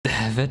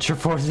Venture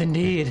forth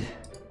indeed.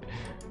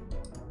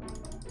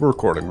 We're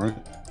recording, right?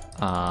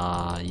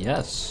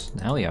 Yes.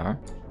 Now we are.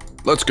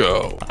 Let's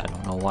go. I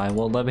don't know why it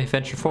won't let me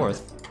venture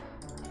forth.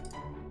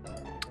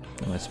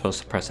 Am I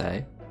supposed to press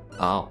A?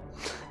 Oh.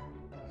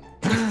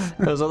 It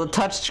was on the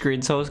touch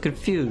screen, so I was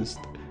confused.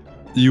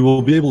 You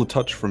will be able to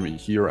touch from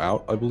here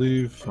out, I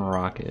believe.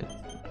 Rocket.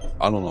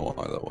 I don't know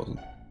why that wasn't.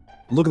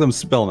 Look at them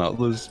spelling out.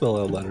 Let's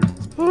spell out letters.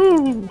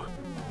 Ooh.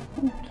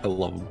 I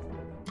love them.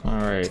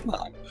 Alright.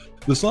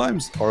 The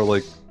slimes are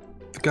like,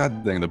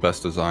 god dang, the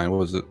best design.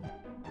 What was it?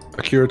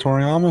 Akira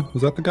Toriyama?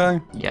 Was that the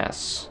guy?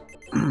 Yes.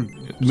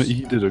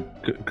 He did a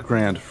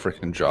grand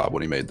freaking job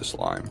when he made the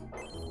slime.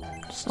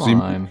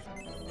 Slime.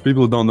 See,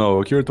 people who don't know,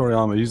 Akira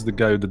Toriyama, he's the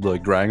guy who did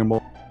like Dragon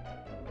Ball.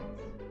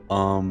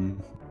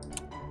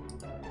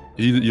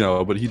 He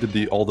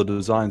did all the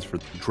designs for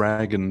the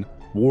Dragon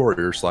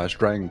Warrior /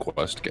 Dragon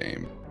Quest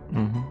game.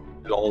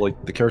 Did all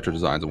like the character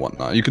designs and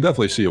whatnot. You could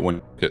definitely see it when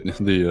you get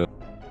the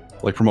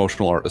like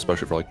promotional art,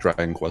 especially for like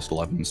Dragon Quest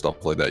 11 and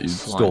stuff like that. You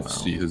still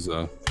see his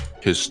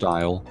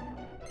style.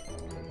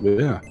 But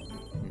yeah,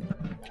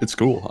 it's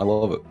cool. I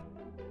love it.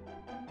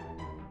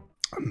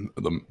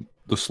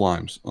 The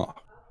slimes.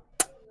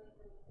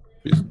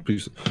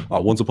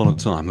 Once upon a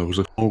time, there was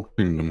a whole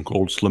kingdom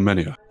called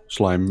Slimenia.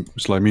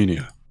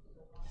 Slimenia.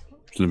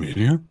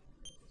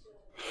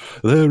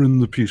 There in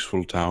the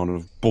peaceful town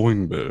of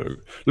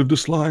Boingberg lived a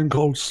slime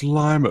called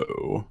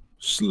Slimo.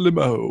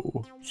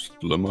 Slimo.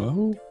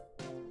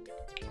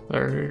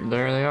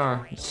 There they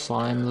are.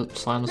 Slime the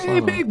slime. Hey,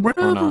 big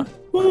brother.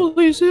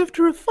 Bully's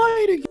after a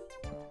fight again.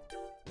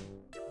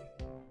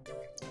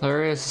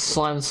 There is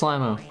Slime the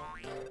Slimo.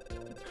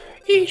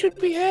 He should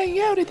be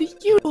hanging out at the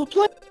usual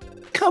place.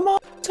 Come on,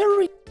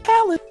 to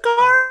Palace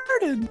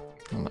Garden.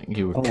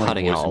 You were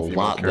cutting out a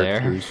lot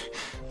there.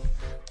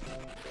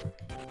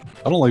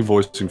 I don't like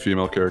voicing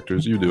female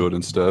characters. You do it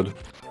instead.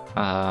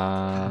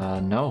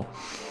 No.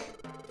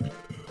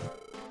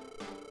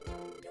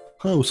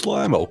 Oh,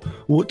 Slimo,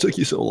 what took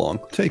you so long?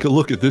 Take a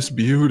look at this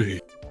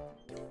beauty.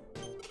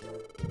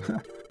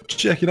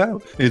 Check it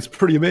out. It's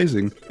pretty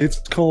amazing. It's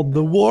called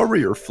the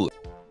Warrior Flip.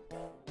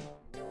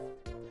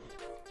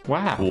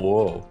 Wow.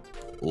 Whoa.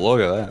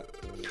 Look at that.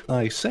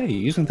 I say,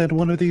 isn't that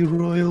one of the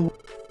royal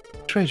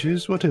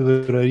treasures?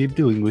 Whatever are you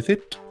doing with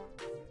it?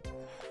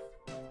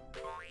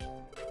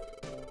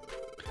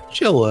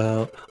 Chill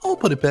out. I'll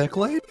put it back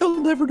later.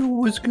 You'll never know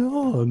what's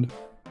gone.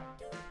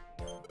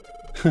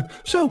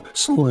 So,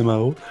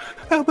 Slimo,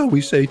 how about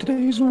we say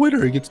today's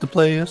winner gets to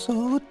play us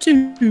all a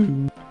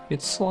tune?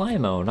 It's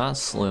Slimo, not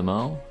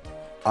Slimo.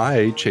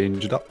 I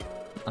changed it up.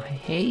 I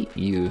hate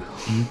you.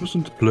 He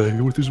wasn't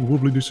playing with his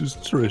wobbliness's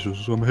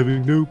treasures, so I'm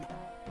having no...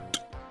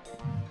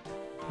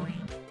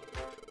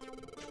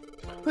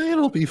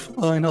 It'll be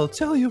fine, I'll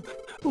tell you.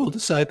 We'll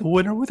decide the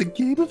winner with a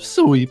game of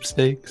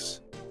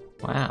sweepstakes.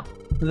 Wow.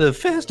 The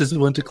fastest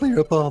one to clear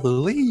up all the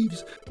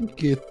leaves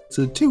gets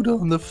a toot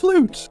on the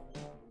flute.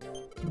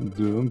 Dude,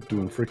 I'm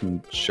doing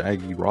freaking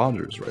Shaggy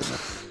Rogers right now.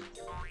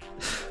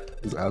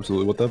 That's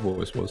absolutely what that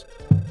voice was.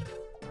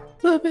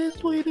 The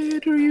best way to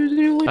introduce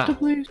you like to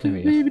play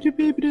to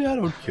baby. I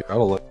don't care. I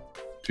don't like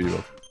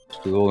you.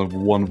 Still only have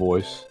one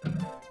voice.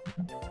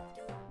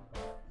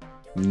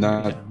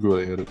 Not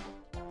good at it.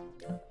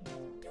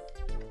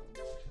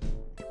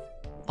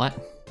 What?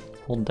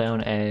 Hold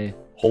down A.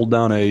 Hold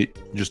down A.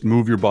 Just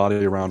move your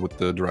body around with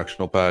the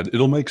directional pad.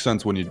 It'll make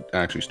sense when you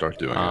actually start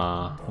doing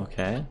it.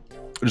 Okay.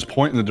 Just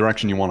point in the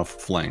direction you want to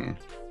fling.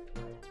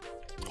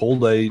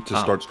 Hold A to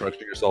start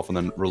stretching yourself, and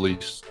then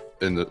release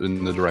in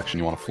the direction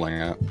you want to fling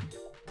at.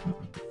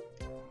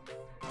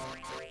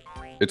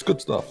 It's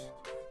good stuff.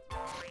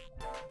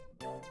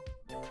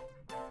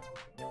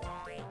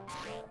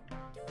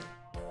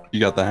 You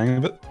got the hang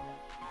of it?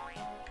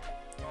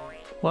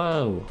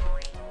 Whoa.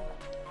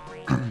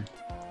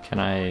 Can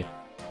I...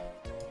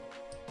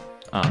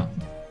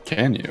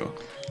 Can you?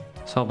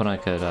 I was hoping I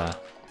could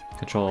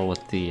control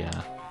with the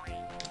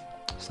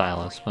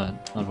stylus,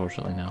 but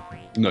unfortunately no.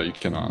 No, you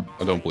cannot.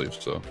 I don't believe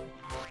so.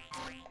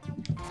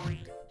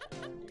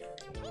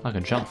 I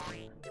can jump.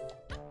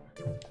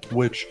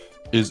 Which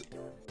is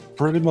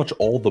pretty much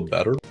all the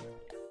better.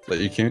 That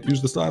you can't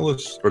use the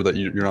stylus, or that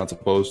you're not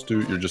supposed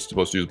to. You're just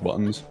supposed to use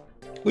buttons.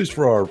 At least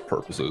for our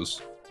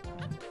purposes.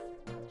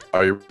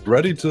 Are you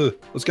ready to...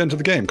 Let's get into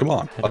the game. Come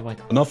on.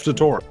 Enough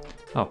tutorial.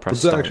 Oh, press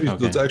start.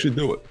 Let's actually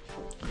do it.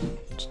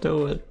 Let's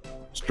do it.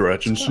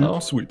 Stretch and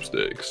shoot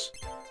sweepstakes.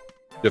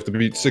 You have to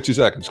beat 60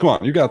 seconds. Come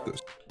on, you got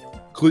this.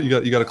 You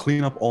got to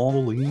clean up all the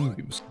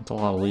leaves. That's a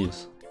lot of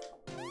leaves.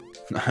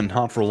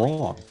 Not for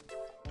long.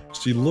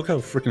 See, look how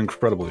freaking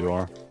incredible you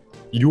are.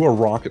 You are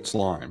Rocket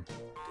Slime.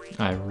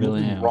 I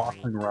really am.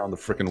 Rocking around the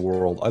freaking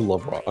world. I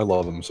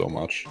love him so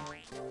much.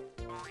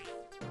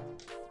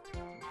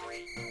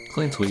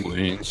 Clean sweep.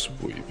 Clean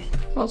sweep.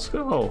 Let's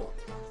go.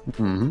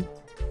 Mm-hmm.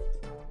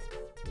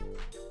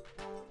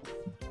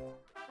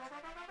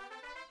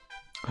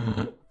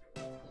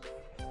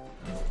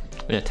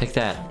 Yeah, take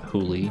that,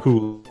 Hooli.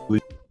 Hooli.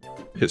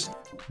 His.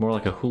 More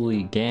like a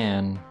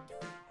hooligan.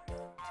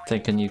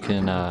 Thinking you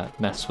can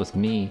mess with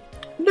me.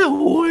 No,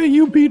 No way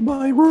you beat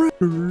my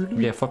record.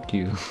 Yeah, fuck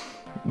you.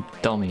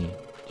 Dummy.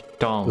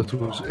 Dumb. That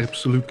was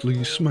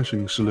absolutely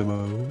smashing,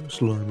 Slimo.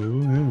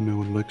 Yeah, no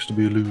one likes to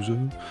be a loser.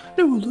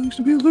 No one likes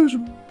to be a loser,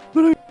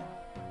 but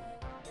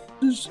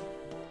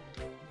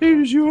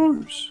here's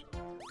yours.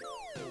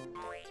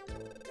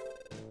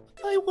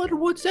 I wonder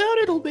what sound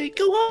it'll make.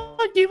 Go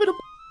on, give it a...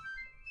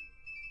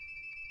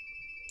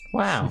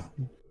 Wow.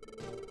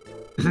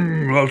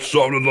 That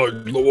sounded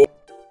like the one.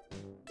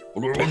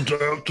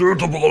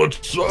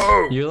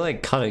 You're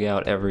like cutting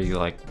out every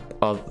like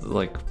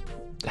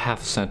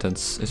half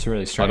sentence. It's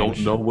really I strange.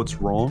 don't know what's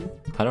wrong.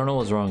 I don't know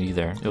what's wrong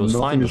either. It was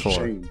fine Nothing has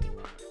before. changed.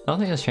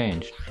 Nothing has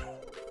changed.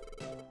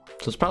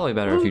 So it's probably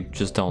better if you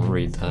just don't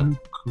read the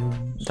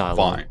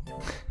dialogue.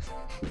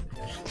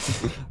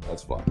 Fine.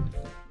 That's fine.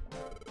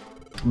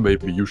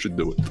 Maybe you should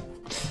do it.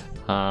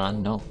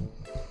 No.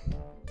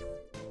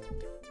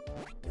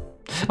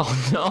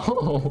 Oh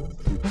no!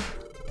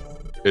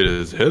 It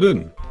is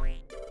hidden.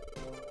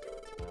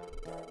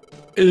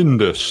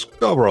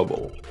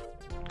 Indiscoverable.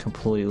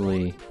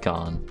 Completely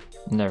gone.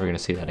 Never gonna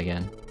see that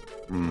again.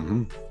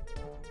 Mm-hmm.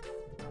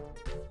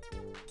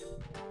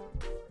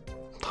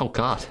 Oh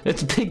god,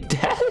 it's Big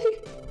Daddy!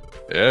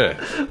 Yeah.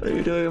 What are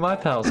you doing in my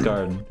palace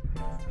garden?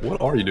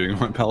 What are you doing in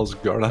my palace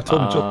guard? I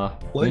told you to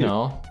play you it.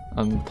 know,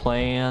 I'm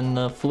playing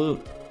the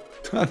flute.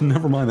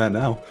 Never mind that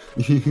now.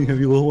 Have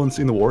you little one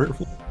seen the warrior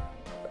flute?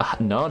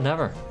 No,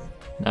 never.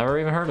 Never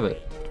even heard of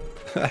it.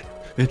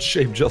 It's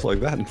shaped just like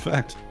that, in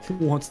fact.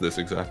 What's this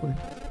exactly?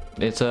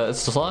 It's a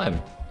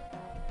slime.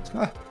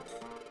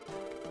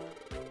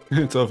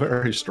 It's a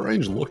very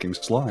strange looking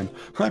slime.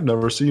 I've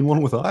never seen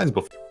one with eyes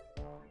before.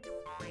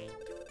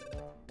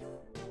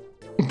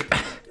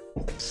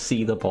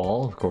 See the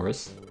ball, of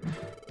course.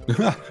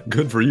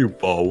 Good for you,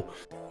 Bo.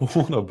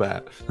 What a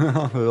bat.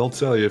 I'll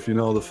tell you if you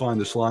know to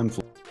find the slime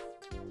flute.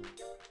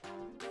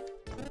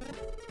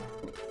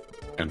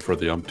 And for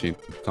the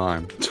umpteenth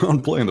time,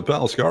 don't play in the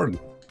palace garden.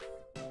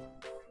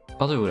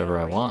 I'll do whatever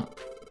I want.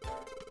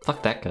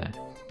 Fuck that guy.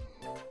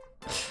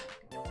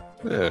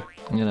 Yeah.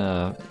 I'm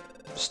gonna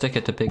stick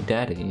it to Big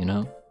Daddy, you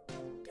know?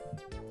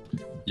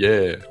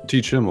 Yeah.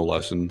 Teach him a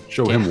lesson.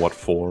 Show him what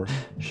for.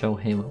 Show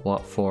him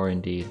what for,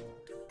 indeed.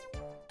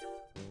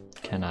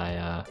 Can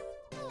I,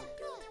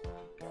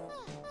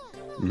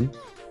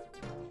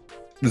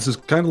 This is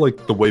kind of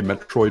like the way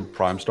Metroid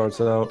Prime starts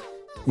out,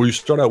 where you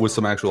start out with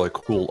some actual like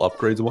cool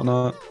upgrades and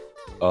whatnot,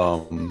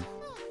 and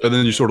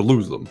then you sort of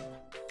lose them.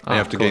 And you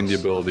have to gain the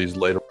abilities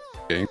later in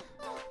the game.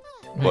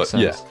 Makes But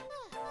yeah, sense.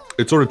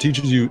 it sort of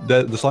teaches you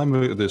that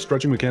the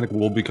stretching mechanic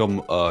will become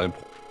important.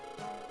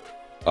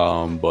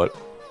 But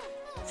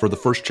for the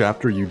first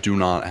chapter, you do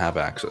not have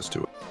access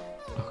to it.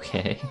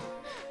 Okay.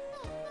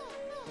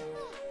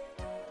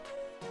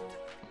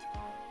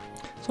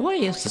 So why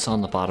is this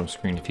on the bottom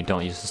screen if you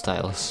don't use the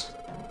stylus?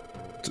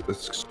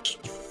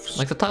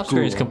 Like the top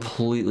screen is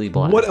completely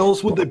black. What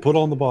else would they put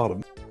on the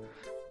bottom?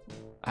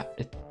 I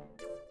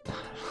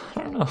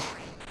don't know.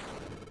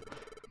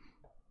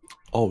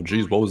 Oh,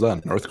 geez, what was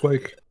that? An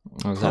earthquake?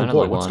 Was that Oh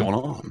boy, another what's one?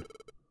 going on?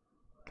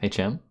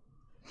 HM?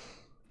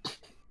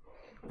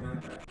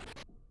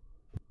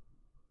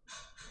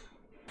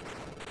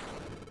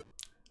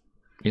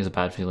 He has a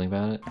bad feeling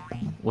about it?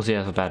 What's he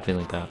have a bad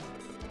feeling about?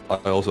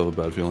 I also have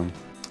a bad feeling.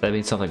 That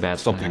means something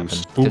bad's gonna Something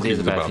happen. Because he has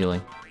a spooky bad about-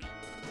 feeling.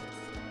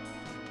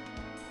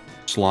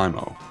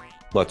 Slimo.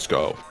 Let's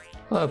go.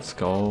 Let's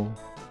go.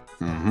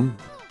 Mm-hmm.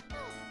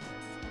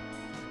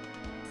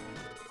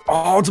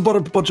 Oh, it's about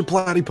a bunch of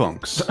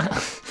platypunks.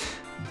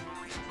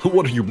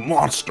 What are you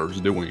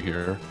monsters doing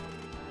here?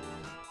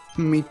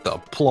 Meet the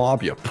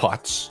plob, you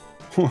putz.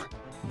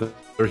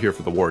 They're here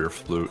for the warrior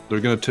flute. They're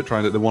gonna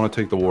they want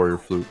to take the warrior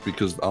flute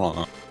because I don't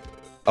know. I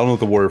don't know what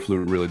the warrior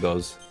flute really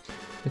does.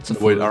 It's a Wait,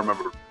 flute. I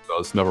remember what it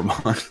does. Never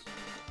mind.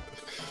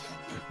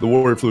 The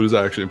warrior flute is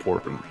actually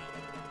important.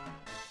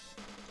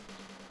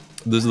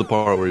 This is the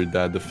part where your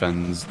dad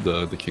defends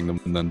the kingdom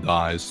and then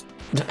dies.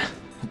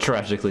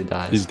 Tragically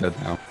dies. He's dead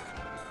now.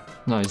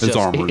 No, he's his just,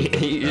 armor is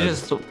he dead.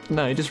 just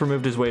no, he just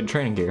removed his weighted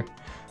training gear.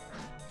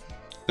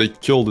 They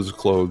killed his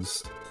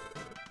clothes.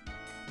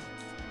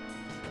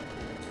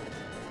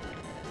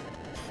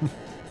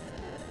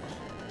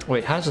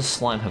 Wait, how does a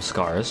slime have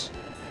scars?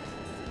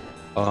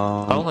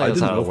 I don't think that's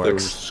didn't how know it if they were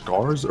works.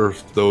 scars or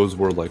if those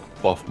were like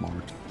buff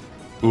marked.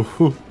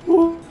 Ooh,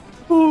 ooh,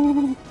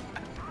 ooh.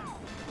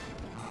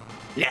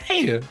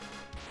 Yeah.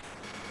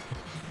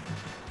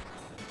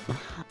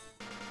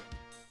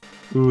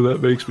 Ooh,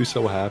 that makes me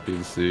so happy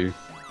to see.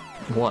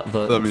 What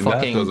the I mean,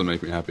 fucking that doesn't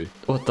make me happy.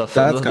 what the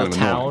That's the kind of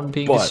town annoying,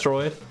 being but-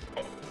 destroyed?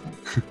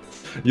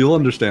 You'll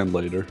understand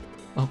later.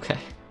 Okay.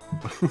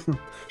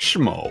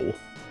 Schmo.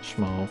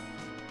 Schmo.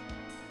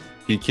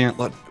 He can't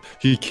let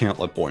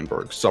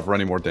Boinberg suffer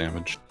any more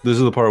damage. This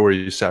is the part where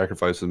he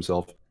sacrifices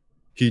himself.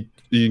 He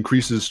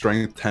increases his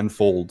strength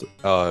tenfold,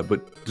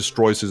 but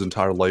destroys his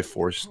entire life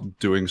force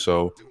doing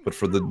so. But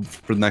for the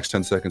next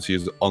 10 seconds, he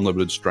has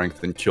unlimited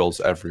strength and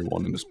kills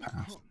everyone in his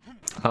path.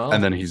 Oh.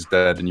 And then he's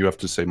dead, and you have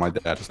to say, "My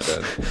dad is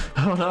dead."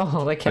 Oh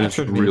no, they And it's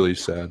captured me. really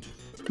sad.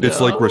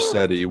 It's like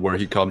Rossetti, where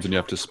he comes and you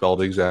have to spell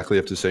it exactly.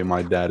 You have to say,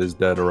 "My dad is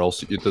dead," or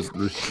else it does.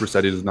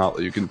 Rossetti does not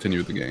let you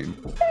continue the game.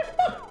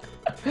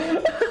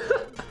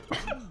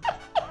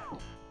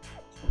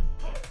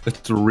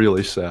 It's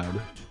really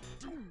sad.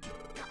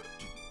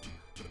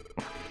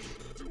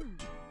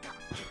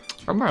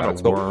 I'm not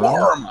That's a worm. a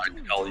worm, I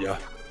tell ya.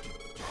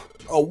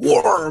 A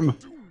worm.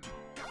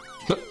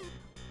 That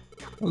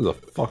was a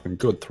fucking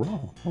good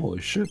throw.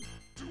 Holy shit!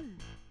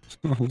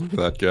 Look at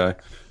that guy.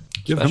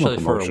 Give Especially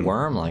him a for a promotion.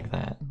 worm like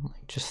that.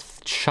 Like,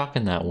 just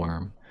chucking that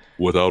worm.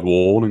 Without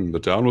warning, the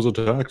town was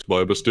attacked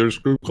by a mysterious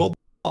group called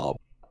Blob.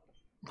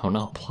 Oh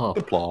no, plop.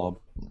 The Blob.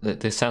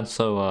 They sound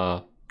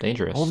so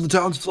dangerous. All of the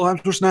town's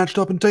slimes were snatched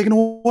up and taken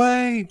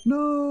away.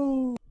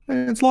 No.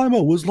 And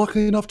Slimo was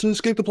lucky enough to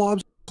escape the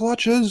Blob's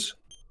clutches.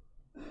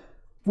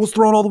 Was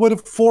thrown all the way to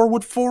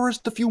Forwood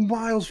Forest, a few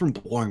miles from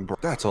Bolingbroke.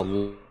 That's a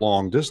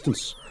long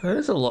distance. That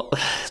is a lot.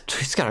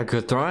 He's got a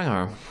good throwing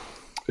arm.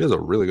 He has a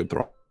really good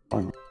throw.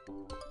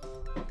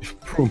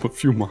 From a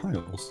few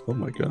miles. Oh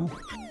my god.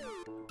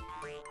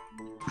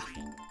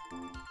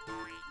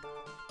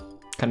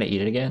 Can I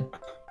eat it again?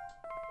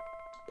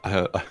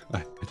 I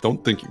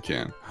don't think you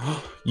can.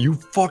 You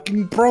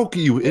fucking broke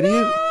it, you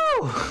idiot!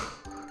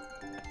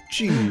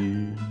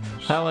 Jeez.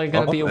 How am I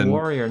gonna be a And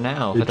warrior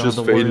now? If I It don't just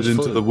have the faded warrior's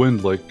into flute? the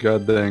wind like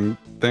goddamn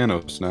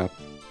Thanos snap.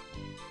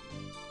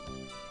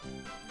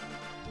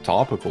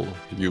 Topical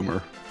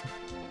humor.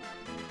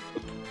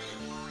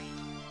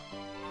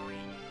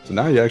 So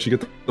now you actually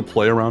get to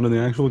play around in the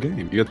actual game.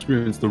 You get to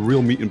experience the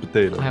real meat and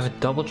potatoes. I have a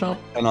double jump?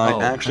 And I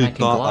Oh, actually and I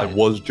can thought I glide.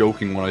 was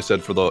joking when I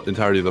said for the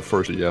entirety of the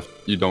first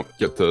you don't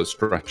get to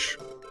stretch.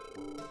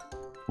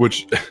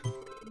 Which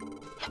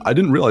I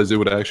didn't realize it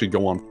would actually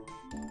go on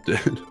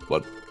did,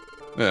 but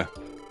yeah.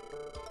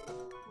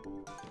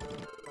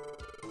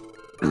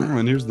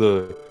 And here's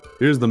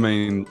the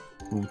main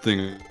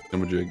thing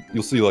imaging.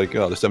 You'll see like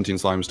the 17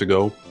 slimes to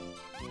go.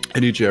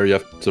 In each area you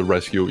have to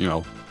rescue, you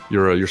know,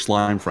 your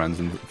slime friends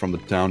from the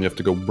town. You have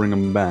to go bring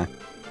them back.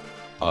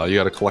 You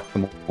got to collect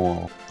them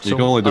all. You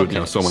can only do it, you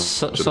know, so much.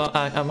 So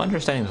I'm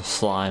understanding the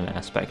slime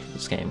aspect of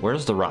this game.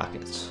 Where's the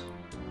rockets?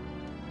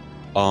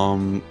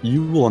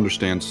 You will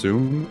understand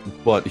soon,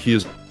 but he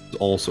is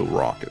also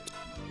Rocket.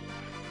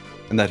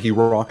 And that he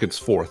rockets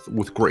forth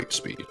with great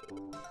speed.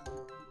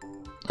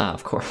 Ah,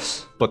 of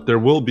course. But there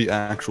will be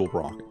actual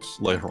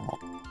rockets later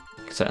on.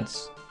 Makes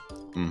sense.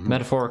 Mhm.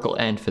 Metaphorical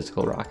and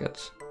physical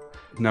rockets.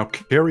 Now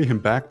carry him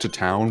back to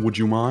town, would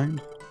you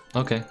mind?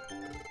 Okay.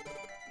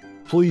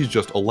 Please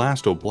just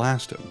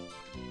Elastoblast him.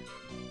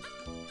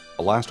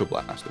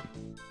 Elastoblast him.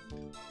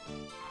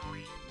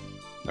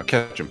 Now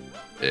catch him.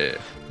 Yeah.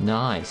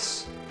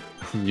 Nice.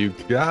 You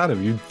got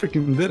him. You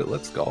freaking did it.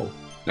 Let's go.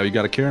 Now you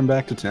gotta carry him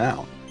back to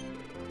town.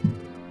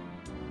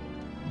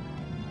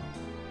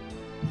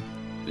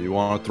 You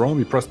want to throw him,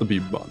 you press the B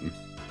button.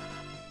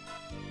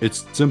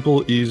 It's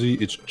simple, easy,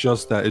 it's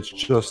just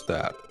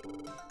that,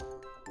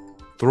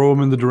 Throw him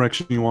in the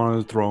direction you want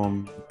to throw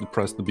him, you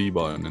press the B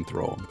button and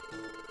throw him.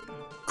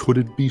 Could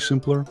it be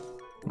simpler?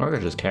 Or I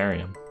could just carry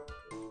him.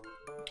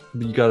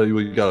 But you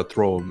gotta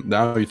throw him.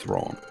 Now you throw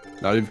him.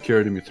 Now you've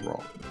carried him, you throw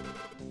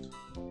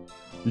him.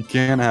 You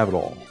can't have it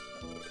all.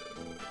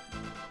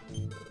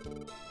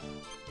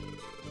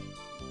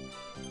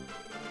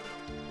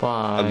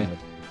 Bye.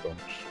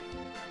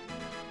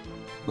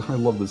 I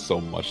love this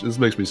so much. This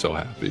makes me so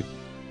happy.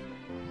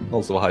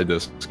 Also, hi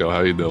Disco,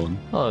 how you doing?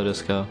 Hello,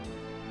 Disco.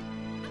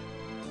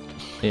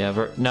 Yeah,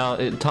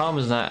 Tom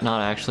is not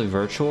actually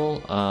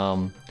virtual.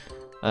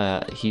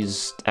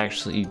 He's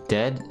actually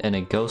dead, and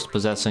a ghost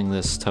possessing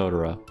this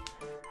Totoro.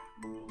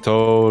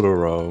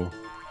 Totoro.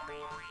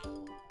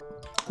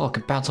 Oh, it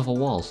can bounce off of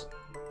walls.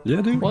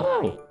 Yeah, dude.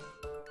 Whoa!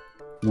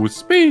 With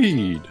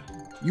speed!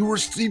 You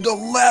received a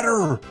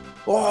letter!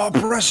 Oh,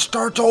 press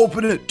start to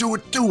open it! Do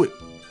it, do it!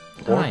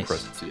 Nice. Or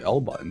press the L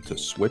button to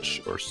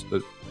switch, or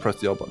press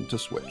the L button to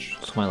switch.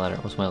 What's my letter?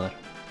 What's my letter?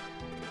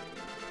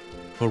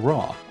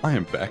 Hurrah, I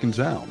am back in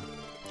town.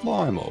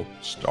 Limo,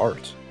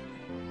 start.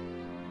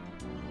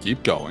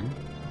 Keep going.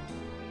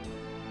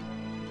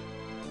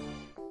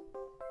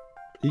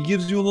 He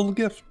gives you a little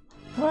gift.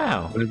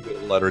 Wow. Whenever you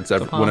get a letter,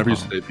 whenever you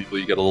say to people,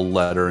 you get a little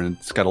letter, and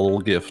it's got a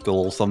little gift, a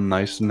little something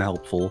nice and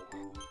helpful.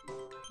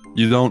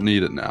 You don't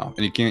need it now,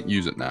 and you can't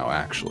use it now,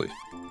 actually.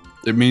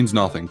 It means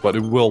nothing, but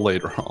it will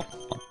later on.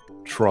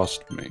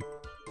 Trust me.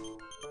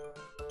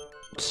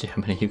 Let's see how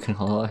many you can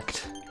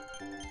collect.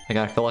 I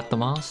gotta collect the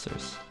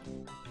monsters.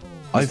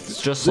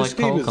 It's just this like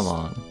game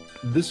Pokemon.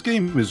 This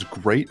game is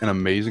great and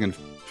amazing and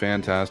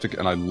fantastic,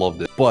 and I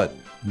loved it. But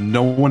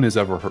no one has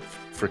ever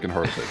freaking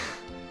heard of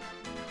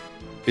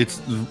it.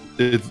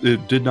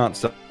 It did not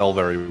sell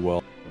very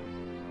well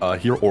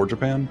here or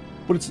Japan,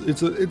 but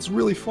it's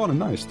really fun and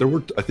nice. There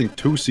were, I think,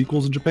 2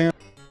 sequels in Japan.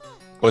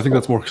 But I think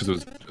that's more because it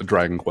was a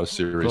Dragon Quest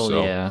series, Well,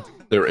 so yeah.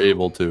 they're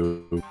able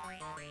to.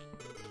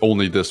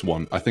 Only this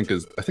one, I think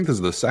this is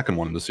the second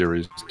one in the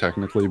series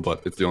technically,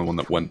 but it's the only one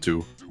that went to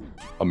You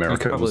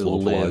America. could It was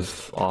probably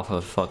localized. live off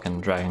of fucking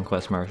Dragon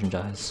Quest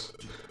merchandise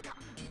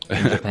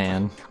in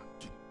Japan.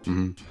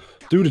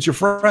 Dude, it's your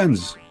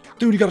friends.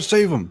 Dude, you gotta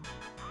save him.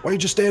 Why are you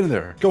just standing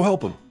there? Go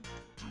help him.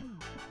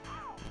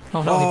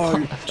 Oh no, Oh,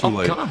 he you're too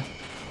late. God.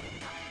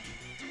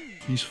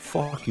 He's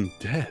fucking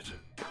dead.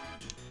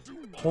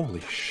 Holy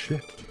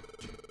shit.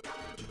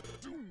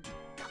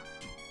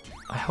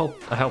 I hope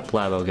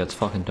Labo gets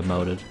fucking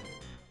demoted.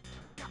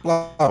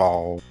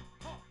 Oh,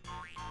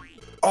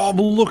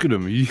 but look at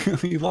him.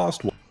 He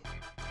lost one.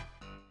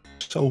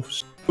 So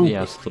stupid.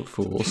 Yes, the He's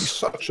fools.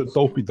 such a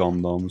dopey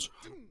dum-dums.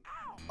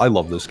 I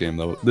love this game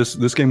though.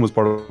 This game was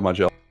part of my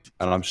gel,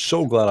 and I'm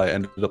so glad I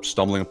ended up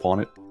stumbling upon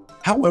it.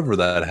 However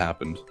that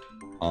happened,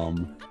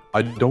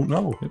 I don't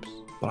know. Oops.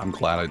 But I'm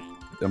glad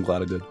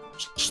I did.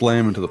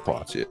 Slam into the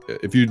pots.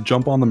 If you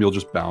jump on them, you'll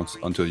just bounce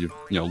until you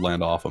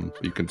land off them.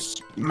 You can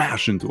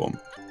smash into them.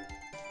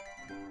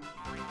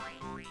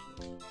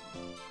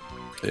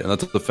 Yeah,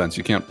 that's a fence.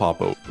 You can't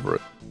pop over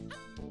it.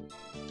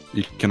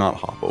 You cannot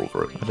hop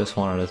over it. I just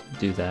wanted to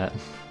do that.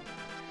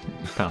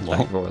 Bounce back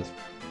and forth.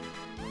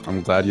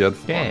 I'm glad you had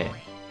fun. Yeah.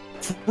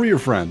 Free your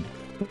friend.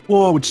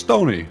 Whoa, it's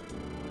Stony.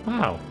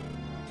 Wow.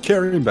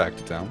 Carry him back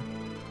to town.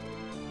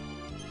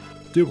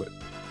 Do it.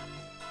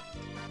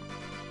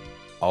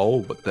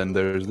 Oh, but then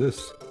there's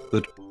this.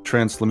 The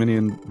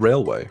Trans-Leminian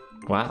Railway.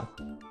 Wow.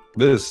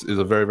 This is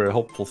a very, very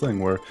helpful thing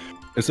where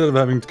instead of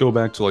having to go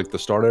back to like the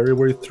start area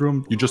where you threw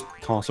him, you just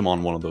toss him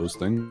on one of those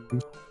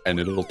things and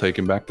it'll take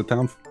him back to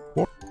town.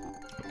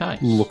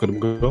 Nice. Look at him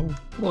go.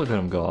 Look at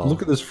him go.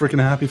 Look at this freaking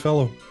happy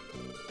fellow.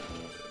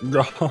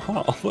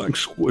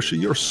 Thanks,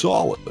 Squishy. You're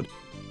solid.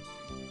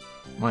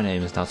 My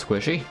name is not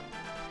Squishy.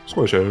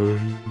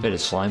 Squishy. It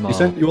is Slime. He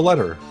sent you a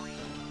letter.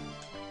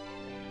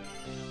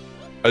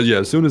 Yeah,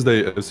 as soon as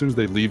they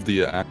leave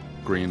the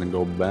green and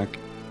go back,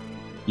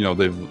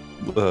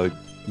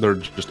 they're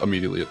just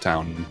immediately at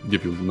town and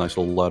give you a nice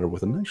little letter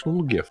with a nice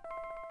little gift.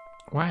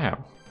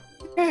 Wow.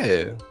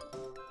 Yeah.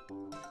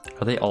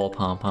 Are they all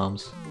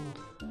pom-poms?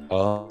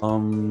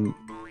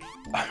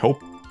 I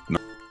hope no.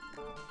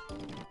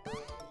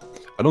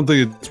 I don't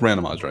think it's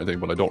randomized or anything,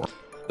 but I don't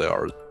remember if they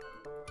are.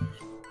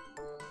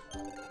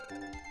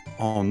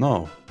 Oh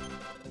no.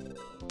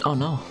 Oh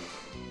no.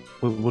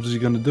 What is he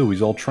gonna do?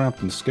 He's all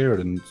trapped and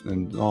scared and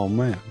oh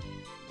man.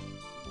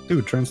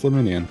 Dude,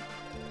 Trans-Leminian.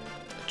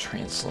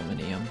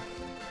 Trans-Leminium.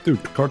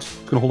 Dude, carts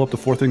can hold up to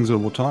 4 things at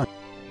a time.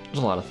 There's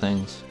a lot of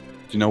things.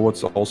 Do you know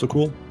what's also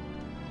cool?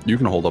 You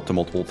can hold up to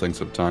multiple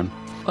things at a time.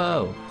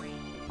 Oh.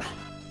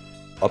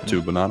 Up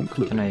to, but not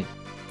included. Can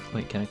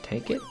I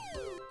take it?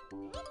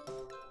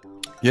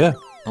 Yeah.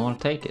 I want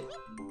to take it.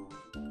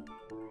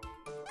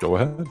 Go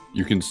ahead.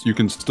 You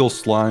can still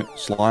slime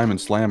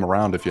and slam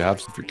around if you're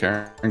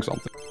carrying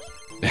something.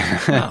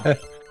 Wow.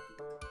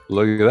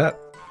 Look at that.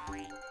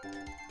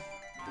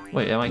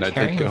 Wait, am I Now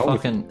carrying take a it home.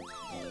 fucking...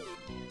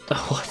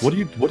 What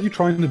are you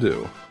trying to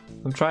do?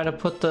 I'm trying to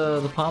put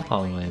the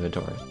pom-pom in my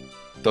inventory.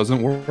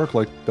 Doesn't work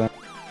like that.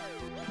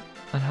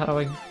 And how do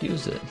I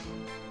use it?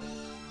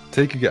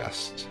 Take a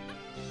guess.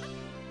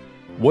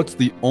 What's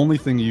the only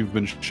thing you've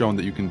been shown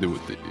that you can do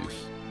with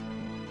these?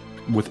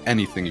 With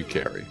anything you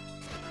carry?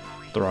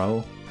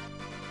 Throw.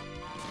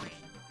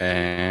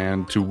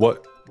 And to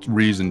what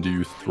reason do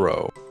you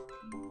throw?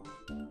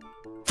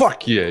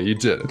 Fuck yeah, you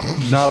did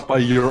it. Not by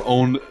your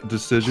own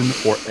decision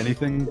or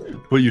anything,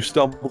 but you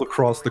stumbled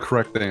across the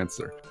correct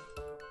answer.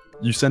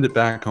 You send it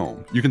back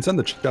home. You can send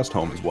the chest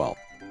home as well.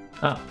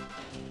 Oh,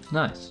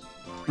 nice.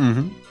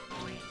 Mm-hmm.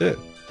 Yeah.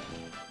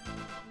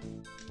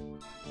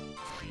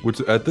 Which,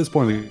 at this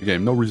point in the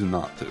game, no reason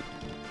not to.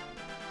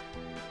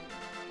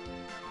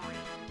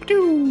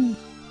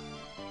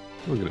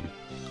 Look at him.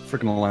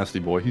 Freaking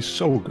elasty boy. He's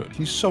so good.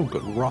 He's so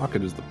good.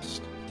 Rocket is the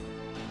best.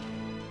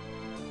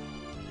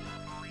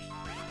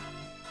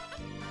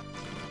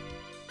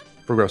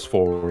 Progress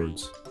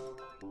forwards.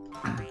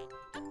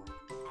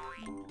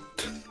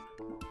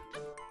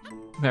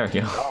 There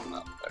we go.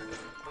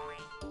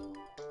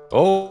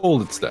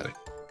 Hold it steady.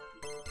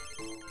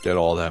 Get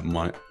all that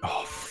money.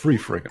 Oh, free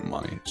freaking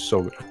money. It's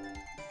so good.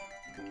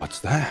 What's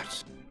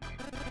that?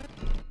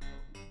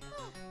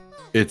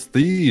 It's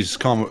these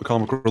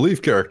comic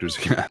relief characters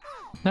again.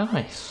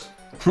 Nice.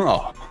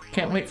 Oh,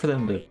 Can't wait for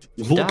them to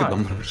look die. at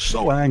them. They're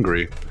so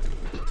angry.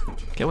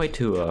 Can't wait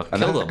to And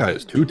kill that them guy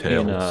has 2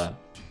 tails. in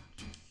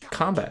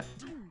combat.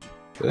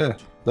 Yeah,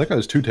 that guy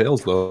has 2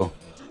 tails though.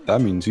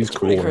 That means he's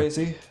cool. Pretty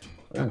crazy.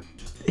 Yeah.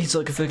 He's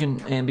like a fucking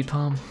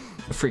ambipom,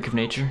 a freak of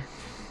nature.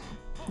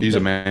 He's a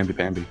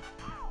mamby-pamby.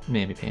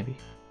 Mamby-pamby.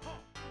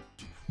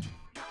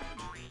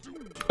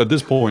 At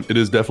this point, it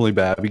is definitely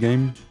Babby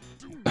game.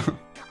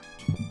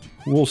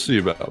 We'll see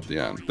about the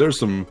end. There's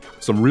some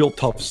real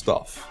tough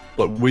stuff,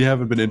 but we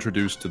haven't been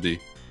introduced to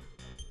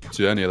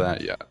any of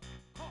that yet.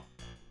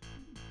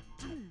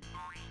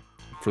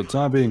 For the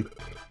time being,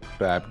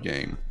 Bab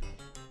game.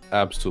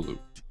 Absolute.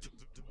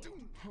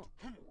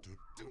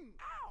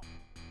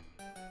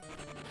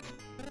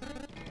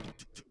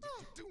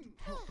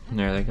 And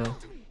there they go.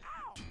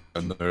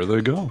 And there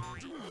they go.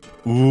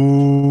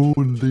 Ooh,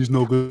 these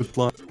no good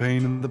flying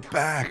pain in the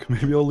back.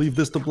 Maybe I'll leave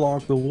this to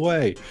block the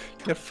way.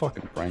 Get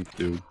fucking pranked,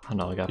 dude. I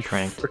know I got You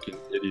pranked. freaking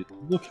idiot.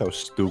 Look how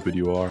stupid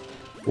you are.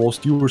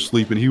 Whilst you were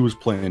sleeping, he was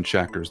playing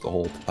checkers the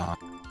whole time.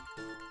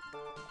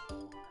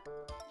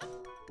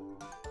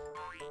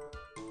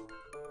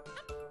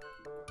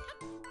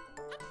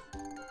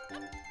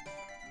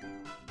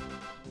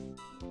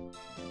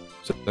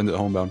 Send it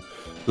homebound.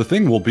 The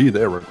thing will be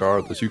there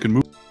regardless. You can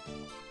move.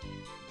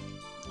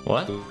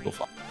 What?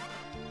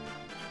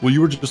 Well,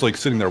 you were just like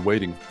sitting there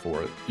waiting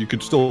for it. You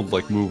could still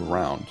like move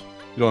around.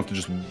 You don't have to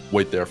just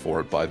wait there for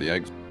it by the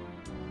exit.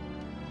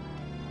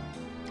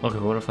 Okay,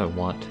 what if I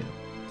want to?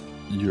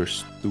 You're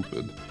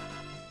stupid.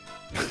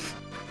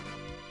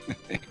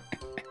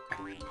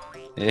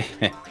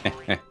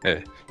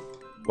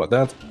 But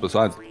that's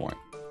besides the point.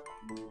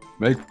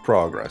 Make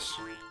progress.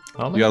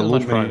 I'll You make gotta as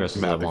much look progress at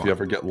as the I map if want. you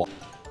ever get lost.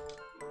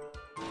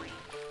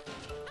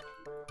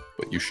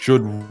 But you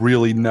should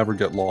really never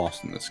get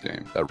lost in this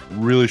game. That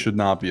really should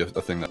not be a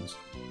thing that is.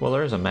 Well,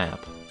 there is a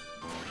map.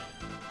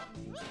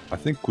 I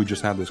think we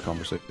just had this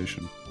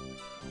conversation.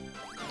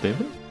 Did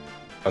we?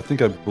 I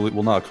think I believe,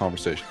 well, not a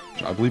conversation.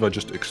 I believe I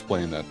just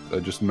explained that. I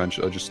just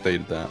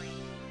stated that.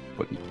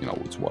 But, you know,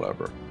 it's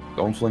whatever.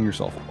 Don't fling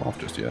yourself off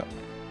just yet.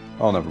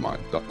 Oh, never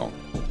mind. Don't.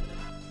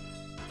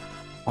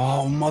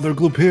 Oh, Mother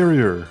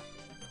Gluperior!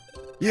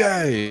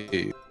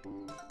 Yay!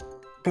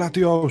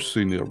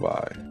 Platiosi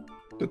nearby.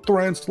 The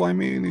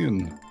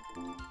Translimenian.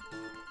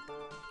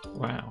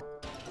 Wow.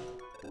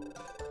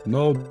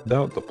 No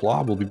doubt the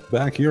plot will be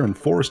back here in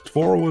Forest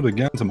Forward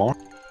again tomorrow.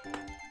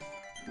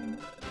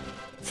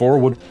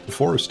 Forward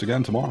Forest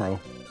again tomorrow.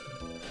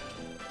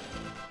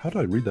 How did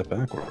I read that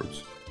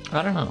backwards?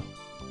 I don't know.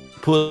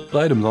 Put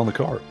items on the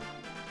cart.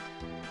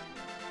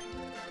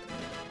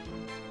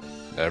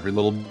 Every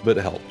little bit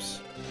helps.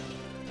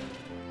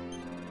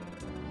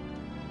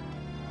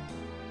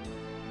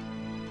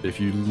 If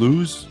you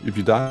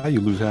die, you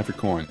lose half your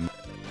coin.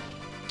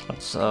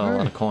 That's a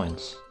lot of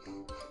coins.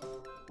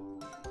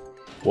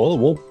 Well, it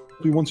won't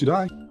be once you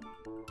die.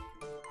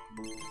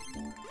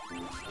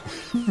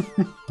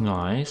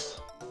 Nice.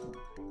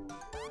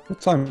 What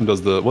time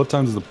does the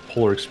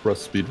Polar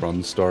Express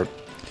speedrun start?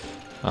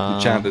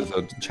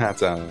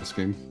 Chat's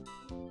asking.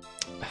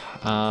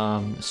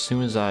 As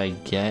soon as I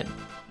get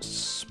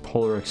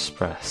Polar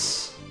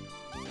Express.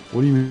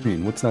 What do you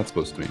mean? What's that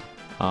supposed to mean?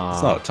 It's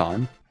not a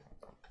time.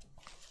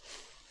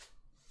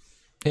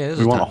 Yeah, it is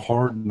We a want time.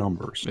 hard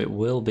numbers. It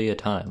will be a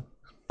time.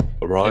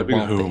 Arriving It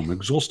won't home, be.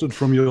 exhausted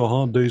from your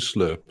hard day's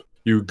slip,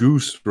 you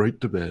goose straight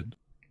to bed.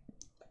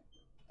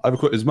 I have a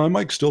question. Is my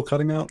mic still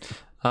cutting out?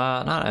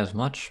 Not as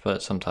much,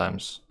 but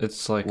sometimes.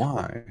 It's like,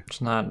 Why?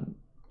 it's not,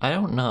 I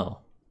don't know.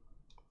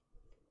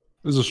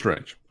 This is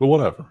strange, but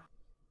whatever.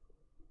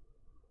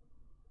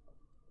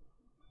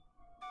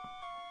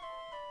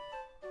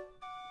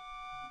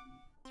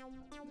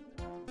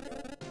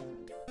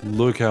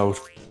 Look how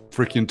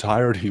freaking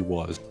tired he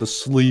was. The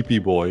sleepy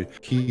boy.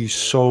 He's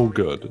so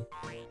good.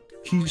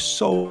 He's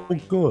so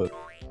good.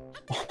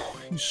 Oh,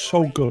 he's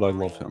so good. I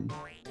love him.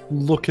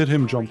 Look at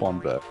him jump on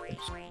beds.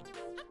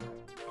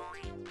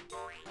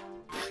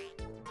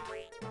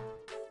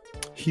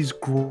 He's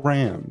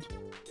grand.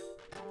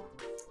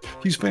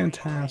 He's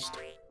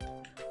fantastic.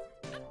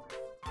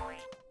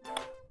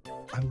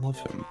 I love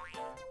him.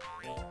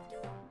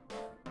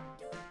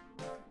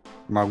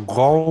 Now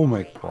go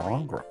make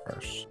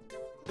progress.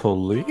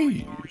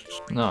 Please.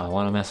 No, I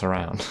want to mess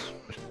around.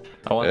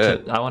 I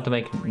want to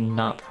make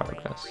not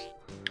progress.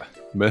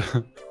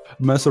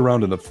 Mess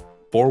around in a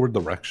forward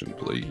direction,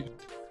 please.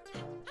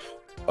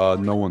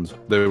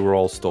 They were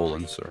all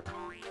stolen, sir.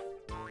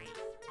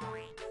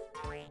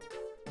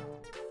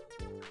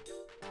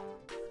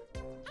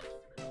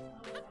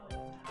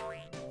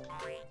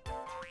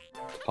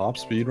 Top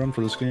speed run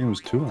for this game was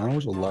 2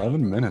 hours,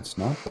 11 minutes.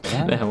 Not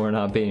bad. We're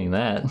not beating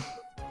that.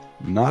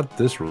 Not at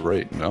this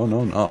rate. No,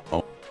 no,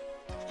 no.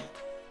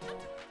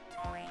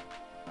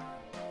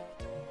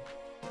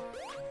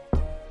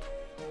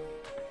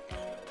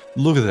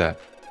 Look at that.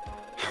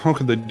 How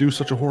could they do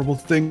such a horrible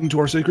thing to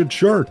our sacred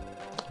church?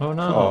 Oh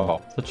no,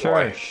 Oh, the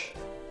church.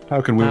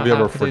 How can we How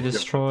ever could they forget?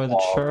 destroy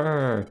the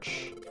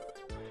church?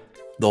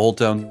 The whole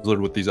town's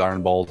littered with these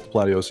iron balls.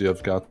 Platiosi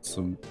have got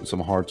some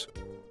hearts.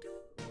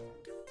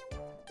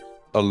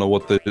 I don't know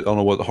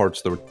what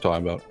hearts they were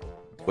talking about.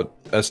 But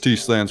ST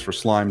stands for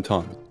slime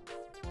ton.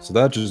 So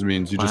that just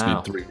means you just Wow.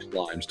 need 3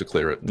 slimes to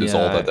clear it. Is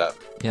all that.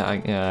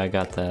 Yeah, I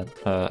got that.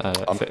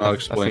 I'm not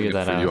explaining it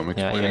that for out. you. I'm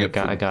explaining it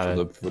I got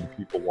for it. the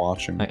people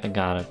watching I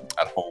got it.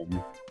 at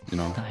home. You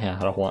know, Yeah,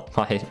 I don't want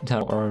my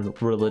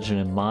religion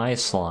in my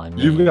slime.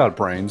 you've game. got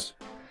brains.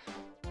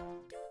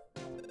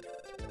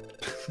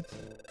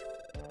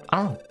 I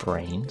don't have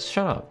brains.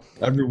 Shut up.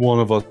 Every one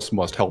of us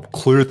must help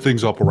clear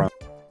things up around.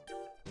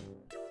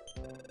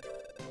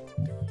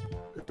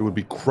 It would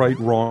be quite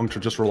wrong to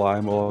just rely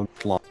on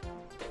slime.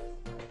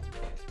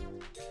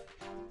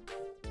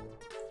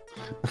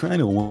 I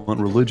don't want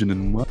religion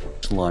in my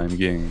slime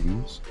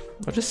games.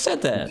 I just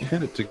said that.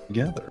 Get it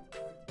together.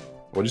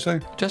 What'd you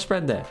say? Just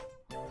read that.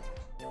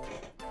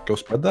 Go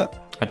spread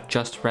that? I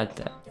just read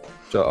that.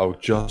 Oh,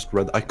 just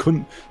read. I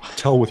couldn't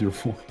tell with your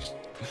voice.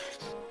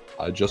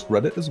 I just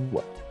read it as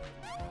well.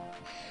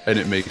 and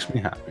it makes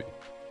me happy.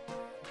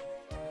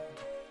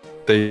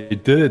 They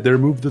did it. They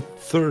removed the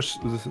thirst.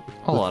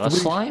 Hold on, a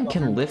slime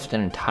can lift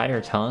an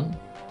entire ton?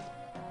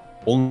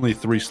 Only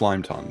 3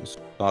 slime tons,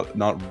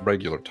 not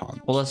regular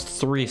tons. Well, that's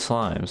 3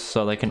 slimes,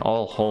 so they can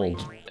all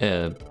hold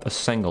a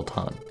single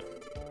ton.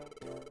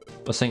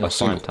 A single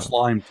slime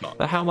ton.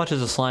 But how much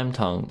is a slime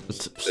ton?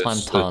 Slime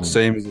ton. The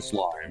same as a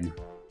slime.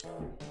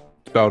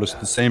 It's about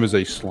the same as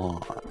a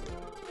slime.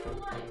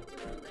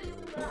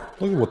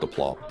 Look at what the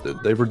plot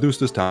did. They've reduced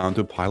this town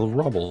to a pile of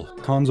rubble.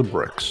 Tons of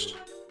bricks.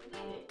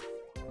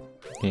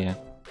 Yeah.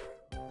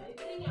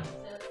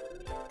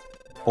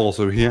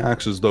 Also, he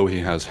acts as though he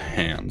has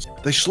hands.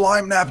 They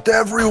slime-napped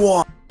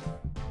everyone!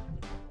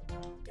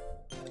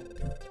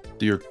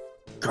 Dear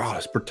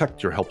goddess,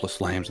 protect your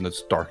helpless lambs in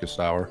its darkest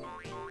hour.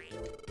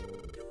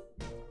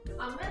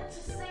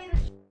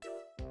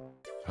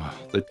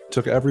 They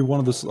took every one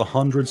of the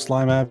 100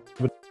 slime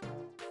inhabitants.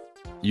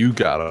 You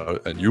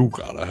gotta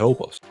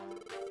help us.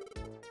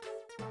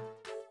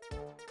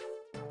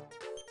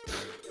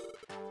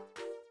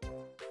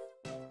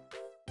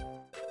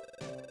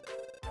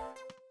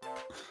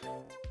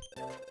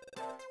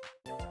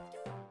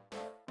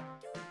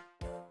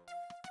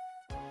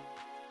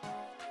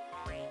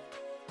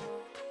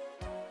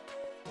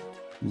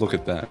 Look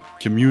at that.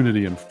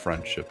 Community and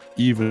friendship,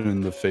 even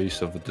in the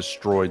face of a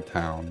destroyed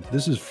town.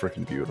 This is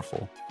freaking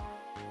beautiful.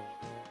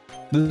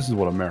 This is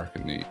what America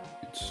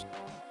needs.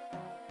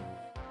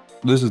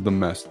 This is the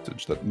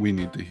message that we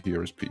need to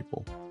hear as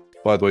people.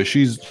 By the way,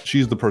 she's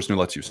the person who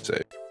lets you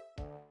save.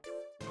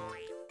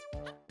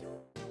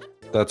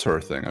 That's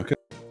her thing, okay?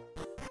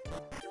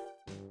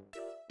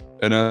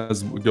 And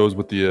as goes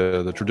with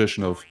the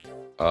tradition of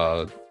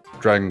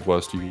Dragon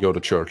Quest, you go to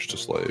church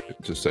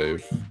to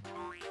save.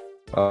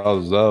 That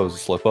was a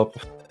slip up.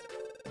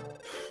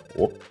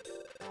 Whoop.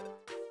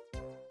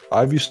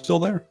 Ivy still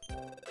there?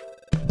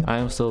 I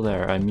am still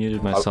there. I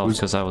muted myself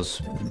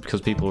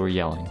because people were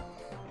yelling.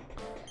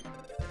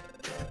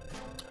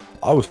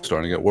 I was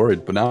starting to get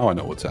worried, but now I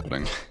know what's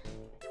happening.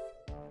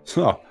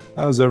 So,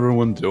 how's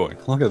everyone doing?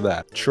 Look at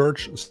that.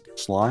 Church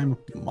slime?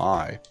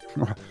 My.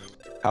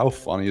 How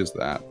funny is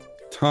that?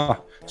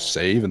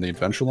 Save in the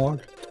adventure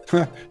log?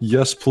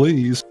 Yes,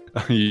 please.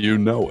 You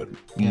know it.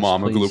 Yes,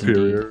 Mama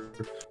Gluperior.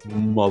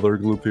 Mother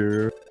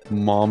Gluperior.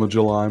 Mama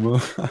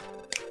Jelima.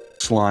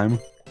 Slime.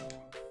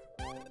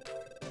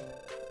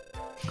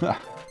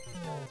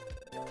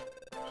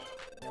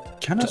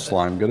 Can a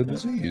slime get a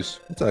disease?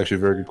 That's actually a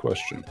very good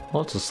question.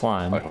 Well, it's a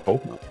slime. I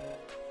hope not.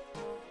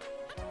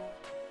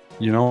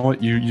 You know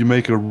what? You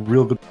make a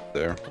real good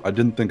there. I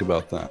didn't think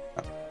about that.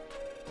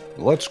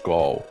 Let's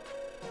go.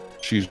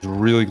 She's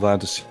really glad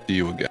to see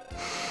you again.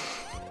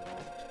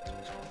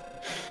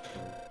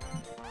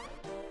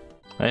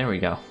 There we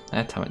go.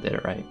 That time I did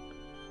it right.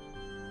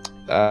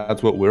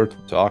 That's what we're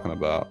talking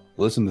about.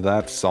 Listen to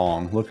that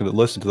song.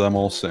 Listen to them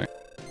all sing.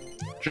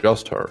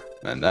 Just her,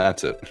 and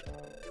that's it.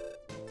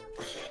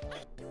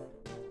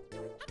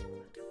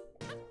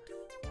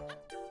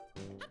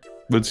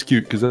 But it's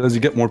cute because as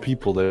you get more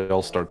people, they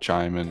all start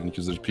chiming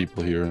because there's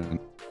people here and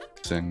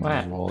sing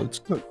as well. It's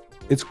good.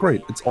 It's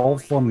great. It's all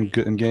fun and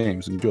good and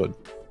games and good.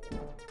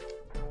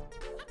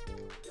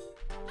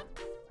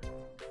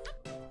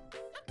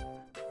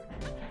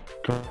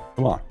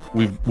 Come on,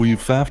 we've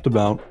faffed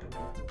about.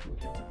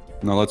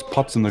 Now let's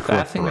putz in the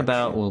correct direction. Faffing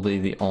about will be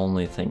the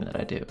only thing that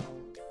I do.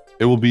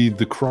 It will be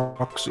the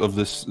crux of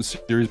this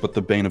series, but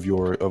the bane of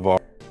our,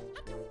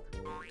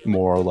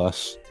 more or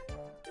less.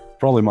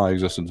 Probably my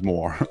existence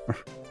more.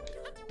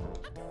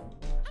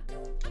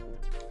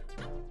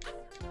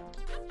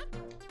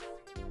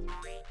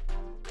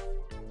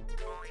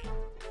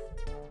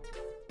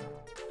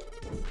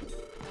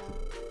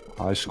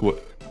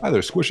 Hi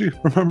there, Squishy.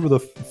 Remember the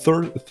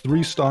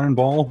 3-Stein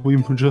ball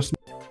we just...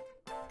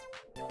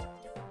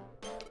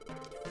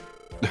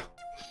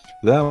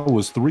 That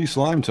was 3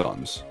 slime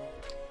tons.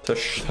 To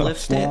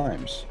lift it.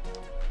 Slimes.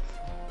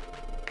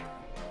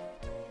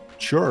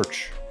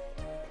 Church.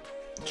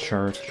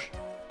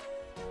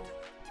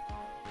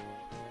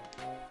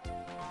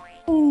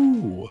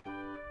 Ooh.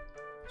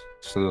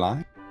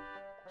 Slime.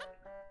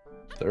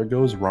 There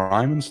goes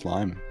rhyme and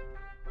slime.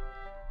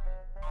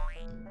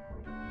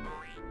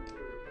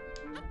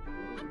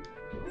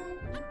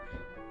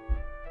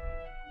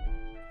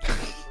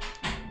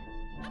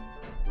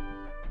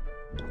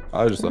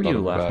 I just thought that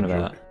was a bad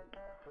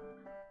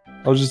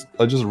joke.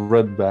 I just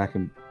read back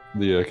and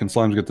the can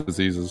slimes get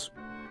diseases.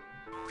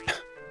 I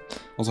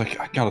was like,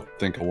 I gotta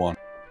think of one.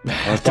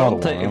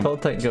 Don't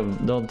think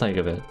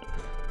of it.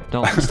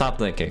 Don't stop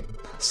thinking.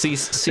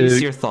 Cease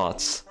your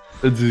thoughts.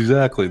 It's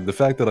exactly the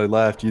fact that I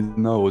laughed. You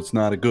know, it's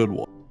not a good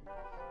one.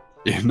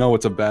 You know,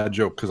 it's a bad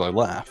joke because I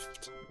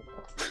laughed.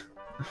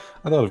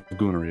 I thought of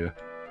gooneria.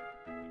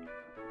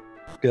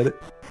 Get it?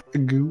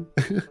 Goo.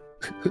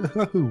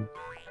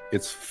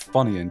 It's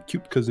funny and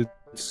cute because it's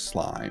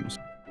slimes.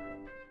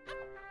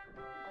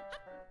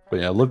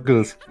 But yeah, look at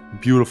this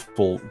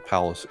beautiful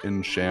palace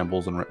in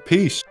shambles and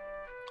peace.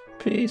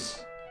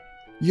 Peace.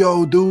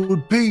 Yo,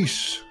 dude,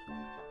 peace.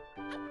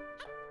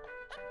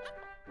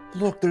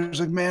 Look, there's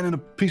a man in a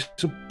piece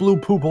of blue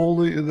poop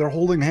holding. They're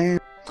holding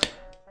hands.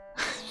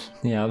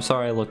 Yeah, I'm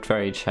sorry I looked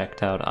very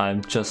checked out.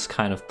 I'm just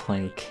kind of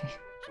playing a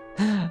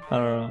game. I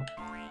don't know.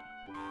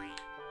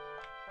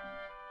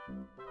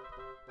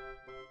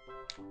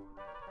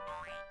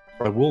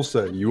 I will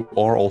say, you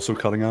are also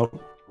cutting out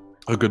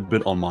a good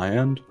bit on my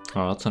end.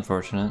 Oh, that's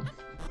unfortunate.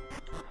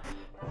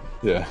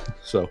 Yeah,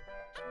 so.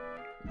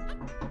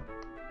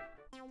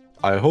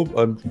 I hope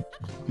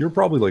you're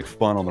probably like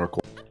fun on the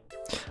record.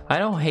 I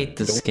don't hate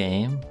this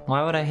game.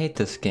 Why would I hate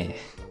this game?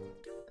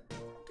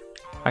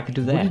 I could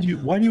do Why that. do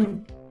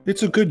you?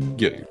 It's a good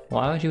game.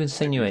 Why would you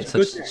insinuate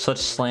such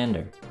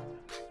slander?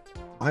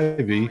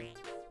 Ivy.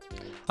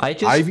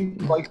 Ivy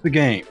likes the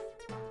game.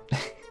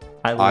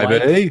 I like the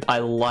game. I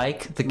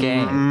like the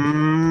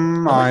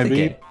game.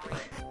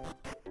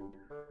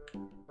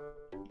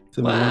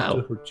 Wow.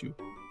 To hurt you.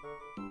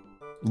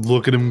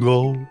 Look at him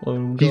go.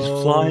 He's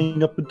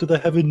flying up into the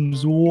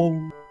heavens.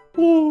 Whoa.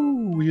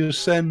 Whoa. He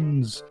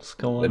ascends. It's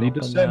going up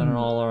and down and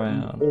all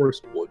around.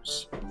 Forest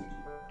woods.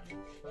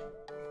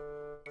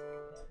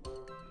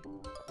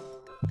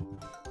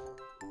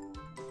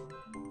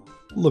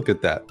 Look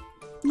at that.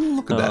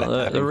 Look at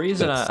that. The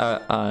reason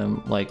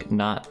I'm like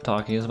not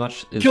talking as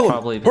much is Kill him.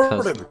 probably Burn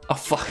because him. oh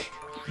fuck,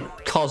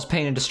 cause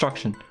pain and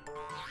destruction.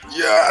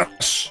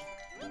 Yes.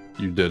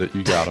 You did it.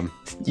 You got him.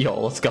 Yo,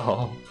 let's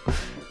go.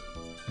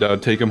 Now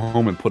take him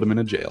home and put him in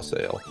a jail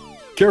cell.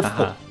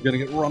 Careful, you're gonna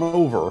get run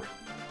over.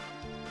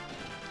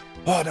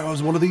 Oh, that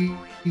was one of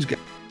these guys.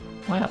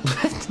 Wow,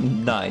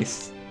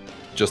 nice.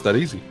 Just that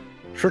easy.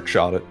 Trick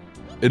shot it.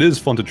 It is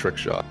fun to trick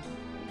shot.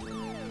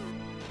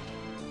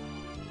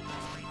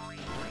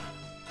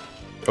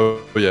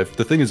 Oh yeah, if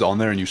the thing is on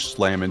there and you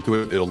slam into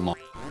it, it'll not.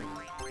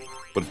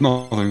 But if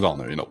nothing's on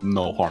there, you know,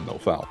 no harm, no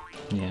foul.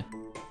 Yeah.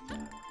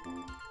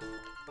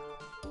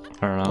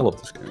 I don't know. I love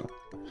this game.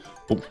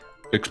 Oh,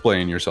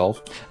 explain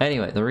yourself.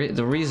 Anyway,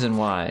 the reason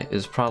why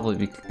is probably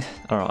because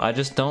I don't know. I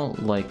just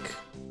don't like.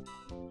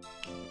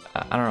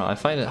 I don't know. I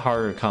find it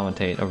harder to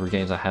commentate over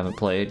games I haven't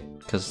played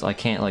because I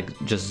can't like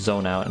just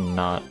zone out and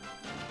not.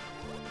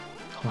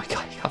 Oh my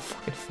god, you got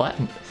fucking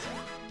flattened.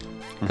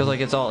 Because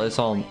like it's all.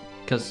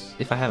 Because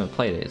if I haven't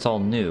played it, it's all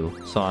new.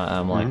 So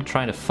I'm like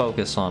trying to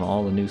focus on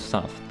all the new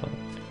stuff.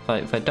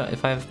 But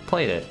if I've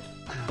played it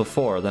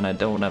before, then I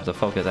don't have to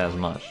focus as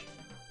much.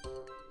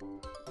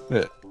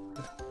 Yeah.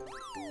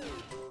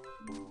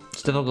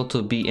 It's difficult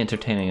to be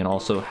entertaining and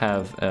also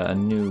have a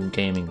new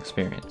gaming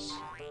experience.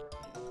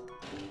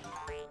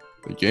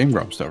 The Game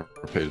Grumps never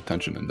paid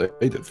attention, and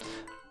they did.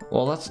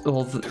 Well,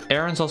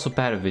 Aaron's also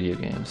bad at video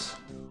games.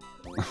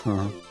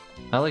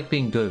 I like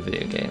being good at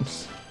video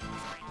games.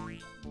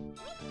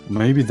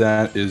 Maybe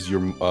that is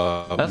your.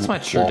 That's my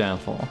true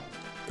downfall.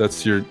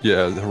 That's your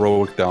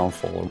heroic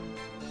downfall.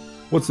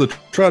 What's the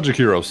tragic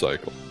hero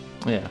cycle?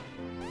 Yeah.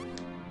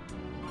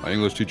 My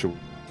English teacher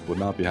would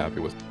not be happy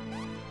with.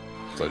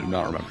 I do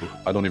not remember.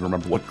 I don't even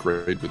remember what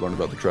grade we learned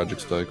about the tragic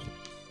cycle.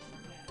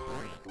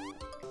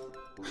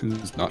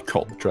 It's not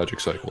called the tragic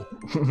cycle.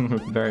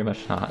 Very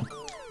much not.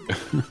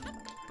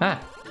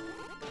 Ah.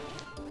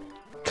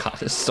 God,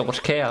 there's so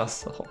much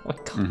chaos. Oh my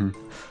god.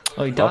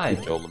 Oh, he died.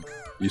 He killed him.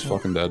 He's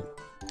fucking dead.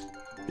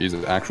 He's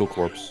an actual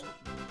corpse.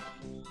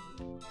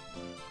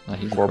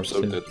 He's Corpse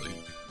so deadly.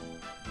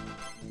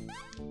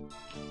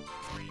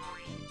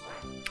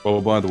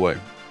 Oh, by the way.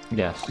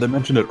 Yes. They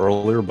mentioned it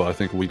earlier, but I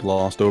think we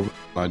glossed over.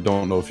 I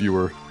don't know if you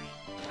were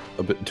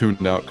a bit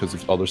tuned out because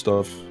of other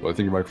stuff. But I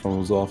think your microphone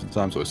was off at the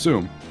time, so I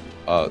assume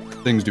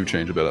things do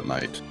change a bit at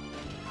night.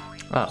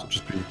 Oh. So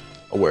just be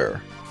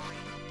aware.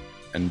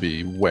 And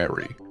be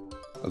wary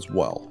as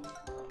well.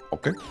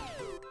 Okay?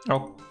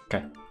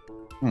 Okay.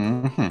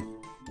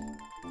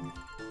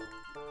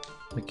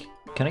 Like,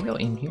 can I go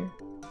in here?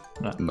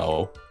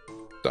 No.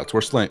 That's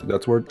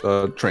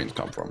where trains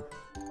come from.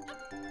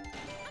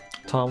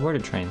 Tom, where do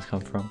trains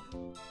come from?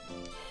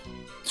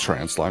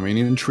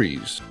 Trans-Slimanian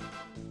trees.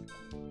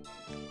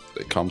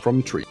 They come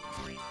from trees.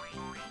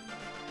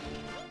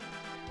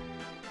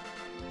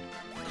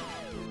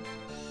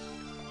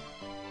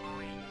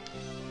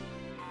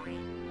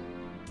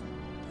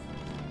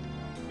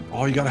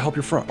 Oh, you gotta help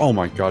your friend. Oh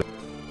my god.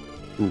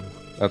 Ooh,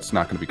 that's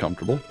not gonna be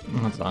comfortable.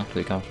 That's not gonna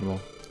be comfortable.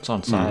 It's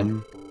on side.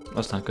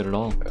 That's not good at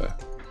all. Yeah.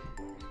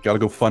 Gotta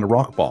go find a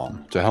rock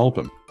bomb to help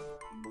him.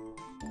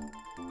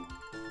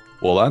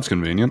 Well, that's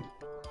convenient.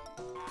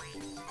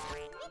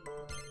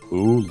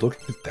 Ooh, look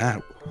at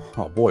that.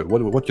 Oh boy,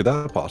 what could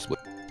that possibly...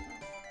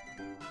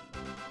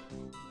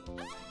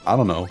 I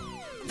don't know.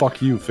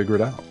 Fuck you, figure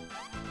it out.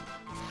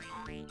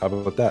 How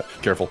about that?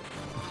 Careful.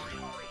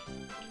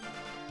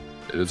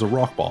 It is a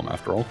rock bomb,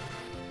 after all.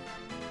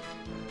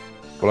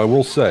 But I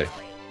will say,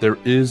 there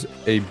is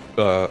a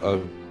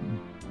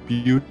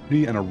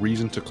beauty and a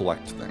reason to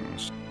collect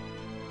things.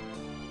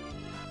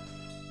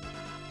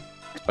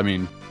 I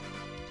mean,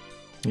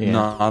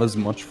 not as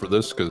much for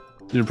this, because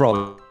you're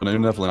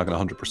definitely not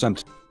going to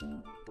 100%.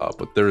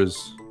 But there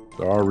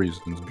are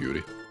reasons,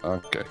 beauty.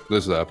 Okay,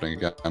 this is happening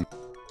again.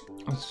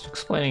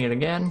 Explaining it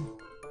again?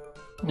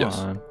 Come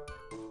on.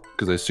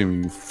 because they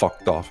assume you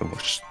fucked off and were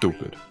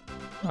stupid.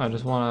 I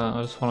just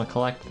wanna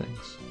collect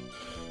things.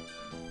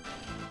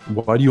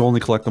 Why do you only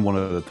collect them one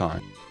at a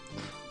time?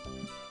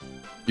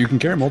 You can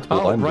carry multiple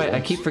items. Oh, right, at I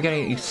once. keep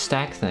forgetting you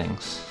stack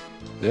things.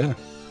 Yeah.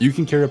 You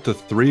can carry up to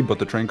 3, but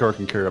the train car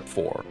can carry up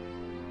 4.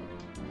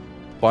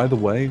 By the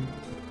way,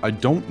 I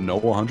don't know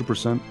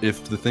 100%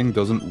 if the thing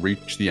doesn't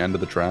reach the end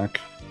of the track,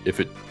 if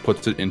it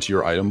puts it into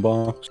your item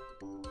box,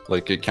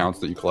 like it counts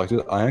that you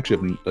collected. I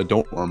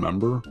don't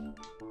remember.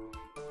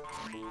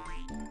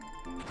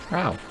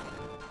 Wow.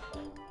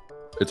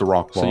 It's a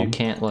rock bomb. So you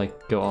can't,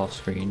 like, go off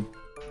screen?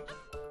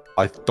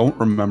 I don't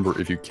remember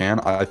if you can.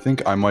 I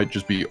think I might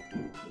just be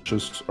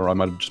cautious, or I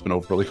might have just been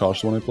overly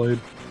cautious when I played.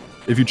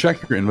 If you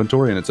check your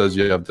inventory and it says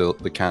you have the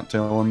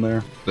cattail in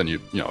there, then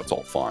you know it's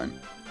all fine.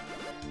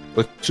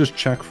 Let's just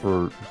check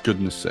for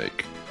goodness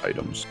sake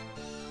items.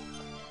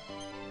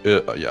 Yeah,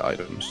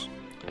 items.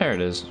 There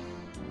it is.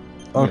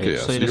 Okay, Right, yeah,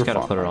 so you just you're gotta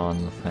fine. put it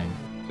on the thing.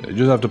 Yeah, you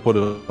just have to put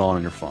it on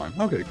and you're fine.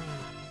 Okay.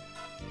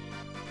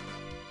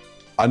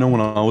 I know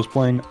when I was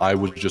playing, I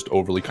was just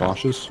overly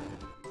cautious.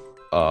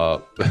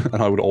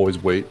 And I would always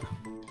wait.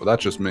 But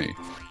that's just me.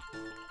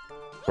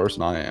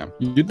 Person I am.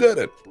 You did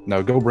it!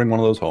 Now go bring one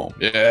of those home.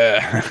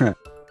 Yeah!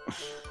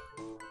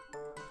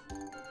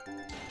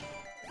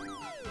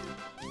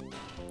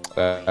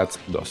 That's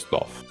the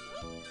stuff.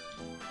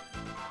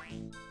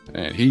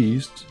 And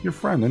he's your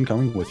friend and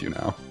coming with you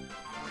now.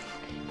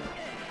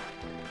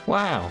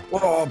 Wow.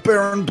 Oh,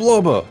 Baron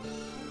Blubber!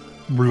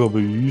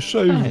 Blubby,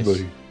 save Nice.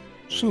 me.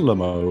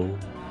 Slimo.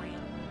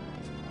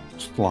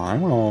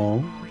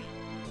 Slimo.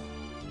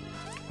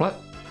 What?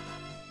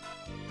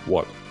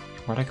 What?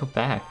 Where'd I go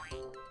back?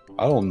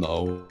 I don't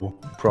know.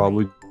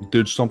 Probably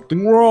did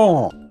something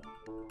wrong.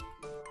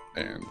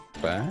 And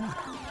back.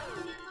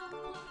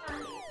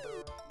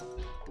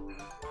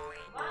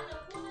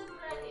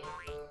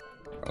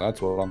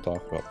 That's what I'm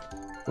talking about.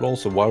 But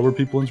also, why were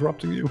people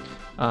interrupting you?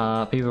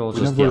 People were You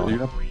just never- yelling. you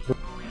never-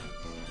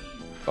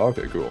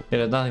 Okay, cool. It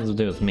had nothing to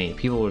do with me.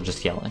 People were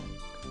just yelling.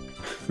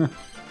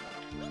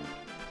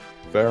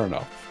 Fair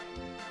enough.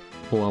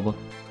 Blubber.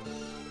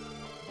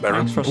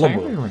 Baron Thanks for Blubber.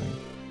 saving me.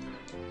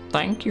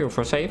 Thank you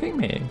for saving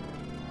me.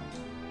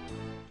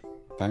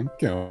 Thank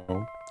you.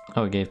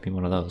 Oh, it gave me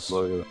one of those.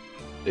 Look at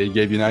that. It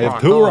gave you now you have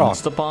Rock 2 on, rocks.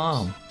 It's the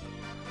bomb.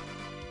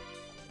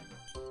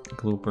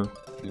 Glooper.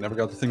 You never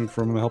got the thing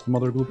from Help the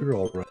Mother Blue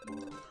Girl, right?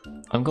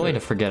 I'm going to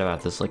forget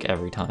about this like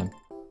every time.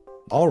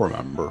 I'll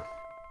remember.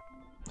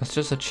 It's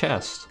just a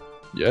chest.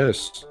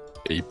 Yes,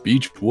 a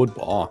beechwood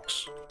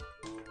box.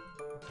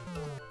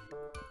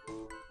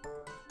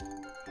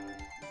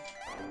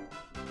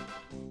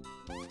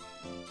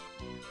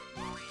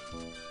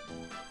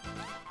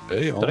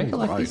 Hey, Did I collect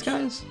alright. these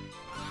guys?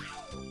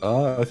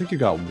 I think you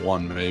got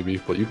 1 maybe,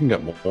 but you can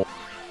get more.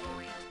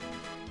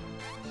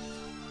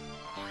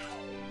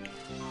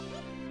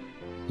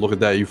 Look at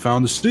that, you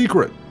found the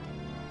secret!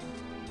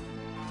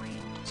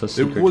 It's a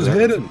secret It was drawer.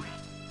 hidden!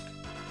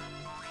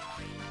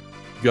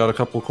 You got a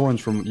couple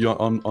coins from, you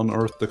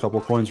unearthed a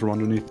couple coins from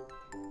underneath.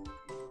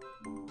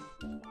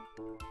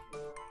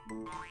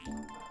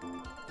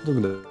 Look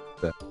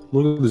at that.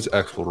 Look at this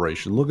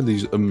exploration. Look at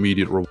these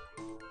immediate rewards.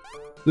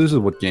 This is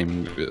what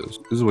gaming is.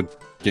 This is what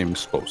gaming's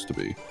supposed to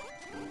be.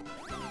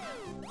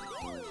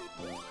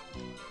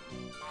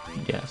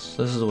 Yes,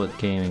 this is what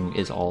gaming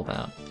is all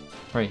about.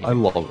 Right here. I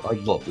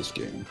love this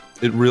game.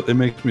 It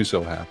makes me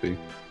so happy.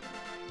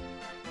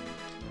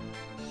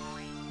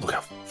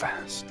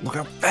 Look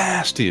how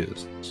fast he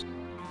is.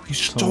 He's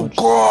so much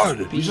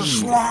good. He's a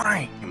speed.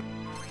 slime.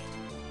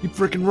 He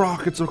freaking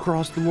rockets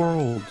across the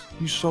world.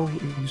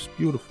 He's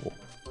beautiful.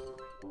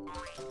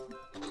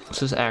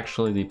 This is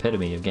actually the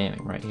epitome of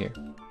gaming right here.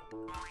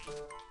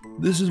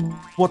 This is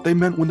what they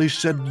meant when they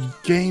said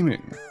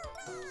gaming.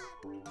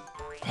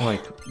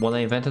 Like, when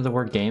they invented the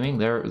word gaming,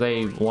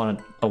 they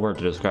wanted a word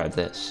to describe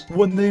this.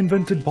 When they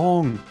invented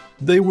Pong,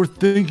 they were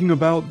thinking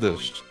about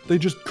this. They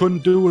just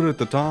couldn't do it at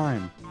the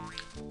time.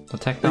 The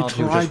technology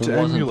tried just to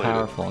wasn't emulate it.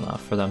 powerful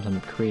enough for them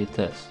to create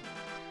this.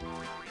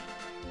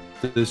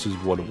 This is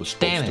what it was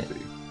supposed Damn to it.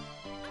 be.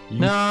 You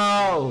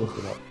No!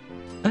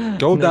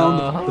 Go down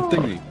No. the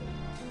thingy.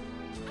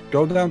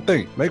 Go down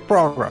thingy. Make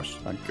progress.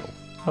 Thank you.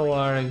 I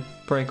want to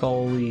break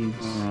all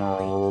leaves.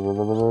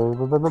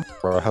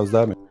 How's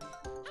that mean?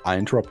 I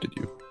interrupted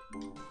you.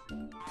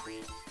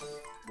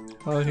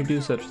 Why would you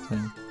do such a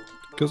thing?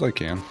 Because I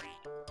can.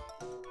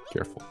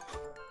 Careful.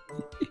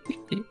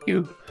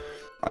 You.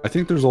 I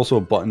think there's also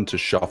a button to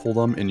shuffle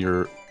them in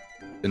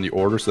the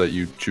order so that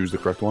you choose the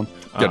correct one.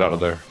 Get out of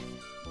there.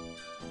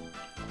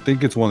 I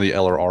think it's one of the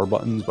L or R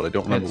buttons, but I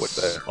don't remember what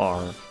It's they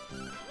R.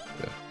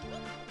 Yeah.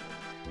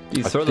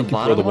 You I throw the think you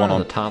throw bottom the one one or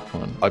on- the top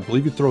one? I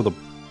believe you throw the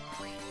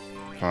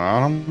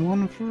bottom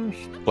one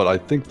first, but I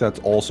think that's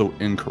also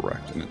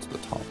incorrect, and it's the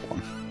top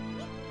one.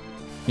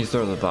 You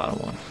throw the bottom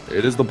one.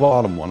 It is the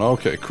bottom one.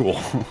 Okay,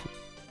 cool.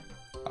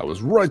 I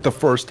was right the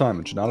first time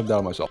and should not have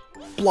doubted myself.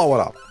 Blow it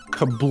up.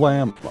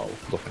 Kablamo.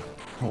 Look.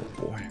 Oh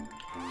boy.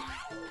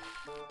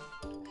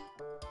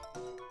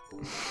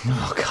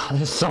 Oh god,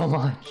 there's so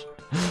much.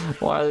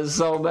 Why are there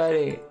so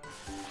many?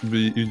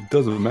 It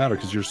doesn't matter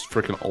because you're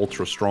freaking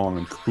ultra strong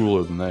and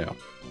cooler than they are.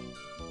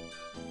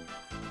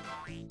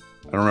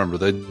 And remember,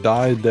 they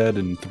die dead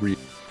in 3.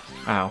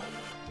 Ow.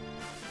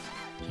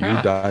 You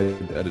die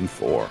dead in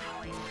 4.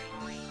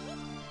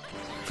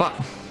 Fuck.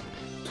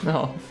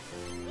 No.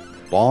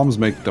 Bombs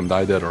make them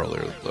die dead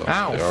earlier, though.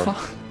 Ow,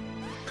 fuck.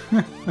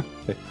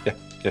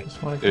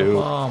 Just want to kill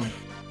bomb.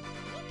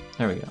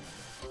 There we go.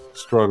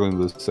 Struggling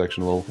with this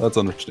section a little. That's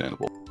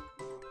understandable.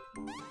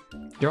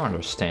 You're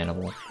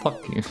understandable.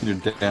 Fuck you. You're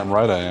damn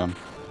right I am.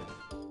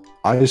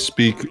 I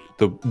speak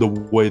the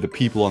way the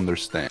people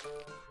understand.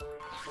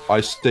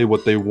 I say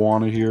what they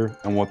want to hear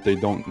and what they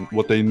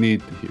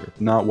need to hear.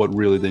 Not what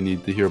really they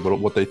need to hear, but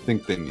what they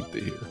think they need to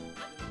hear.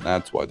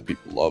 That's why the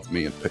people love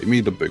me and pay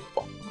me the big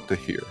buck to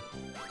hear.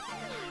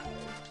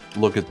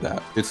 Look at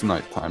that. It's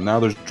nighttime. Now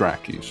there's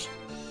Drakes.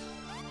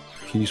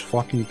 He's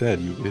fucking dead,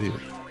 you idiot.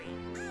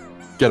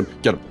 Get him,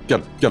 get him,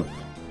 get him, get him.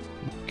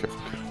 Careful,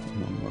 careful.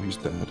 No, he's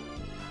dead.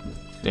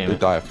 Damn They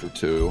it. die after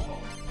 2.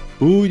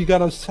 Ooh, you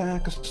got a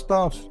sack of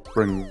stuff.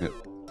 Bring it.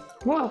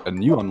 What?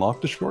 And you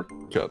unlocked a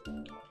shortcut.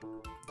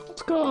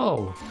 Let's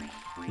go.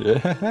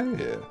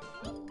 Yeah.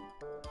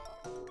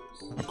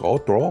 Go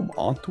throw him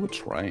onto a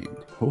train.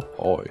 Oh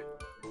boy.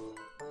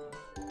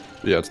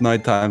 Yeah, it's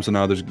nighttime, so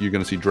now you're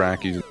gonna see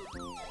Drakes.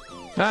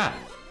 Ah!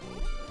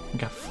 I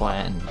got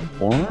flattened.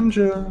 Warned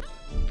ya.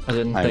 I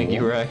didn't think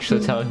you were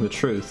actually telling the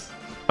truth.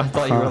 I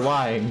thought you were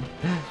lying.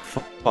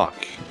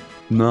 Fuck.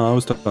 No, I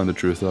was telling the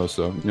truth though,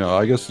 so, you know,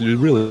 I guess it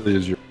really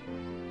is your...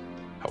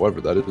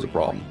 However, that is a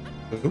problem.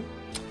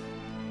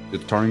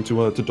 It's turning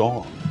to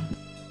dawn.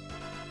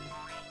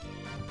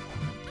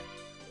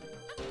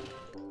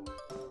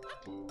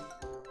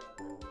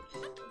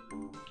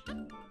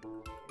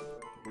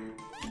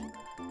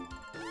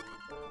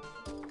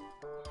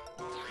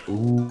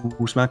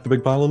 Ooh, smack the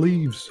big pile of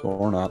leaves.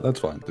 Or not, that's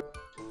fine too.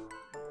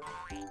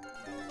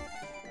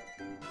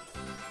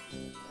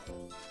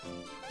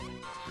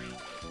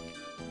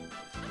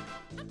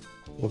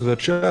 Look at that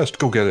chest,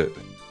 go get it.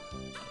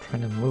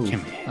 Trying to move.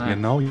 You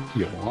know you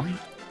want?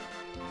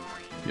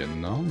 You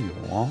know you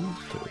want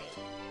it.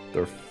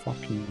 They're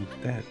fucking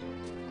dead.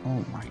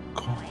 Oh my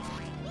god.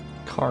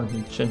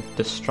 Carnage and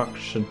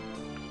destruction.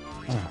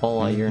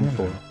 All I yearn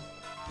for.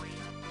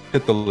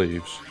 Hit the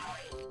leaves.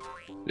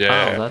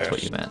 Yeah. Oh, that's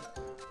what you meant.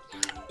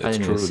 It's I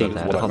didn't true, even see is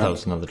that. what I thought that meant.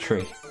 was another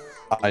tree.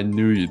 I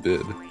knew you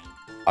did.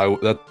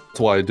 That's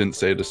why I didn't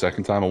say it a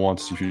second time. I wanted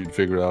to see if you'd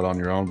figure it out on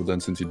your own, but then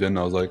since you didn't,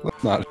 I was like,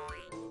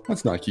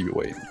 let's not keep it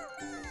waiting.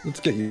 Let's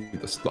get you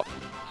the stuff.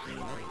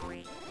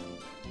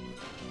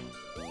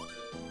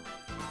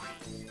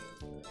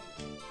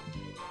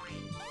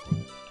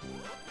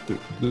 Dude,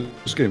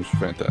 this game's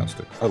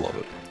fantastic. I love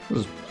it. It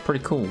was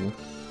pretty cool.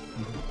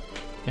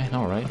 Yeah,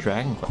 no, right?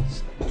 Dragon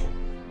Quest.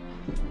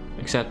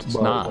 Except it's By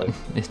the not. way,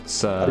 It's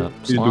slime.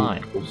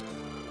 slime.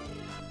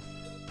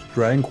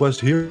 Dragon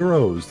Quest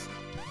Heroes.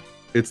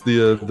 It's this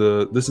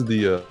is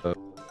the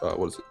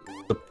what is it?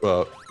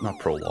 The not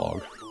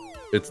prologue.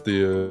 It's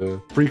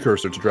the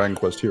precursor to Dragon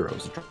Quest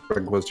Heroes.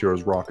 Dragon Quest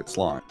Heroes Rocket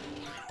Slime.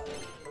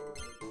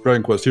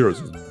 Dragon Quest Heroes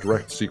is a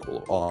direct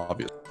sequel,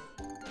 obviously.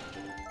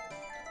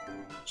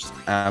 Just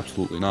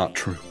absolutely not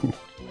true.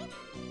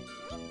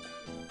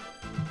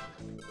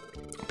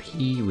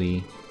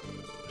 Pee-wee.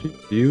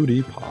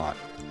 Beauty Pot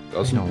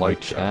doesn't like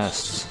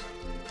chests.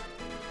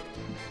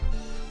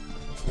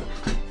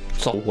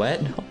 It's all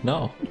wet? Oh,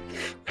 no.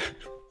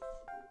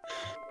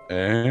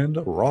 And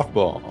a rock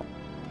bomb.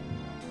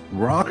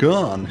 Rock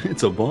on!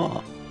 It's a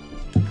bomb.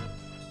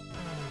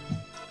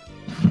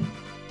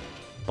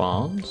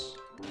 Bombs?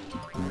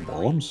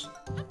 Bombs?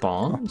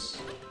 Bombs?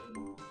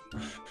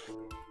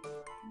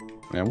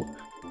 Man,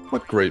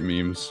 what great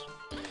memes.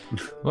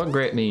 What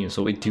great memes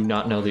that we do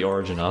not know the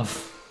origin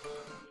of.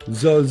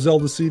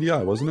 Zelda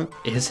CDI, wasn't it?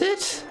 Is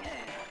it?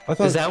 I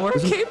thought. Is that where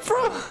it came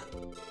from?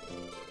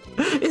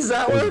 Is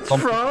that where it's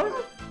from?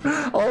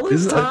 All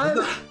this time?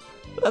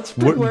 That's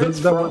where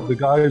it's from. The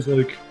guy is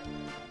like,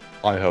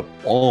 I have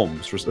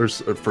bombs for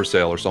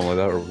sale or something like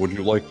that, or would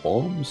you like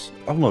bombs?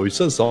 I don't know, he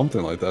says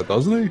something like that,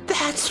 doesn't he?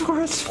 That's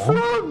where it's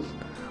from!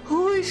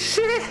 Holy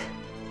shit!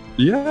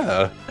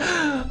 Yeah.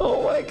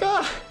 Oh my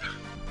god!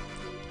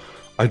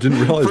 I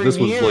didn't realize For this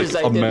was years,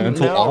 like I a didn't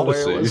mental know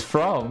odyssey. where it was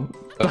from.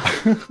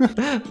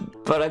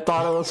 But I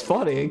thought it was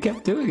funny and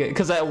kept doing it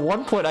because at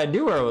one point I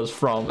knew where it was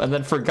from and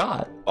then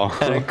forgot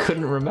and I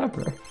couldn't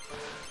remember.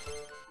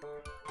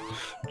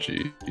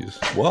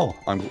 Jeez. Well,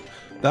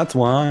 that's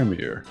why I'm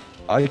here.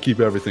 I keep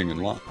everything in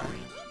line.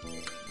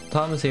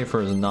 Tom is here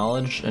for his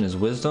knowledge and his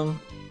wisdom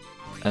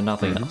and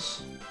nothing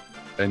else.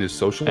 And his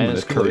social And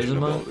his manipulation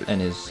charisma ability.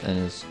 and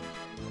his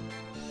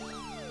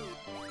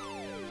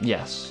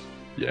yes.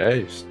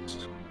 Yes.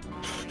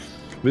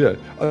 But yeah,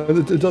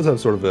 it does have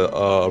sort of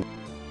a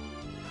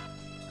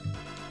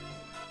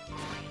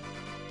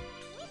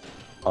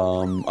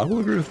I will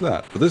agree with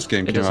that. But this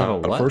game came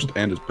out first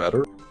and is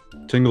better.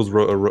 Tingle's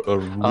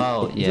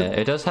oh yeah,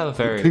 it does have a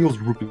very Tingle's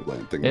Rupee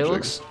Land thing. It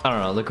looks, I don't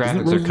know, the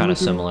graphics are kind of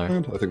similar.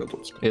 I think that's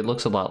what it's called. It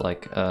looks a lot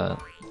like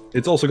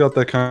It's also got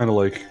that kind of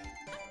like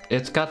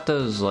It's got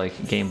those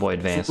like Game Boy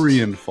Advance free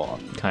and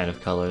fun kind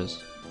of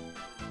colors.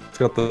 It's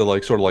got the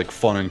like sort of like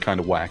fun and kind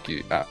of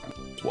wacky as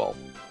well.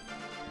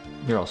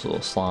 You're also a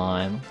little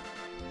slime.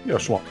 Yeah,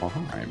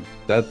 slime.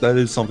 That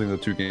is something the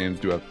two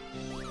games do have.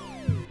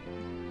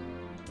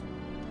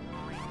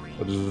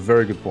 That is a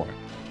very good point.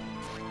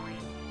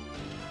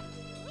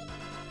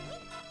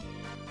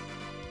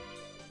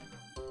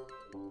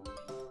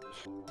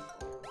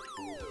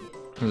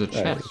 There's a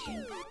chest.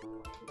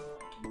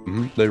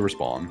 They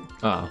respawn.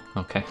 Oh,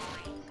 okay.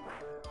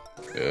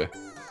 Yeah.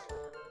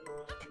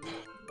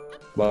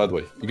 By the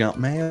way, you got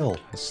mail.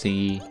 I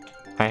see.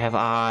 I have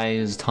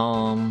eyes,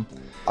 Tom.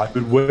 I've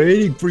been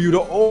waiting for you to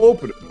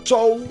open it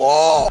so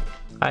long.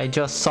 I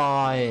just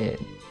saw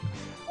it.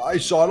 I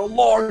saw it a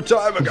long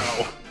time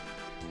ago.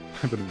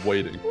 I've been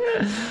waiting.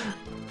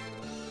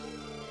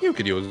 You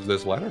could use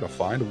this letter to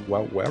find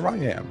out where I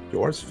am.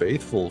 Yours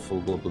faithful.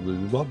 Blah, blah,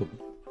 blah, blah.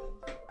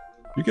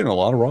 You're getting a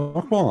lot of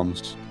rock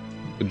bombs.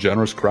 A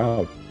generous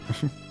crowd.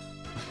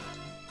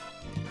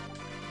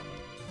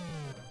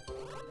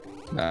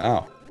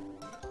 Now,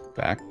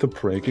 back to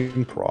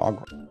breaking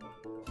progress.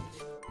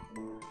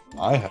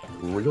 I had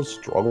real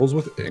struggles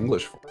with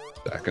English for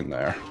a second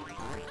there.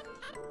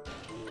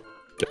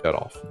 Get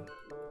off.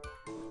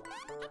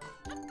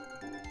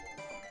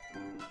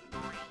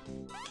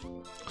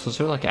 So is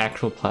there like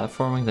actual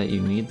platforming that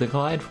you need the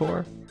glide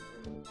for?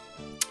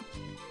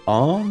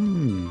 I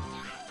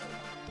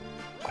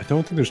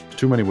don't think there's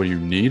too many where you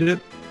need it,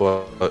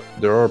 but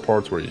there are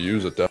parts where you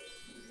use it.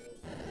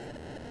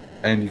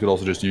 And you could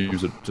also just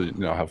use it to,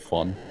 have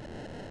fun.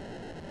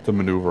 To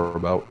maneuver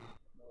about.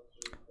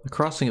 The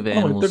crossing of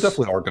animals. There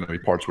definitely are going to be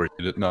parts where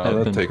you need it. No,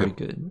 have that's been pretty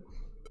good.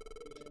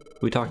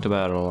 We talked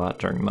about it a lot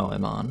during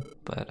Moemon,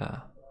 but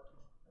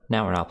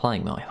now we're not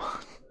playing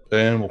Moemon.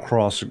 Animal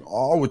Crossing.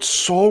 Oh, it's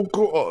so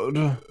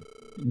good.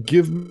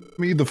 Give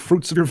me the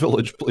fruits of your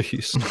village,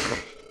 please.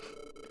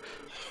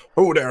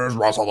 Who dares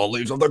rustle the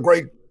leaves of the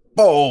great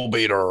bowl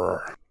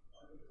beater?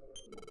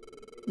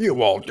 You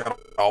won't get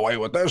away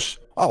with this.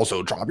 I'll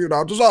soon chop you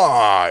down to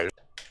size.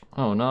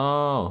 Oh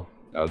no.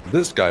 Now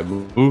this guy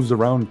moves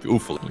around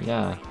goofily.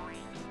 Yeah.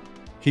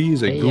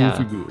 He's a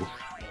goofy goof.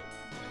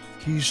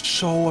 He's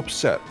so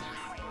upset.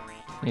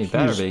 He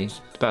better be.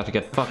 He's about to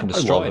get fucking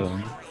destroyed. I love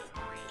him.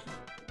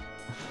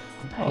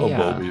 Oh,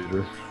 bow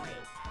beater.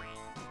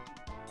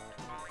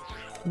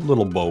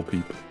 Little bo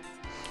peep.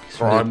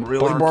 I'm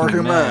really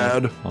barking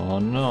mad. Oh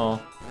no.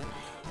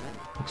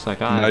 Looks like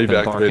now you've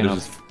activated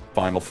his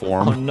final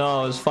form. Oh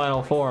no, his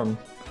final form.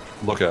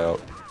 Look out.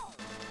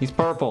 He's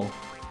purple.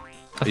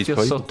 I feel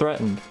so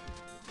threatened.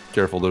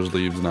 Careful, there's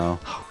leaves now.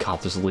 Oh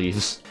god, there's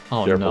leaves.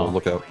 Oh Careful, no.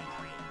 Look out.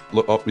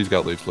 Look, oh, he's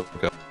got leaves. Look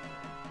out.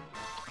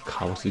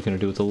 God, what's he gonna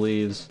do with the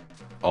leaves?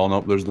 Oh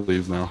no, there's the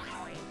leaves now.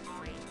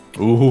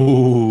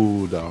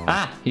 Ooh, down.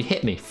 Ah, he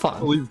hit me. Fuck.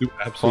 The leaves do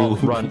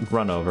absolutely.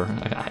 Run over.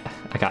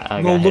 I got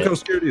no, look hit. how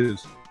scared he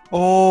is.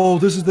 Oh,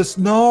 this.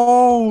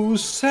 No,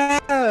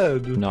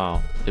 sad.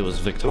 No, it was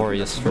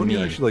victorious for me.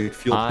 Don't you actually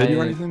feel pity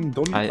or anything?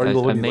 Don't you? Are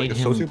you like a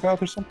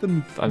sociopath or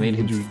something? I made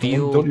him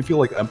feel. Don't you feel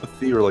like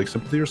empathy or like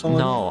sympathy or something?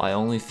 No, I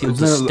only feel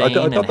disdain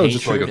and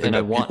hatred, and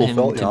I want him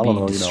to be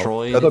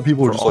destroyed. I thought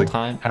people for just all like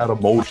time. had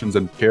emotions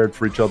and cared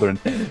for each other, and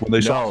when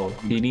they no,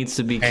 he needs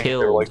to be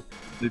killed. Like,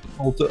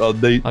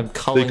 I'm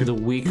culling the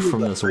weak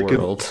from this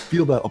world.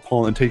 Feel that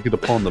upon and take it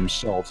upon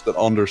themselves that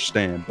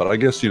understand. But I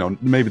guess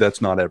maybe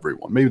that's not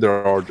everyone. Maybe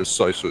there are just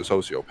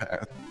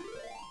sociopaths.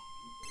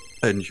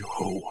 And you.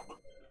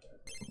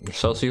 There's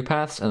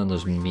sociopaths, and then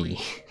there's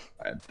me.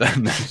 And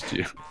then there's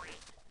you.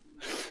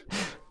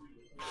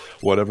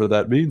 Whatever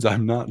that means,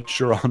 I'm not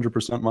sure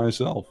 100%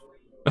 myself.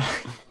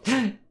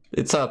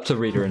 It's up to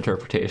reader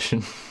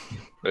interpretation.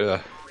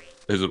 Yeah.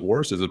 Is it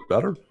worse? Is it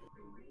better?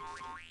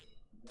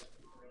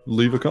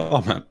 Leave a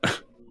comment. I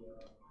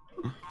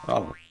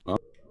don't know.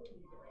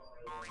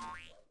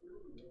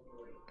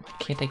 Why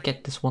can't I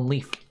get this one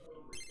leaf?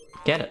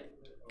 Get it.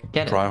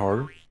 Get it. Try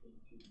harder.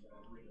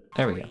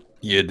 There we go.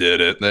 You did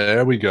it.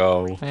 There we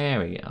go. There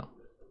we go.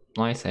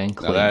 Nice and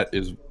clean. Now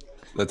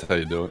that's how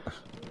you do it.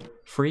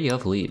 Free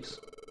of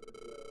leaves.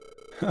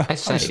 I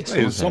say,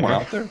 is someone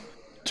out there?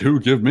 Do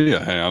give me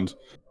a hand.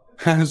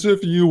 As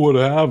if you would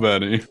have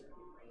any.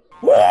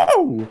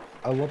 Whoa!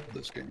 I love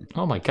this game.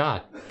 Oh my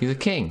god. He's a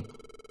king.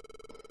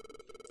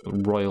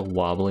 Royal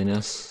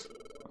wobbliness.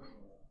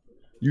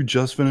 You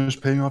just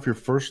finished paying off your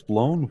first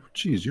loan?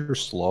 Jeez, you're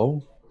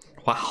slow.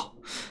 Wow.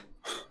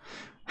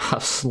 How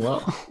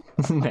slow?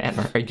 Man,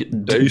 are you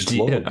Day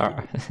slow.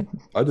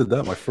 I did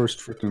that my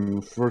first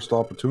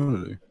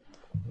opportunity.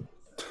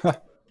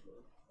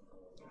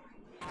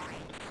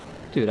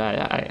 Dude,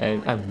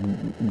 I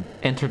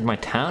entered my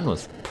town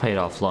with paid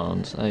off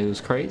loans. It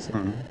was crazy.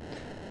 Mm-hmm.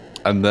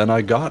 And then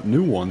I got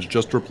new ones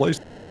just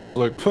replaced.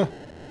 Like,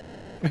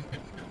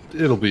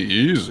 it'll be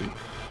easy.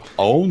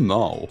 Oh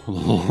no,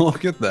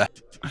 look at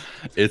that.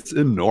 It's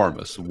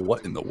enormous.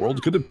 What in the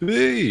world could it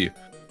be?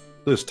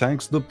 This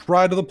tank's the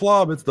pride of the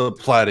plum. It's the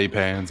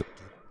platypans.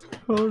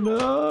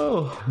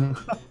 Oh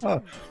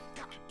no.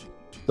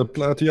 The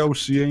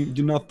Platyosi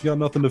ain't got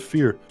nothing to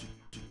fear.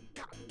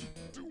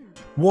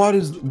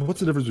 What's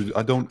the difference?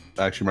 I don't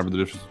actually remember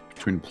the difference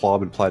between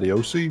Plob and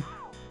Platyosi.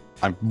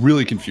 I'm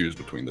really confused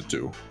between the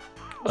two.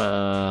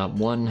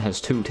 One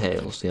has 2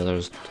 tails, the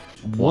other's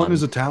one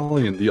is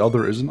Italian, the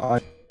other isn't.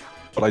 But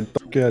I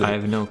don't get it. I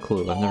have no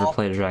clue. I've never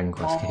played a Dragon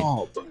Quest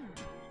game.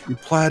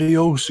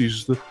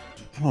 Platiosi's I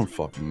don't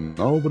fucking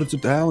know, but it's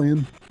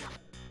Italian.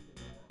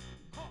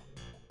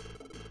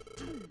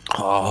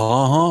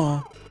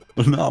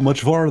 Not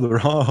much farther.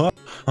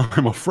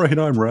 I'm afraid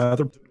I'm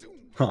rather.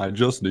 I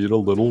just need a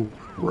little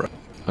rest.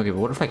 Okay, but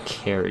what if I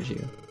carried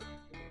you?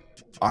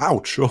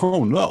 Ouch!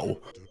 Oh no!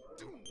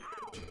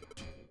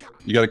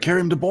 You gotta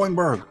carry him to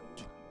Boingburg.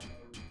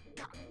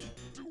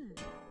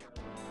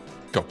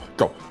 Go,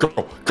 go,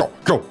 go, go,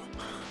 go!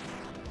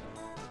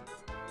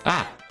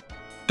 Ah!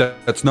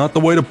 That's not the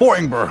way to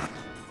Boingburg.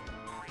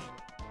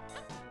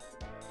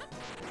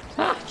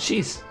 Ah!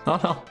 Jeez! Oh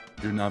no!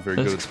 You're not very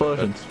There's good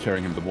explosions. at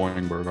carrying him to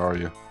Boingburg, are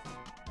you?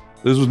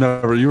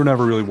 You were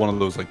never really one of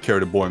those like carry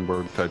to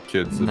Boingburg type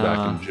kids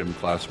back in gym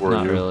class, were you?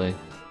 Not really.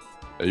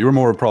 You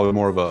were probably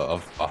more of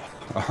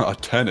a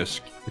tennis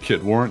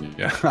kid, weren't you?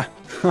 Yeah.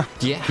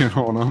 You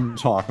know what I'm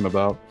talking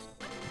about.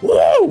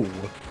 Whoa!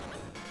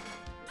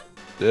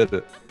 Did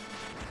it.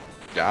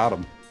 Got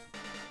him.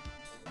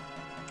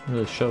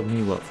 Really showed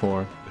me what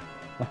for.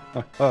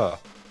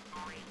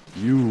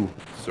 You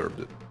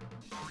deserved it.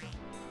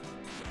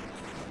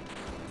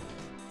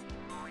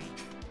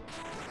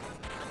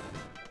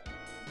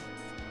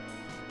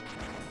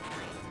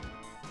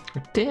 I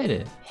did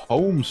it.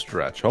 Home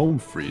stretch, home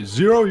free,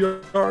 0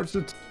 yards.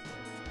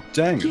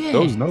 Dang it, Yeah.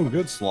 those no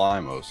good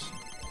Slimos.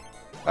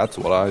 That's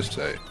what I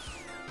say.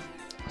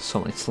 So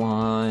many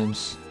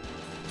slimes.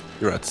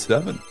 You're at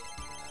 7.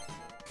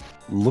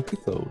 Look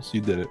at those.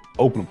 You did it.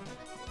 Open them.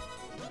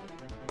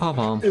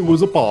 Pom-pom. It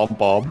was a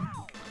pom-pom.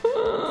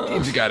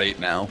 You got 8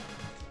 now.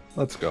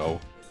 Let's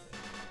go.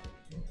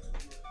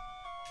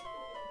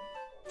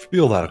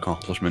 Feel that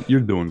accomplishment.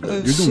 You're doing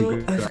good. You're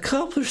doing good. I've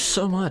accomplished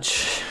so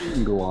much.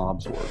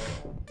 Glob's work.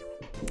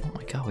 Oh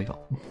my god, we've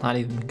not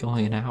even been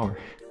going an hour.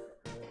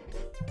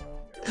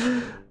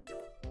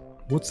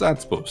 What's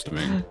that supposed to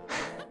mean?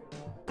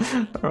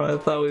 Alright, I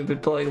thought we'd been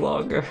playing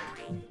longer.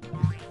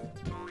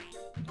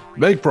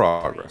 Make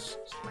progress.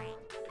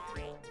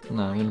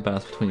 No, I'm gonna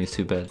bounce between these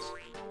 2 beds.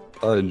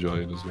 I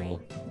enjoy it as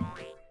well.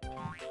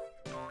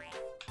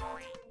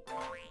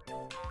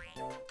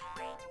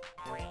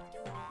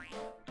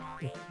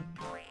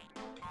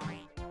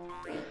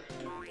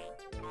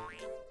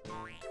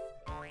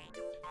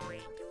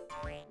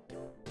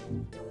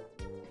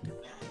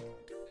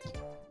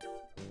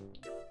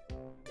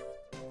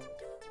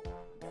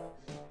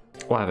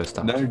 Why have I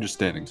stopped? Now you're just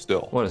standing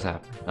still. What has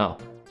happened? Oh.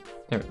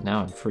 There,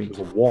 now I'm free. There's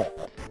a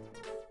wall.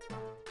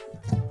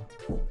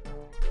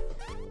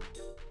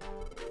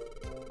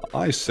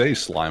 I say,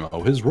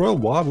 Slimo, his royal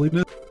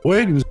wobbliness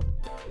waiting is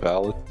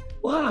valid.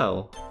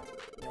 Wow.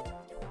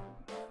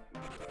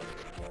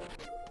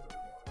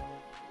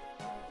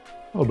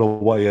 I don't know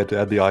why you had to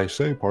add the I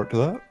say part to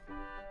that.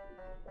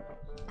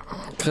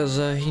 Because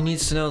he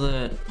needs to know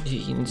that,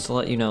 he needs to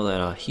let you know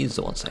that he's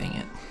the one saying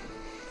it.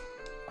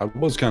 I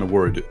was kind of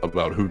worried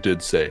about who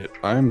did say it.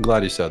 I am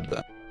glad he said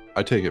that.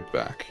 I take it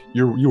back.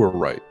 You were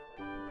right.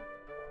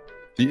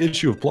 The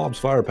issue of Plob's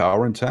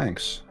firepower and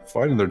tanks.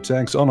 Fighting their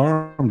tanks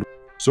unarmed,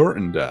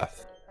 certain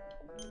death.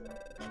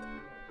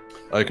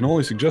 I can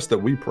only suggest that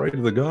we pray to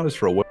the goddess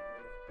for a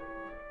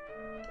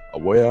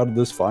way out of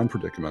this fine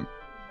predicament.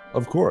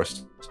 Of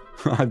course.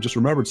 I've just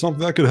remembered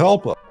something that could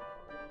help us.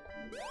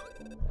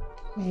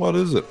 What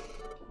is it?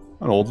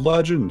 An old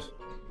legend.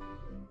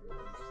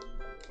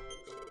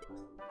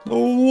 The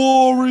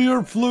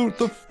warrior flute,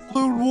 the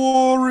flute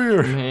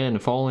warrior. Man,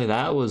 if only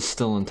that was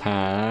still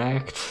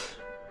intact.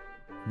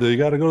 They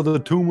gotta go to the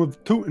tomb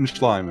of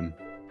Tutenschleimen.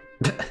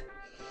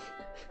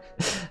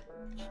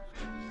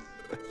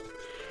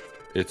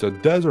 It's a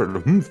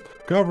desert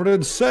covered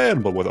in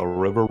sand, but with a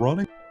river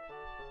running.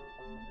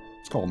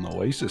 It's called an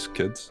oasis,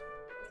 kids.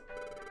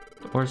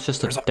 Or it's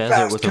just There's a a desert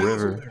vast with a castle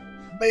river. there,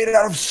 made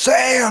out of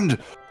sand.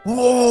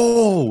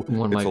 Whoa!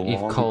 One It's might a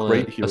even long, call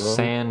great it hero. a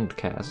sand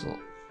castle.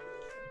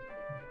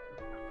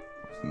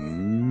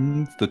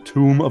 It's the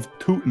tomb of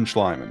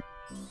Tutenschleimen.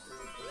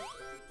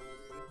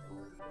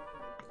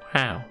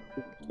 Wow.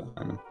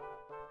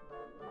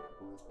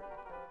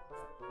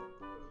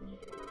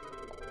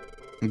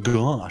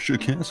 Gosh, a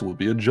castle would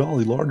be a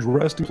jolly large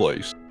resting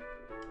place.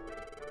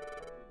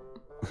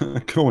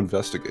 Go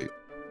investigate.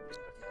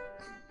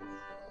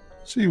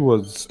 See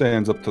what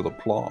stands up to the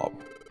plob.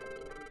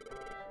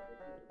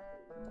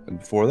 And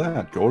before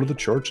that, go to the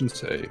church and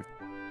save.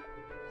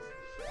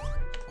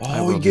 I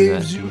Oh, will he do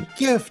gave that. you a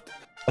gift!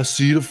 A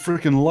seed of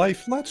freaking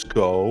life. Let's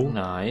go.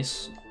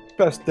 Nice.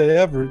 Best day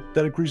ever.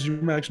 That increases your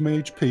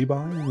maximum HP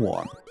by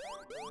 1.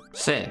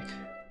 Sick.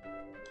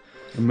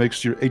 It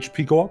makes your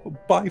HP go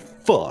up by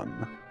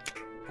fun.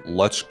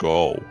 Let's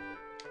go.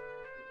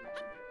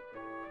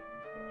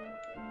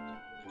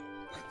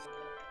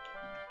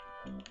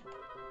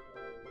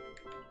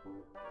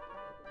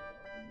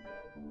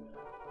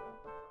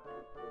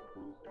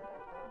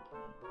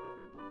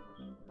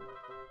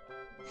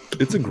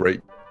 It's a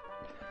great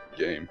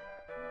game.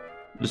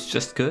 It's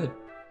just good.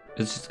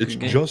 It's just a It's good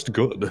game. just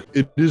good.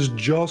 It is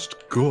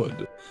just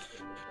good.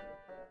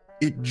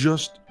 It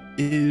just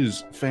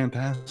is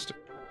fantastic.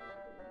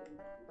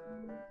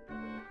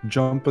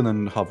 Jump and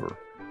then hover.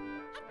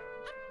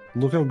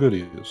 Look how good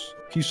he is.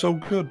 He's so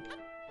good.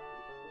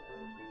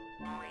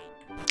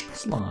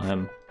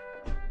 Slime.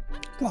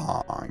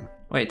 Slime.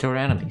 Wait, they're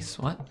enemies.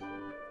 What?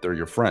 They're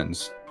your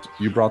friends.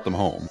 You brought them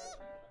home.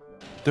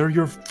 They're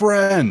your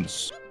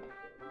friends.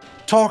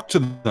 Talk to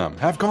them.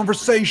 Have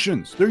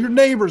conversations. They're your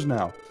neighbors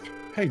now.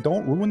 Hey,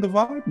 don't ruin the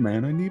vibe,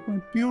 man. I need my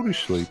beauty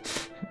sleep.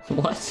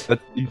 What?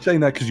 You saying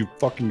that because you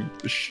fucking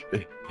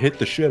hit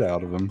the shit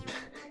out of him.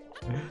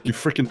 You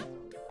freaking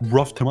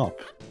roughed him up.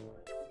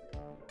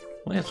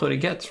 Well, that's what he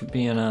gets for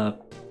being a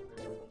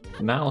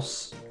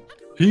mouse.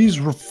 He's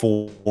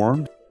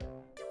reformed.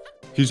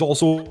 He's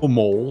also a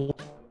mole.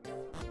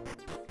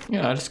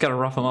 Yeah, I just gotta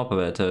rough him up a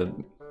bit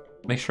to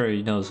make sure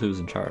he knows who's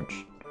in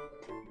charge.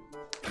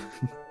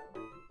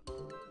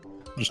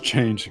 Just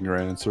changing your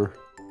answer.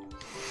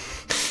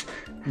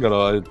 You gotta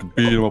I had to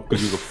beat him up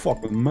because he's a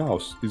fucking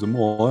mouse. He's a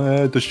mole. I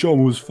had to show him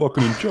who's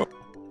fucking in charge.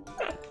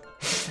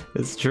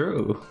 It's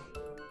true.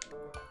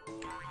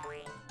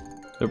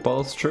 They're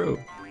both true.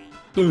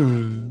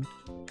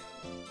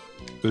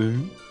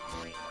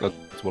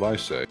 That's what I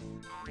say.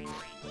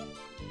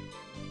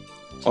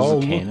 So Oh,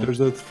 is it look, canon? there's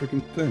that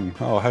freaking thing.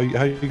 Oh, how you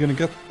gonna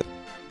get that?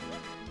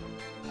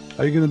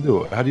 How you gonna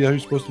do it? How you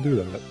supposed to do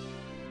that?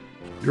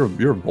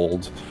 You're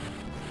bold.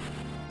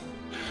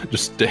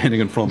 Just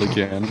standing in front of the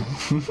cannon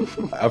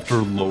after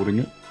loading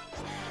it.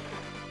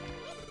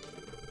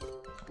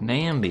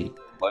 Namby.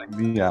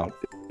 Letting me out.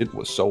 It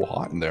was so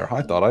hot in there.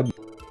 I thought I'd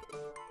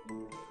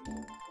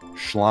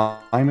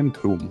slime and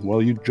tomb.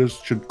 Well, you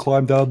just should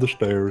climb down the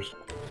stairs.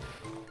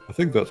 I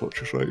think that's what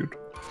you said.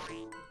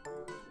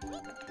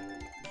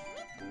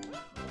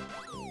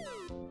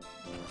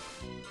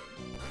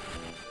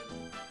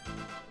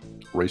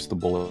 Race the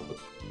bullet.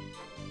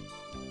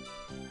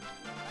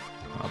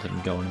 Oh, it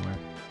didn't go anywhere.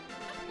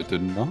 It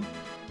did not.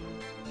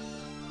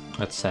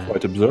 That's sad.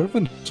 Quite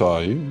observant,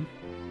 are you?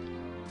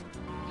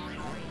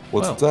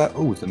 What's Well. that?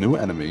 Oh, it's a new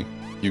enemy.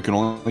 You can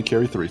only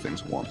carry 3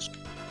 things at once.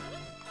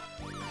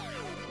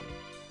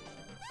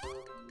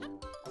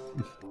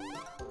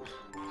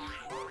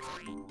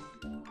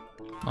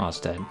 Oh, it's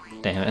dead.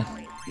 Damn it.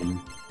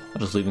 I'll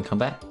just leave and come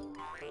back.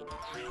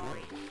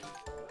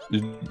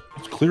 You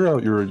clear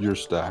out your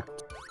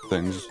stacked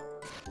things.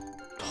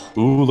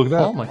 Ooh, look at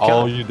that. Oh my God.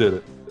 Oh, you did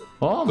it.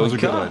 Oh Those my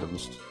are good god.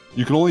 items.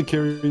 You can only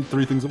carry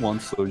 3 things at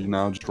once, so you're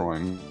now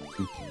destroying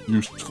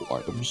useful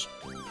items.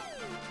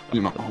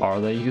 You know, Are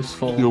they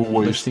useful? You're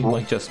They seem wasteful.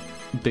 like just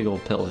big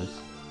old pillars.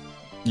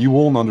 you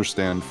won't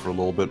understand for a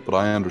little bit, but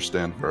I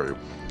understand very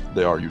well.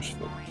 They are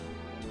useful.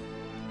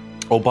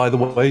 Oh, by the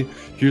way,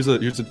 here's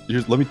let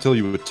me tell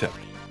you a tip.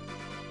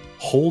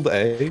 Hold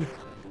A,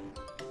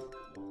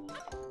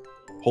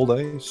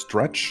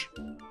 stretch,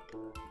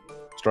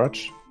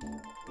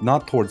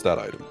 not towards that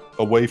item.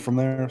 Away from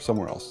there,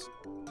 somewhere else.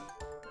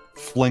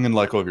 Fling and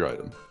let go of your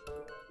item.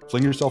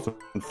 Fling yourself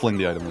and fling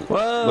the item.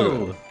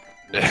 Whoa!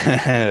 Look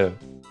at that.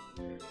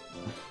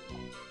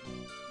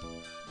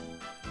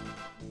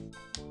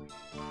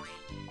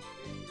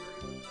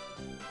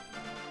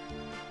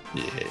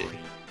 Yeah.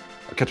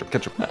 Catch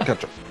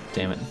up.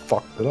 Damn it.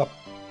 Fucked it up.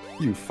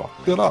 You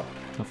fucked it up.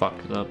 I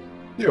fucked it up.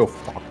 You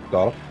fucked it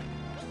up.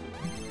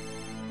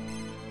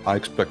 I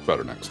expect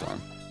better next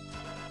time.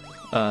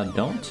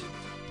 Don't?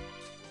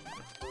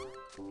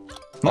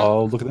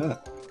 Oh, look at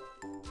that.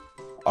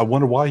 I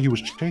wonder why he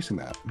was chasing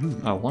that.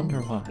 I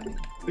wonder why.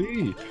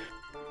 See.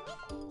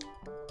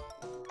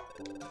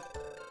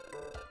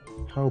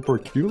 How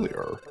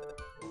peculiar.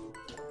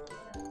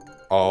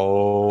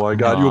 Oh, I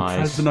got you a Nice.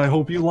 present. I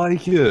hope you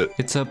like it.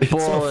 It's a It's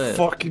bullet. a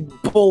fucking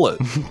bullet.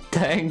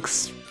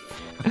 Thanks.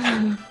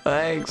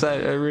 Thanks, I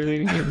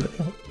really need it.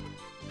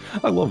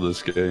 I love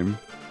this game.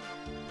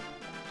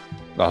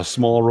 A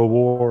small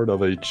reward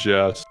of a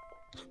chest.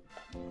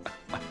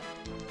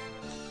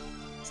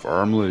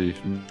 Firmly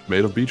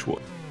made of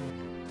beechwood.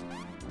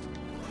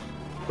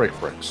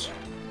 Bricks.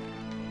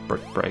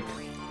 Break.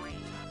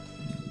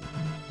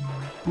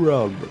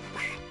 Ground bricks.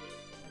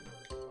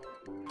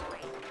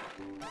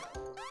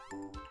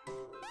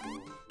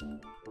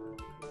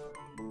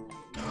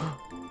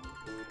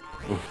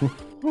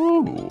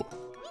 Ooh.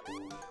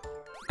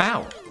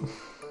 Ow!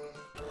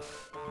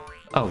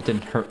 Oh, it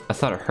didn't hurt. I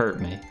thought it hurt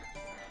me.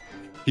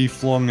 He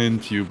flung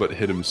into you but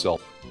hit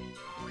himself.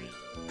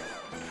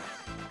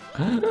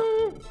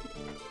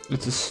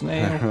 It's a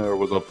snail. There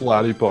was a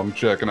platypunk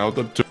checking out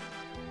the tube.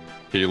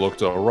 He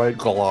looked a right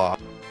glad.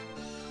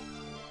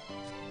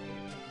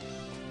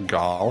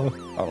 Gala?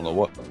 I don't know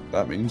what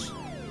that means.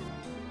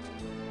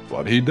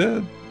 But he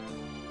did.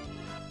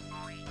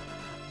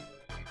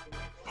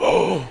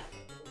 Oh!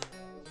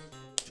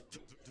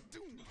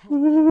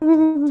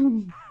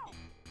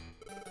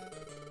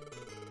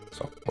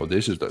 So, oh,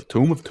 this is the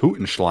Tomb of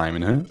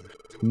Teutonschleimen, huh?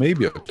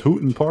 Maybe a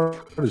Teuton part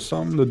has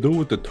something to do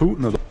with the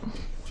Teuton of the...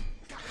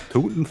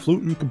 Tootin',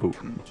 flutin',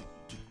 kabootin'.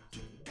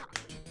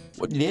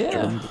 What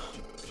Yeah.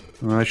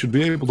 I should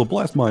be able to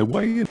blast my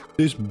way into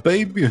this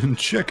baby and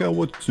check out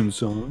what's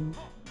inside.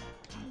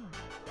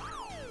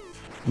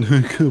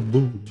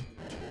 Kaboom.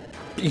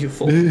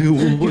 Beautiful.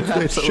 What's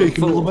that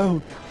shaking all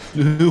about?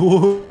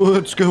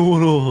 What's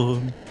going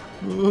on?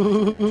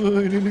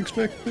 I didn't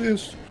expect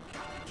this.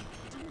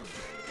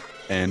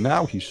 And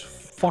now he's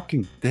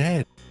fucking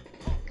dead.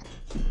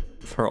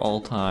 For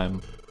all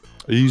time.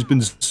 He's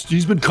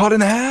been cut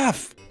in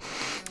half.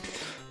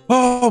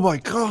 Oh my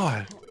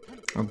god.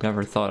 I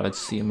never thought I'd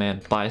see a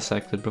man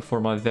bisected before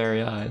my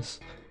very eyes.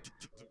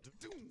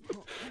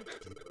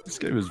 This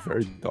game is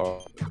very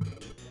dark.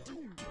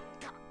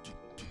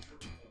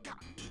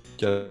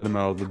 Get him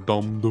out of the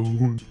dumb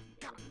dune.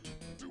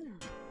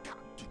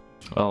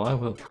 Oh, I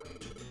will.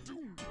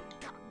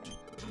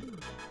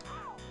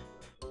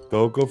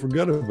 Don't go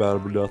forget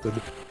about it or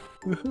nothing.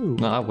 Woohoo.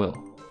 No, I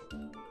will.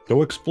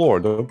 Go explore,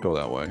 don't go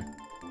that way.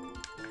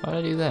 Why'd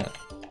I do that?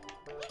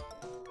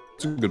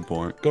 It's a good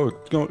point. Go,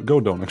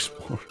 don't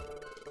explore.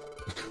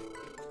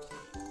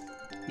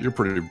 You're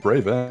pretty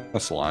brave,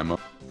 Slima.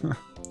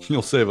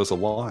 You'll save us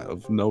in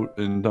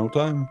no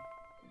time.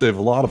 Save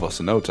a lot of us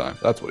in no time.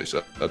 That's what he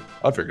said.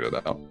 I figured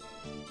it out.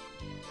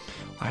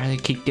 Why do they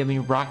keep giving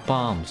me rock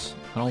bombs?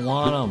 I don't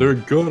want them. They're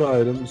good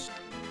items.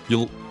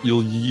 You'll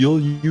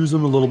use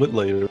them a little bit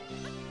later.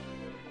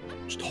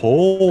 Just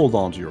hold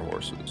on to your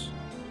horses.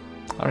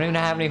 I don't even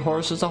have any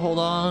horses to hold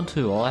on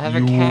to. All I have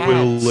are cats. You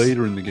will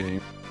later in the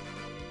game.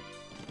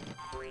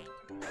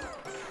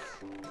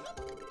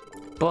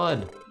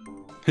 Bud.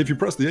 If you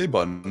press the A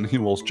button, he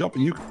will jump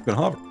and you can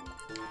hover.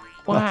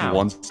 Wow.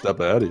 One step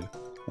ahead of you.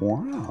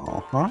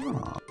 Wow.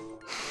 Huh.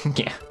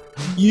 Yeah.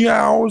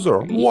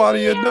 Yowzer. What do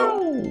you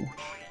do?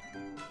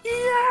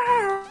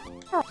 Yeah.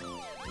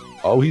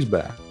 Oh, he's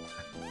back.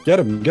 Get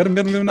him.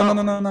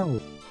 No.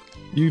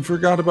 You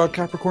forgot about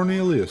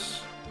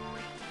Capricornelius.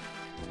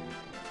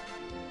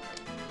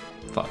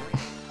 Fuck.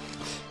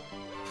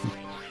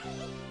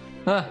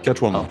 Huh.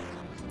 Catch one more.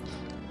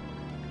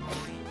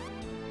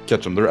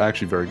 Catch them. They're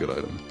actually very good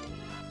items.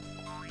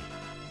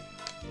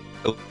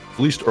 At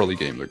least early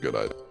game, they're good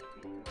items.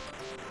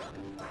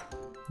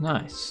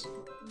 Nice.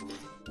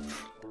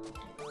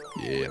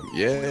 Yeah.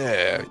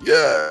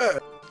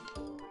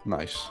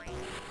 Nice.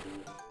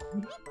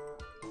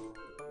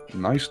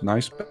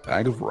 Nice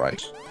bag of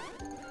rice.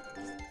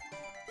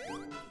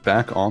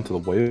 Back onto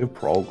the way of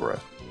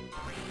progress.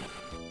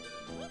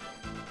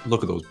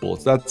 Look at those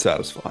bullets. That's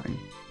satisfying.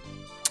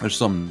 There's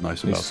something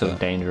nice about He's so that.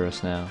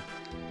 dangerous now.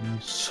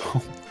 So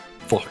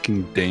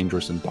fucking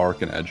dangerous and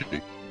dark and edgy.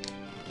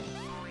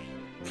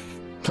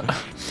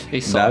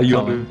 He saw Now it you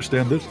coming.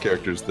 understand this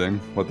character's thing.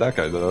 What that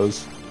guy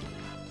does.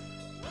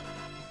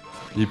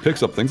 He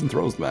picks up things and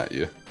throws them at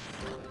you.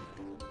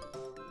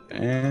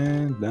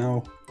 And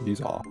now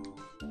he's off.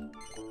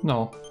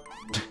 No.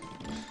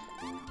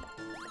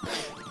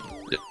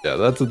 Yeah,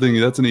 that's the thing.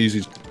 That's an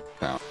easy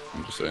sound.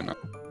 I'm just saying that.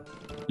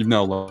 You've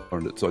now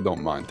learned it, so I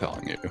don't mind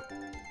telling you.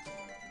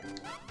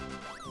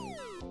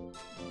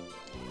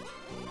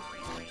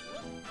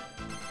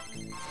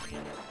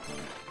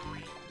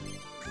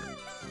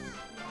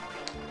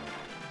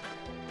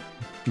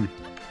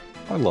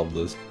 I love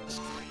this.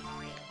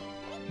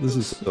 This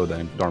is so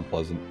darn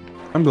pleasant.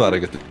 I'm glad I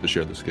get to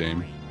share this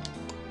game.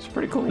 It's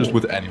pretty cool. Just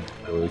with anyone,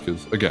 really,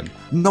 because, again,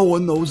 no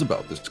one knows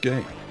about this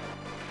game.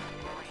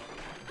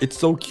 It's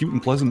so cute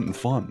and pleasant and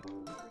fun.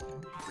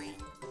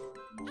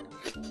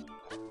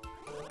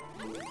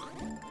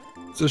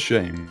 It's a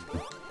shame.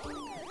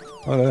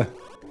 But,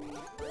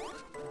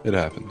 it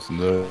happens in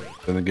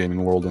the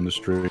gaming world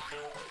industry.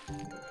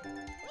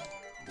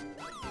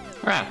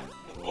 Ah.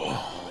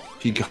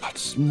 He got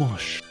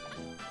smushed.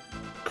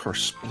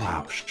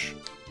 Kersploush.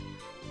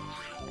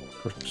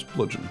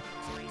 Kerspludgeon.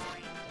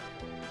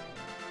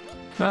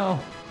 No.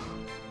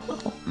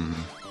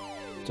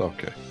 It's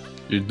okay.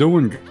 You're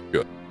doing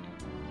good.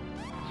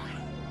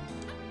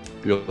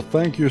 You'll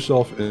thank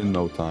yourself in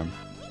no time.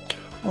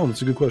 Oh,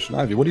 that's a good question.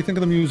 Ivy, what do you think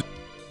of the music?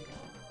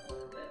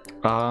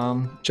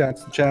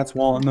 Chats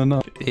wanting to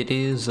know. It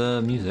is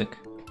music.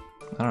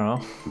 I don't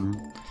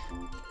know.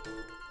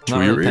 Not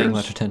To your really paying ears.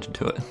 much attention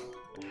to it.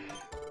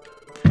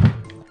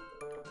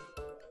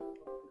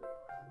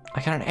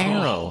 I got an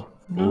arrow.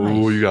 Oh,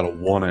 Nice. you got a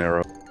one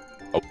arrow.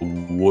 A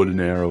wooden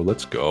arrow.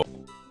 Let's go.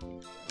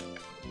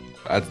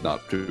 That's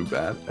not too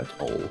bad at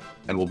all.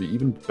 And will be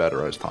even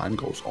better as time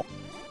goes on.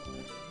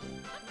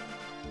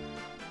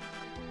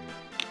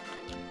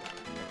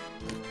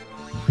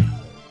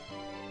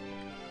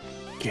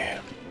 Yeah.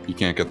 You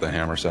can't get the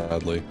hammer,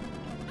 sadly.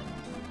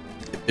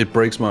 It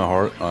breaks my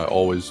heart. I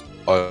always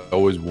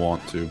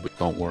want to, but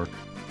don't work.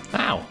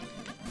 Ow.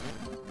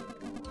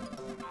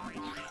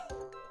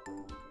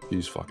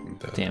 He's fucking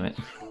dead. Damn it.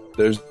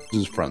 There's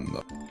his friend,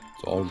 though.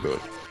 It's all good.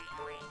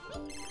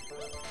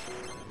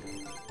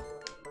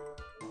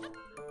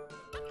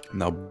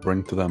 Now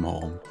bring to them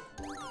home.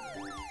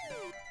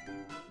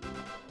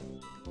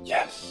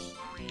 Yes.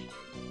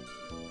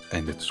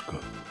 And it's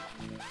good.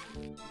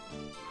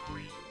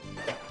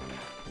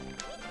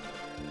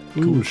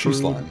 Ooh, she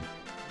slime.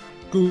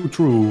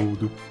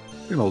 Gertrude.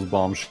 You know those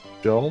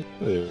bombshells?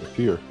 Hey,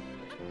 here.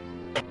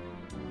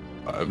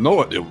 I have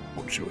no idea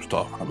what she was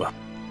talking about.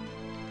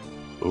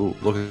 Ooh,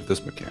 look at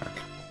this mechanic.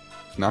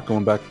 It's not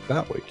going back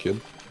that way,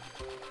 kid.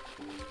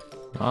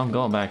 I'm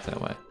going back that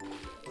way.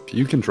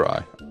 You can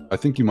try. I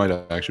think you might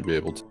actually be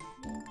able to.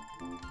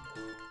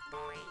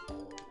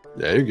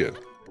 Yeah, you're good.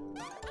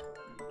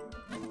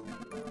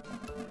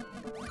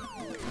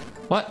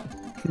 What?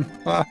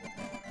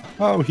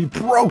 Oh, he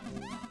broke!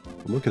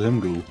 Look at him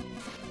go.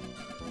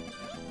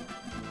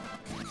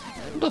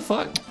 What the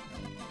fuck?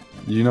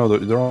 You know,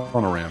 they're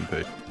on a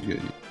rampage.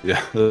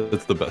 Yeah,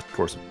 that's the best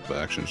course of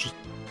action. Just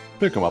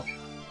pick them up.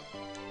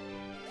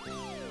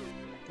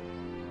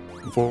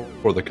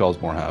 Before they cause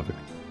more havoc.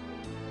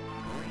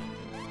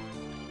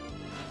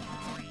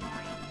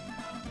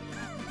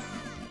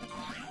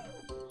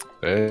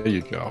 There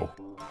you go.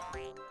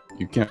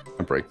 You can't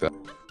break that.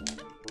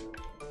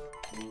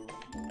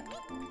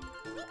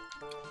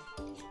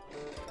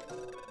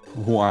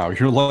 Wow,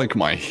 you're like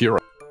my hero.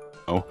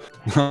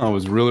 I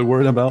was really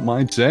worried about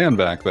my sand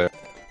back there.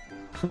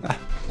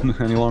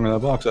 Any longer in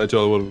that box, I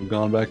totally would have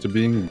gone back to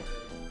being...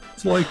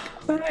 It's like,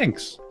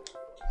 thanks.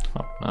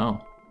 Oh,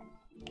 no.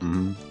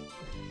 Mm-hmm.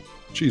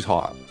 She's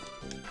hot.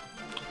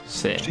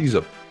 Sick. She's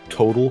a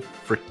total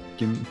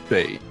freaking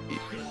babe.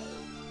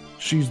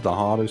 She's the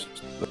hottest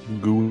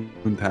goo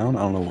in town. I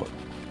don't know what.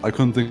 I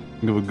couldn't think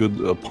of a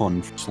good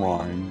pun for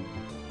slime,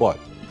 but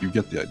you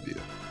get the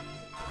idea.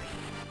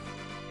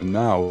 And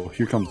now,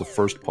 here comes the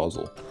first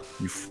puzzle.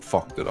 You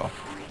fucked it up.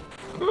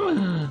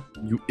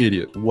 You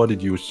idiot. What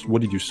did you solve?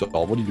 What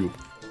did you do?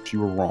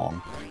 You were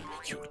wrong.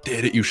 You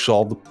did it. You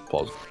solved the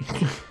puzzle.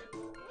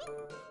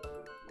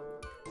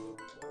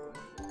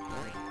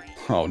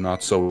 Oh,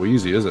 not so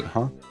easy, is it,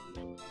 huh?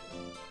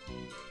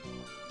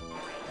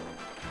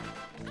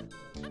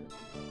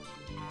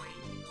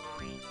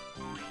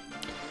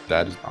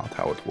 That is not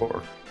how it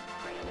works.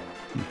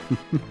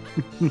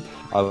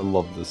 I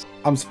love this.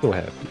 I'm so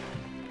happy.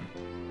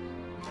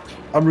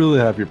 I'm really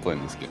happy you're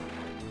playing this game.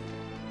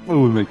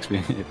 Oh, it makes me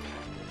happy.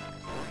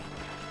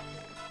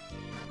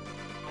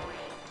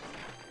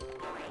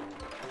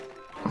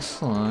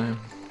 Slime.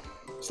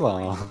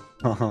 Slime.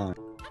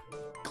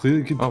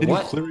 Clearly, continue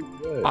what? clearing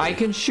the way. I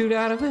can shoot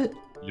out of it?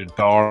 You're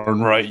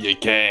darn right you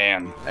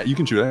can. You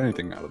can shoot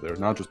anything out of there,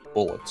 not just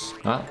bullets.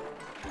 Huh?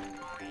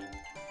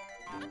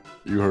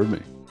 You heard me.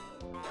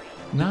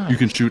 No. You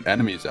can shoot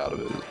enemies out of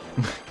it.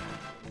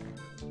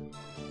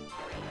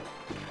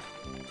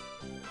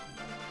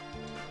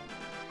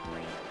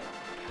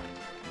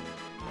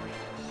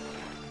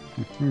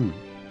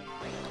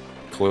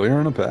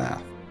 Clearing a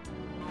path.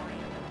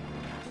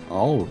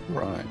 All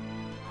right.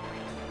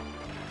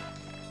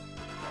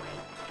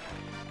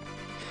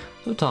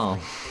 So, Tom.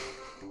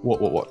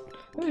 What?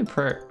 You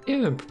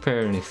haven't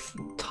prepared any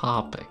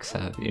topics,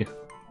 have you?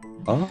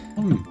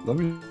 Let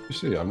me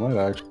see. I might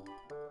actually.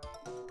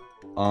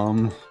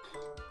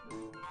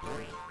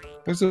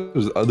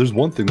 There's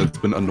one thing that's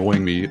been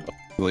annoying me.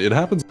 It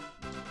happens,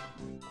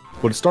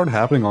 but it started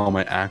happening on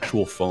my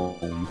actual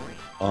phone.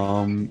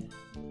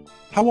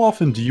 How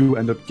often do you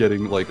end up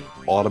getting like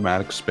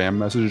automatic spam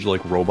message,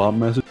 like robot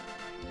message?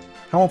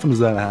 How often does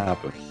that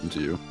happen to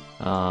you?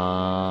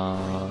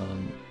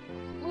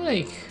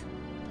 Like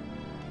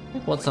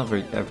once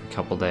every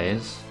couple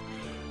days.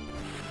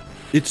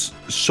 It's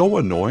so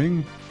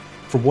annoying.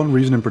 For one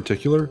reason in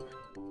particular,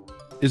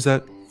 is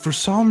that for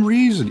some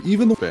reason,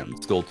 even the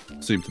spam still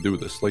seem to do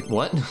this. Like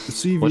what?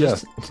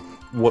 CVS,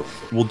 what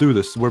will do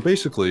this? Where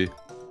basically,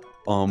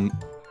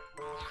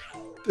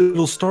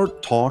 it'll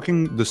start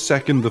talking the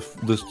second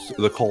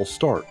the call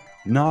start,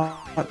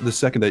 not the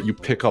second that you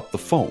pick up the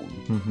phone.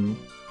 Mm-hmm.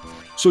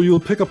 So you'll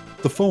pick up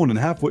the phone and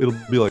halfway it'll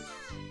be like,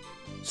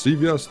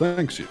 CVS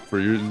thanks you for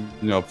your,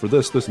 for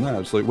this, and that.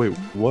 It's like, wait,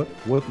 what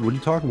are you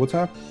talking? What's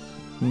happening?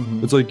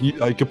 Mm-hmm. It's like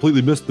I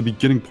completely missed the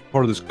beginning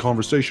part of this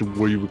conversation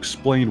where you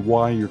explained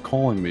why you're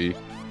calling me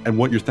and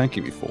what you're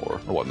thanking me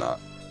for or whatnot.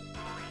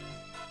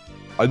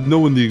 I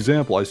know in the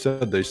example I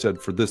said they said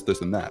for this,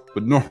 and that,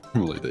 but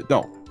normally they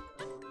don't.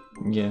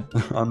 Yeah.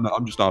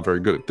 I'm just not very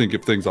good at thinking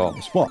of things on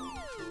the spot.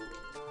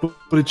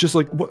 But it's just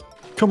like, what?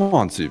 Come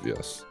on,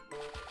 CVS.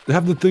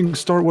 Have the thing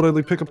start when I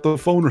like pick up the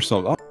phone or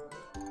something.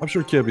 I'm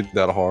sure it can't be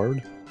that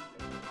hard.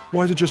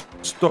 Why does it just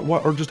start?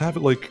 Or just have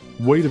it like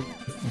wait a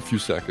few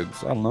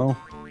seconds? I don't know.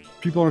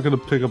 People aren't gonna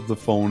pick up the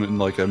phone in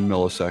like a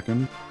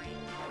millisecond.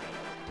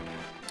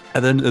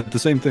 And then the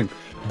same thing,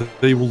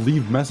 they will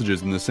leave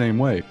messages in the same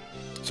way.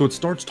 So it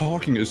starts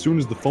talking as soon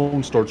as the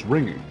phone starts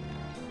ringing.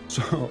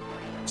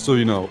 So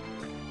you know,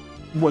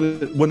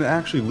 when it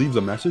actually leaves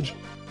a message,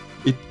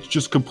 it's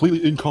just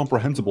completely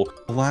incomprehensible.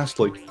 The last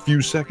like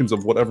few seconds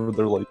of whatever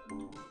they're like,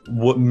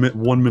 what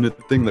 1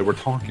 minute thing they were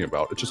talking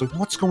about. It's just like,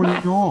 what's going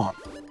on?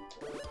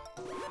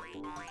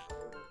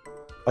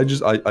 I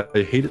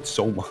hate it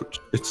so much.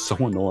 It's so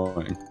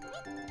annoying.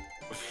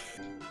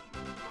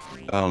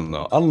 I don't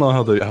know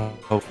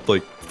how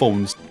like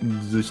phones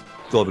just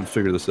still haven't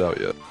figured this out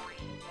yet.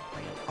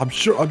 I'm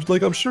sure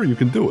you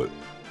can do it.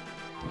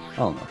 I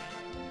don't know.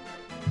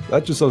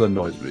 That just so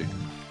annoys me.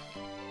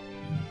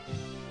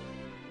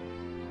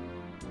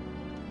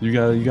 You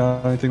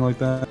got anything like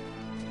that?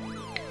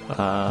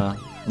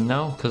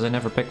 No, because I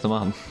never picked them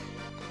up.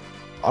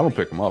 I don't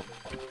pick them up,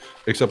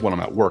 except when I'm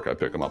at work. I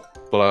pick them up.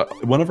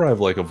 But whenever I have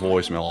like a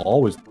voicemail, I'll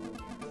always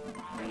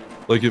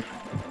like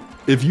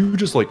if you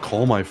just like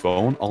call my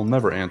phone, I'll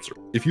never answer.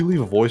 If you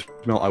leave a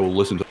voicemail, I will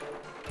listen to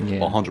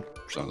 100%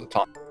 of the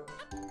time.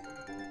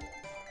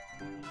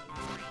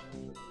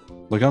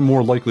 Like I'm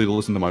more likely to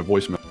listen to my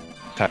voicemail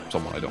tap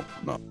someone I don't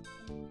know.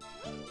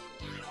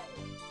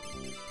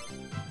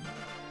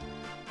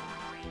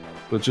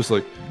 But just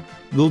like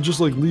they'll just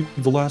like leave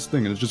the last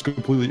thing and it's just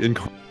completely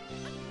incorrect.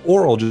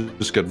 Or I'll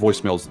just get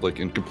voicemails like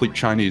in complete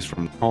Chinese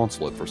from the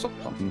consulate for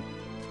something.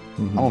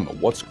 I don't know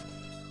what's.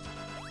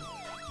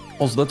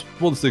 Also, that's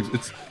one of the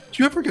things.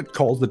 Do you ever get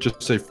calls that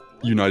just say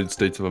United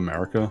States of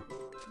America?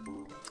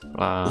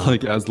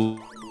 Like as the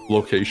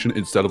location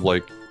instead of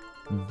like.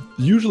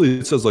 Usually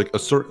it says like a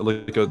certain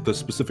the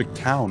specific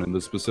town in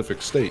the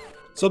specific state.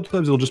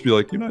 Sometimes it'll just be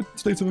like United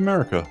States of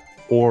America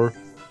or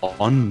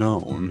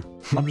unknown.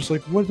 I'm just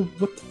like, what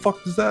the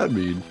fuck does that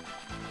mean?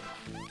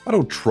 I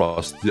don't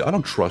trust you. I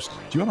don't trust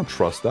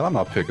that. I'm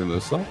not picking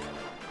this up.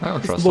 I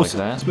don't trust the most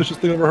like that. Suspicious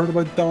thing I've ever heard in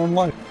my darn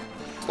life.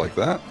 It's like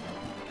that.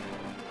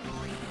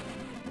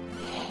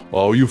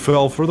 Oh, you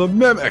fell for the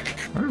mimic.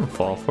 I didn't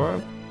fall for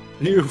it.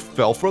 You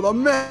fell for the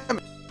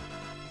mimic.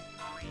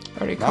 I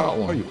already caught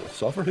one. You will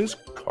suffer his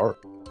curse.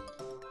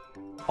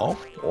 Oh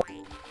boy.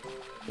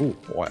 Oh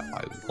boy,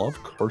 I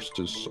love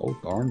curses so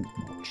darn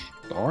much.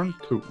 Darn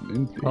tootin'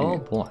 indeed. Oh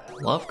boy, I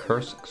love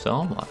cursing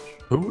so much.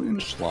 Tootin'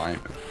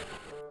 slime.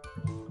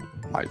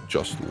 I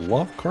just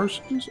love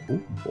curses.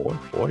 Oh boy,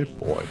 boy,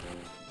 boy.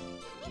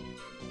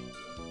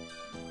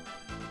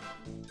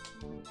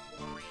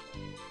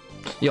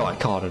 Yo, I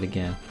caught it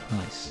again.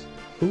 Nice.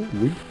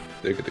 Ooh,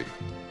 diggity.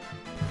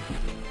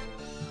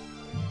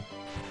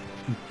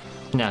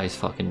 Now he's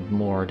fucking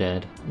more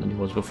dead than he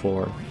was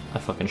before. I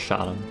fucking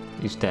shot him.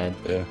 He's dead.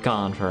 Yeah.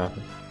 Gone forever.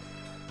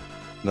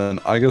 Then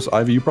I guess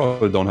Ivy, you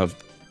probably don't have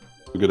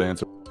a good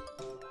answer.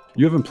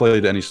 You haven't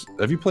played any.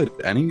 Have you played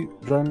any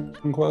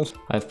Dragon Quest?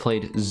 I've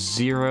played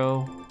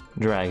 0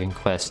 Dragon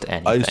Quest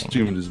anything. I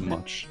assumed as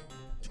much.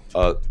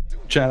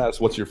 Chad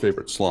asked, "What's your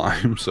favorite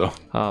slime?" So.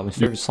 My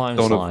favorite slime is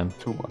don't slime. Have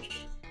too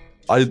much.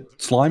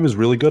 Slime is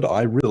really good.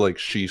 I really like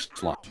Sheath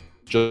slime.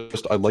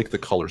 Just I like the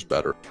colors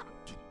better.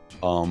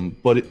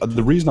 But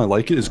the reason I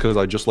like it is because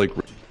I just like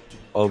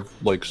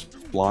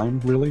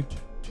slime really.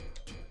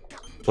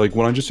 Like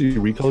when I just see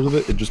recolors of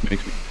it, it just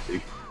makes me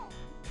happy.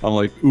 I'm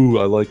like, ooh,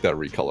 I like that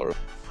recolor.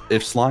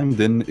 If slime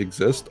didn't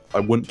exist, I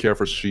wouldn't care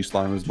for Sheath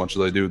slime as much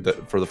as I do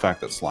for the fact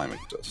that slime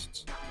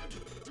exists.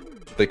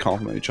 They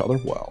complement each other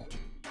well.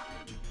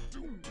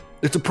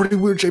 It's a pretty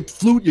weird shaped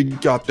flute you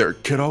got there,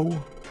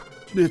 kiddo.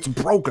 It's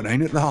broken,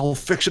 ain't it? I'll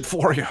fix it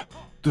for you.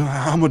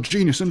 I'm a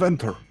genius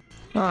inventor.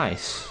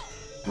 Nice.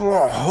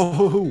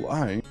 Oh,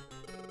 I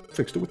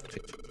fixed it with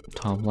tape.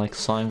 Tom likes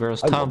slime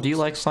girls. Tom, do you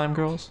like slime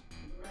girls?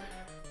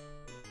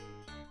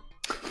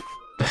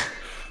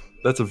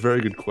 That's a very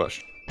good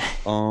question.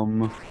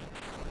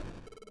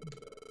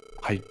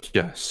 I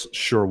guess.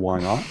 Sure,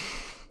 why not?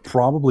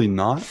 Probably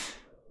not.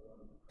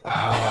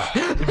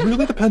 It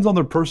really depends on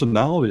their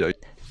personality.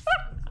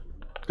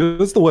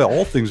 That's the way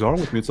all things are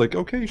with me. It's like,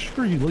 okay,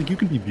 sure, you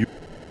can be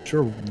beautiful,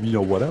 sure,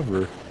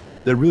 whatever.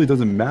 That really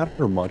doesn't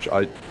matter much.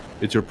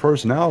 It's your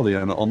personality,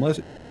 and unless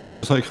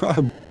it's like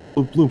bloop,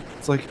 bloop,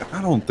 it's like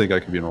I don't think I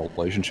can be in a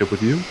relationship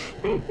with you.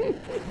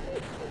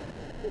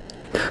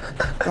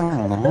 I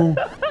don't know.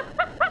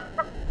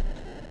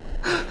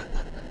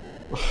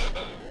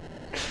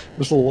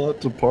 There's a lot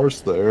to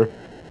parse there.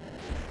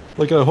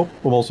 Like, I hope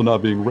I'm also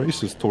not being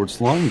racist towards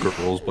slime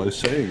girls by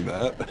saying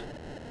that.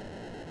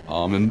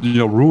 And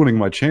ruining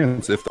my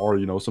chance if there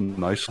are some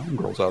nice slime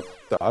girls out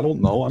there. I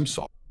don't know. I'm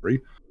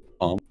sorry.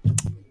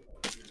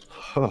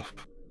 Huff.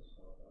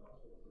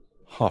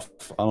 I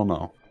don't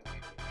know.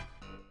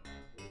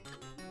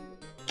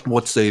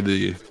 What say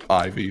the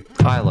Ivy?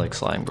 I like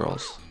slime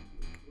girls.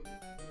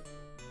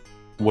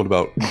 What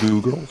about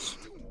goo girls?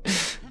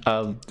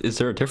 Is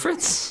there a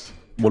difference?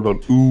 What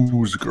about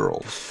ooze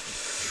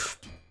girls?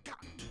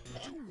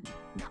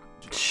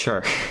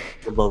 Sure.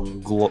 What about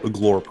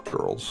glorp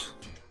girls?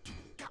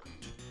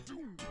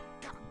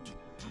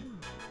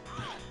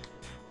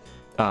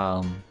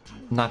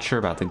 Not sure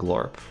about the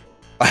glorp.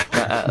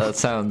 That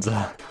sounds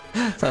a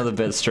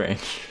bit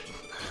strange.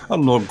 I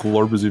don't know what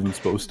glorp is even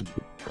supposed to be.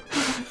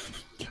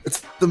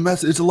 It's the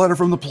message. It's a letter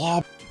from the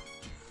Plob.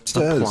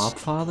 The Plob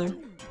Father?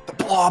 The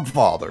Plob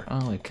Father.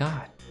 Oh my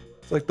god.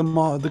 It's like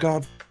the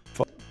god.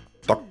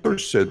 Dr.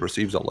 Sid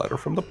receives a letter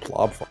from the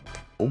Plob Father.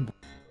 Oh,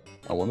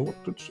 I wonder what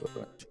it says.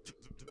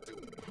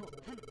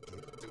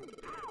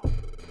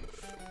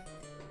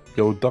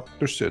 Yo,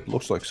 Dr. Sid,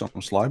 looks like some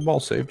slime ball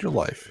saved your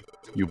life.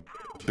 You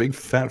big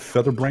fat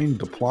feather-brained,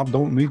 the Plob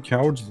don't need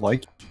cowards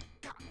like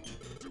you.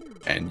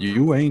 And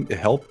you ain't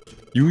helped.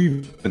 You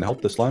even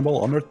helped the slime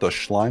ball unearth the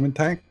slime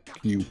tank.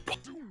 You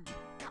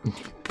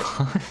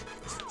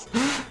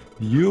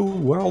You,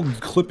 well,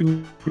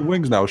 clipping your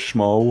wings now,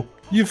 schmo.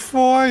 You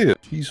fired.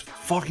 He's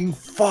fucking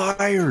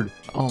fired.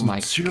 Oh my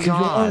Sincerely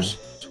god. yours.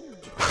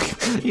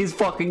 He's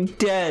fucking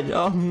dead.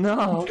 Oh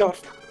no. He got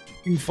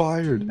fucking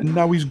fired, and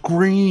now he's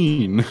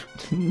green.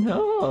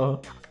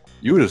 No.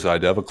 You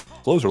decide to have a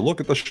closer look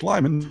at the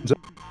Schleiman.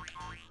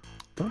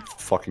 Don't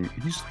fucking.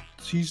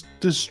 He's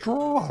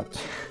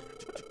distraught.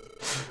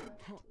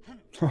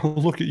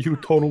 Look at you,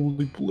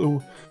 totally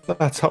blue.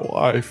 That's how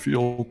I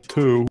feel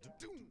too.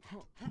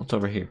 What's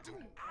over here?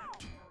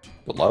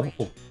 The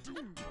level.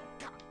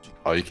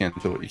 Oh, you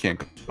can't do it. You can't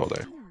go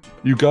there.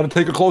 You gotta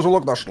take a closer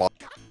look at the Schleiman.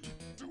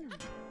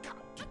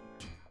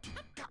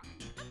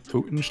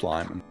 Tootin'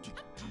 Schleiman.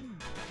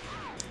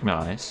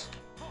 Nice.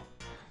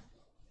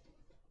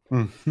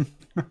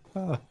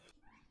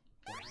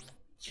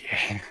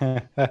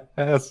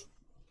 Yes.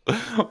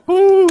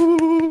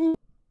 Ooh.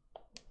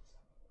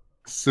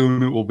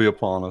 Soon it will be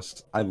upon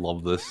us. I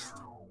love this.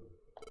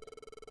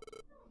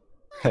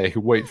 Hey,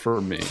 wait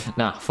for me.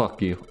 Nah, fuck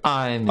you.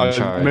 I'm in charge.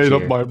 I made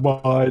up here. my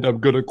mind. I'm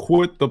gonna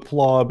quit the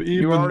plob,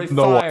 even You're already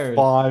though fired. I'm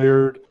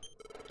fired.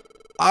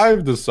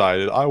 I've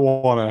decided I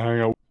want to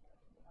hang out with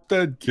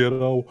dead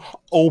kiddo.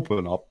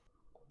 Open up.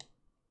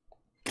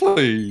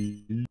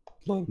 Please.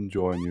 Let him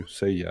join you.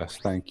 Say yes.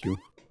 Thank you.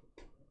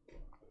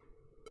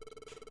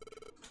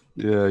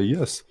 Yeah,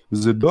 yes.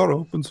 The door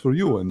opens for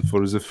you and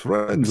for the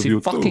friends Is of he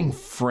you fucking too.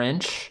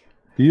 French?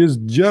 He is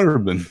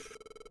German.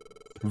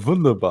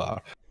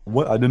 Wunderbar.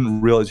 What? I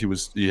didn't realize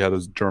he had a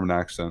German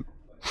accent.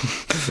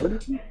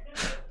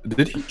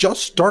 Did he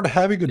just start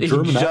having a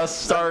German accent? He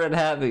just started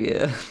having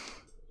it.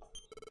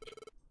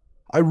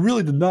 I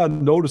really did not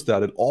notice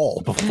that at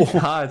all before.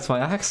 Ah, it's my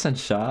accent,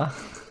 Shaw.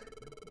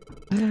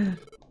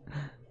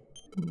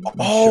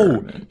 Oh,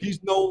 German.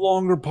 he's no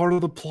longer part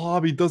of the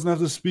plob. He doesn't have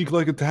to speak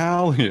like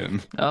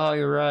Italian. Oh,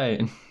 you're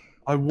right.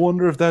 I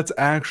wonder if that's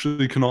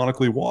actually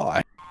canonically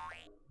why.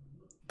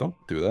 Don't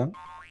do that.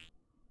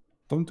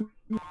 Don't do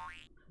that.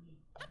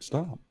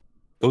 Stop.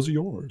 Those are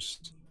yours.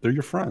 They're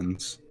your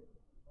friends.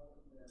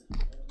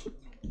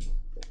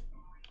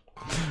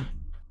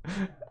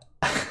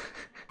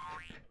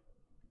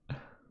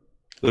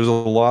 There's a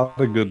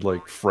lot of good,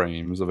 like,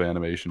 frames of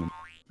animation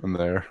in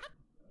there.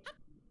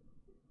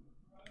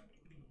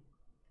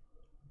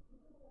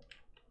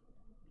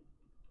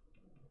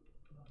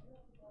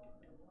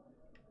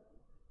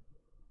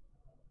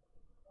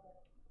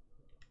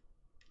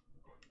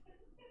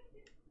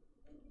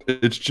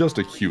 It's just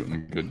a cute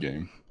and good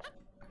game.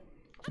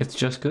 It's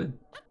just good.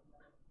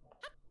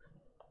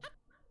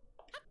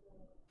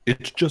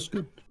 It's just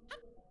good.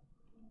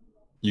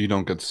 You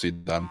don't get to see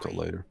that until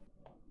later.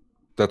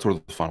 That's where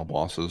the final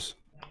boss is.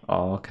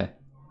 Oh, okay.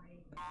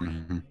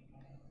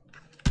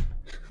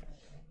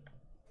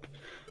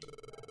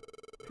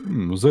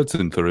 That's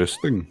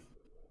interesting.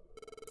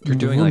 You're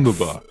doing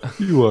Wunderbar.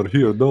 You are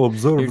here to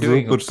observe You're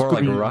doing the it more like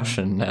screen.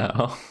 Russian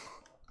now.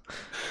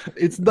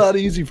 It's not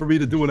easy for me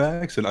to do an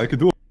accent. I could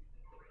do an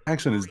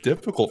accent is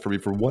difficult for me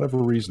for whatever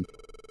reason.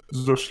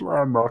 The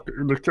slam mark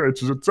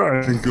indicates the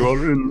tank you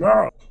are in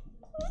now.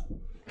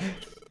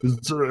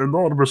 The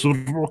enormous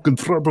rock in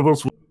front of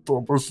us will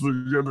stop us the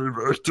enemy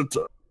to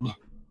time.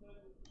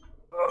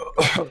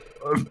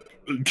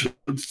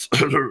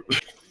 Consider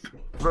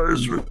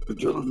phase we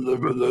get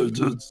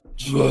eliminated.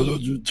 Why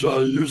don't you try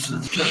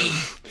using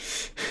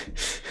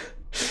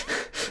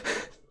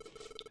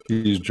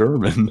He's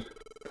German.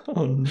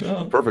 Oh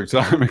no. Perfect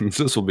timing.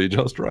 This will be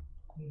just right.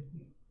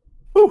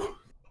 Whew.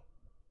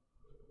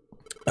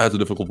 That's a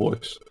difficult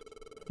voice.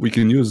 We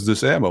can use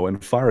this ammo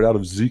and fire it out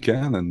of Z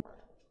cannon.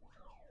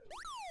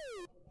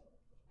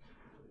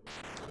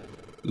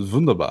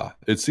 Wunderbar.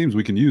 It seems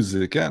we can use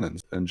the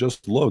cannons and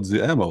just load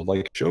the ammo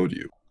like I showed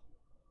you.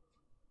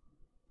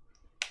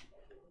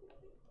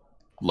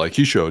 Like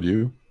he showed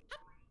you.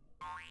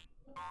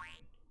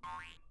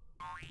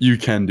 You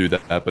can do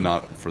that, but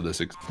not for this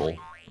example.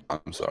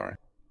 I'm sorry.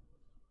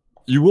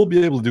 You will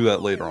be able to do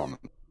that later on.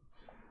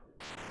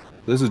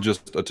 This is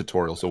just a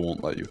tutorial, so it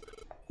won't let you.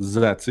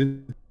 That's it.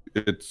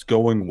 It's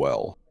going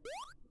well.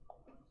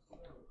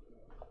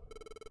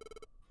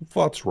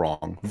 What's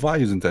wrong? Why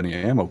isn't any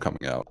ammo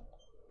coming out?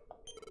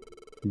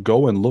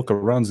 Go and look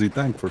around the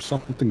tank for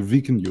something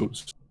we can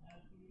use.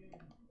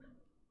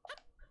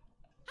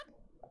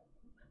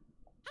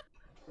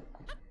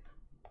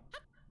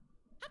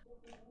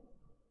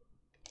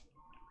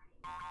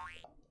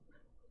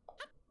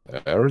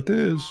 There it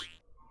is.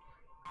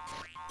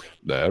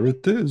 There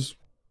it is.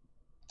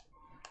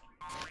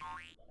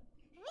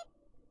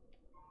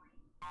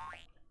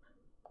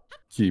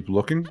 Keep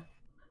looking.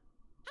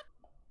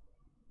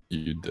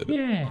 You did it.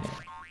 Yeah.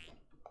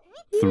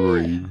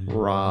 3.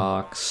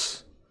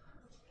 Rocks.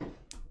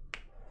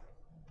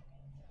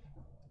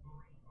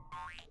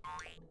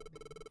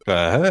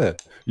 Aha!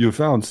 You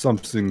found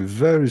something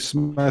very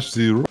smash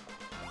zero.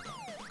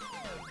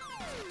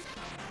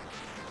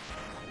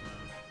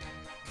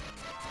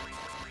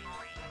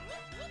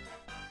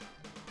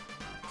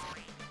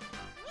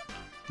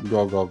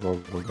 Go, go, go,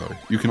 go, go.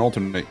 You can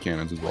alternate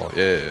cannons as well.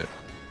 Yeah.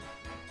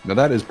 Now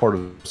that is part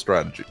of the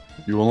strategy.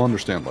 You will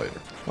understand later.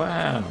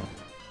 Wow.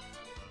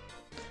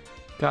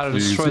 Gotta So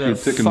you destroy see you're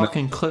that taking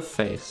fucking cliff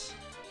face.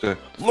 Say,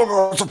 look,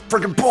 oh, it's a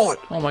freaking bullet!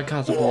 Oh my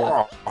god, it's a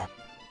bullet.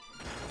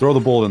 Throw the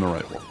bullet in the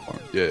right one.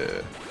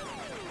 Yeah.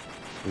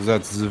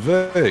 That's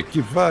the way.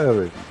 Keep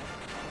firing.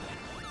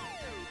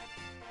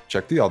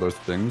 Check the other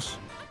things.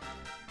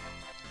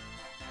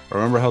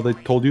 Remember how they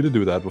told you to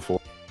do that before?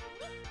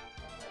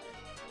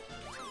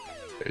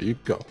 There you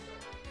go.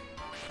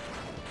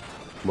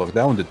 Look,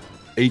 that one did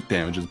 8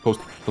 damage as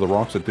opposed to the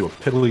rocks that do a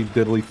piddly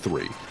diddly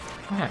 3.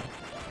 Wow.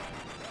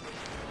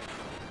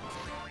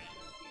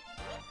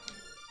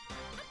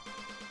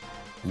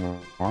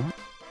 What?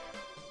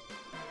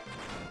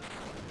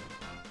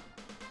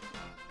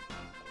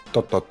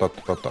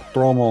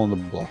 Throw them all in the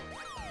block.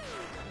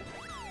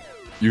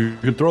 You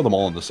could throw them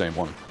all in the same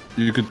one.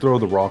 You could throw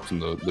the rocks in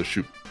the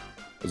chute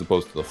as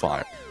opposed to the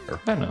fire.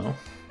 I know.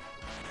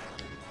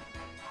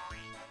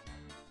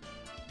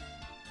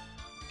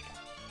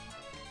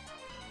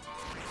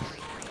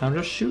 I'm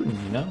just shooting,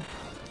 you know?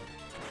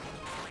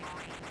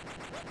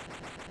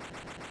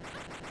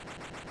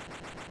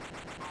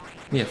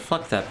 Yeah,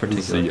 fuck that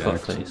particular ZX.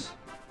 cliff face.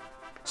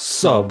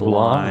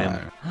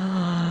 Sublime.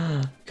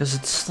 Because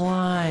it's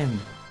slime.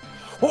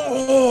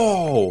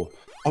 Oh!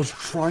 I was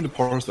trying to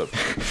parse that.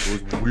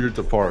 It was weird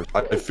to parse.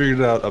 I figured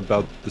it out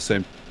about the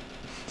same.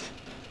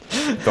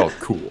 Felt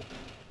cool.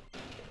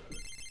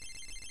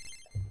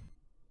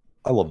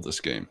 I love this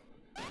game.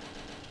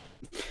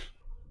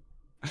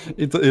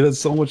 It has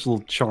so much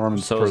little charm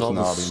and So is all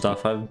personality. the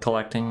stuff I'm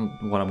collecting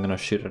what I'm gonna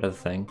shoot at a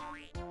thing?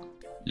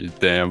 You're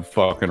damn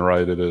fucking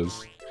right it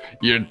is.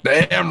 You're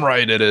damn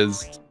right it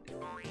is.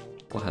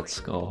 Let's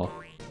go.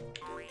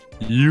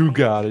 You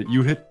got it.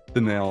 You hit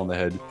the nail on the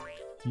head.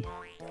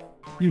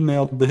 You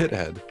nailed the hit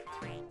head.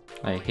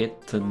 I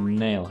hit the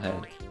nail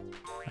head.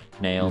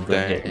 I nailed the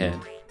Dang. hit head.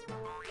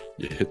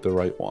 You hit the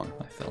right one.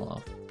 I fell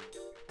off.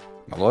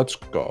 Now let's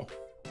go.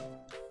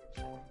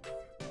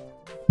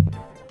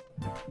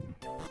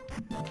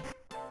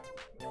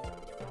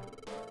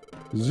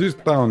 This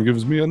town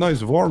gives me a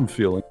nice warm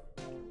feeling.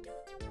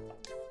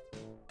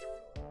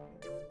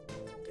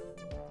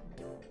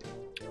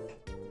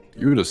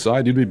 You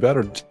decide you'd be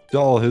better to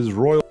tell his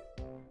royal...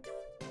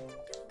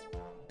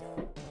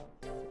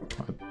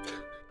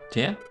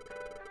 Yeah?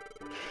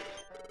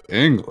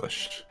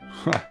 English.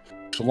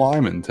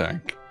 Slime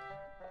tank.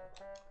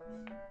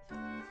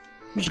 I'm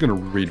just gonna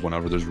read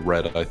whenever there's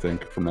red, I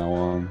think, from now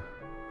on.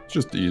 It's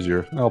just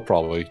easier. That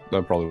probably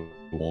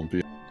won't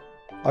be.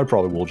 I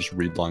probably will just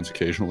read lines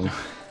occasionally.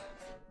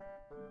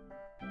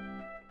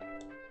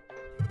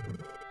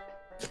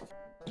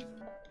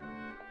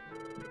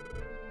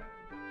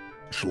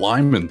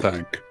 Slime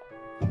tank.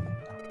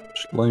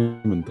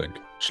 Slime tank.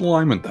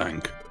 Slime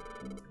tank.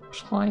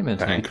 Slime and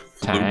Tank.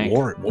 tank.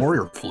 Flute.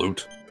 Warrior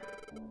flute.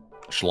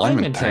 Slime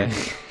and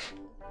tank.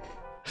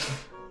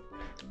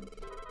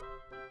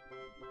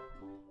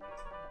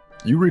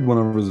 You read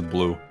whenever it's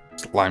blue.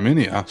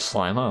 Sliminia.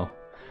 Slimo.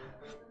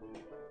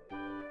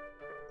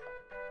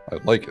 I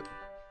like it.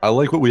 I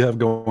like what we have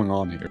going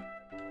on here.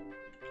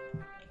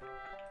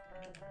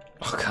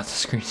 Oh god, the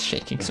screen's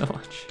shaking so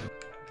much.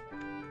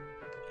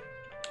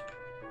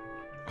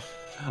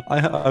 I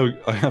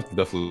have to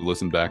definitely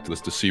listen back to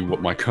this to see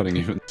what my cutting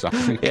even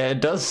sounds like. Yeah,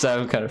 it does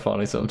sound kind of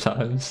funny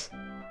sometimes.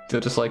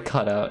 They'll just like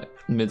cut out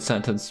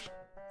mid-sentence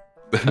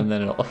and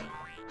then it'll...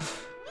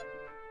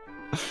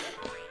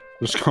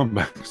 Just come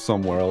back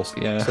somewhere else.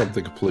 Yeah.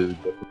 Something completely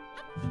different.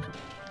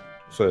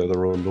 Say the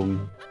road.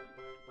 Oh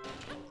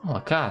my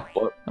god.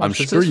 But How I'm much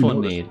does sure this you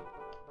one noticed. need?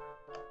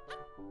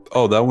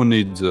 Oh, that one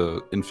needs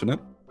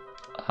infinite.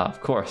 Of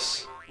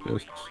course.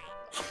 Yes.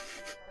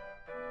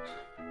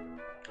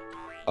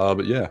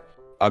 But yeah,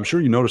 I'm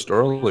sure you noticed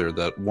earlier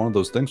that one of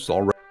those things was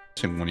already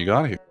missing when you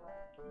got here.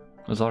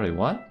 It was already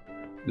what?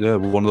 Yeah,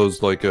 one of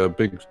those like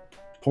big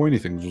pointy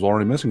things was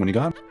already missing when you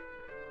got here.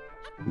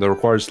 That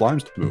requires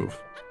slimes to move.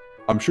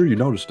 I'm sure you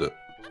noticed it.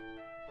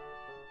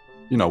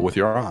 You know, with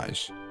your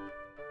eyes.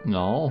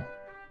 No.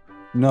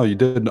 No, you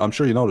didn't. I'm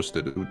sure you noticed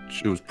it.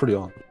 It was pretty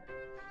obvious.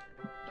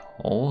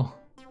 Oh.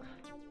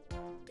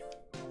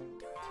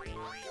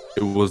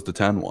 It was the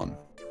 10 one.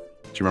 Do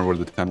you remember where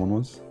the 10 one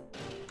was?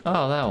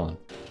 Oh, that one.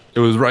 It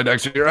was right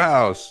next to your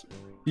house.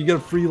 You get a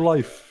free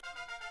life.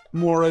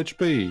 More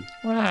HP.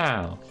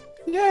 Wow.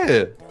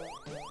 Yeah.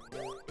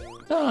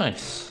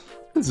 Nice.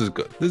 This is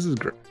good. This is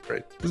great.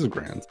 This is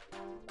grand.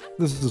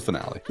 This is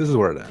finale. This is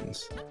where it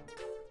ends.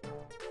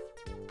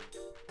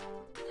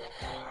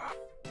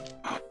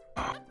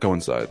 Go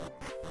inside.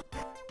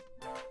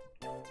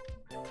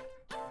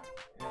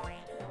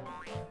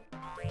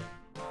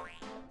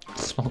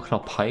 Smoking a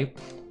pipe?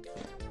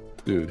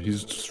 Dude,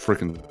 he's just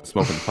freaking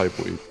smoking pipe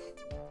weed.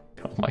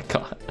 Oh my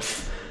god.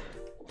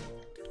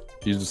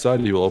 He's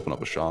decided he will open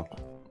up a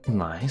shop.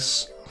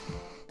 Nice.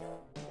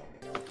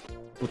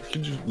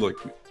 Could you, like,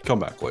 come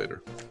back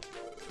later?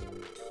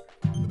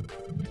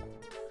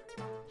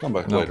 Come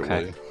back later,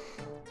 Okay. will you?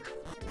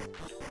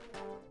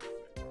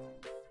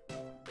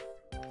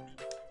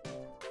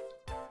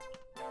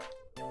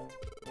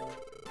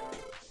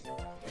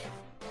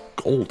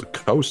 Gold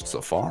Coast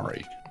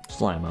Safari.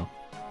 Slimo.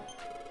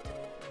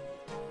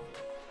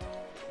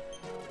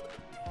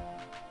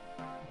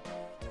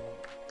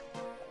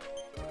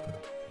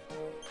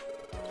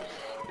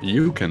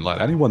 You can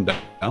let anyone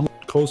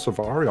download Coast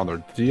Safari on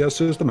their DS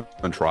system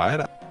and try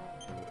it out.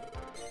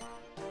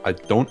 I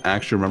don't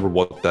actually remember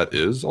what that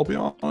is, I'll be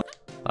honest.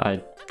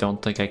 I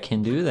don't think I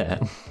can do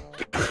that.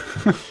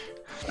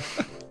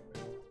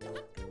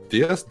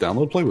 DS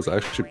download play was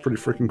actually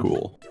pretty freaking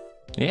cool.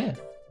 Yeah.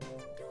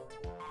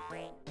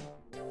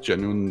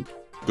 Genuine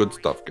good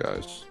stuff,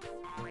 guys.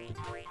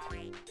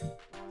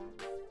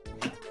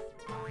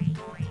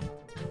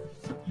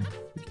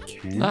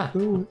 Can't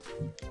do it.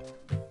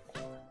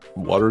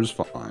 Water's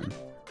fine.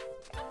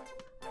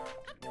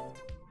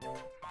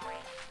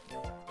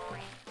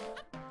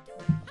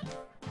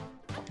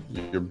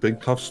 Your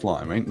big tough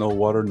slime. Ain't no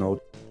water,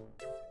 no...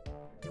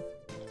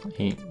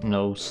 Ain't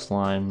no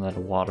slime that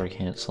water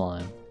can't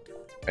slime.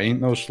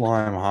 Ain't no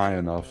slime high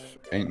enough.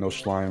 Ain't no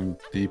slime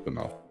deep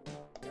enough.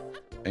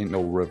 Ain't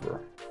no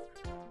river.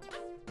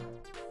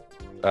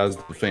 As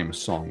the famous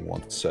song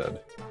once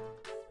said.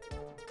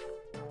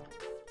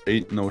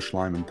 Ain't no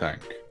slime in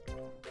tank.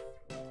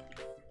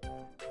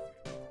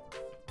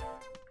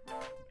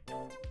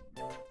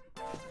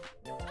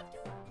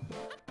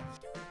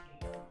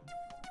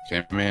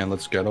 Okay, man,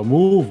 let's get a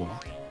move.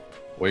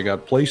 We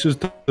got places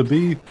to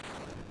be.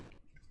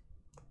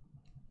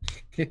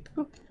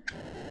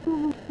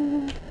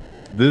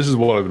 This is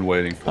what I've been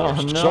waiting for.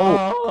 Oh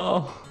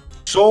no!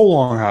 So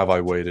long have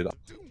I waited.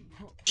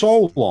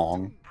 So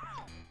long.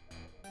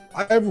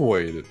 I've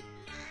waited.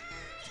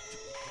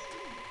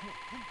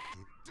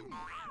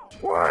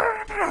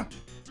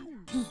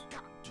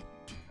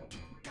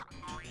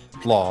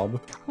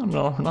 Blob. Oh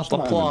no, not the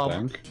Slime blob.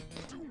 tank.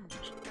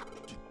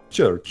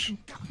 Church.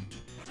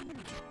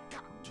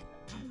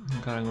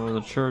 Gotta go to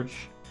the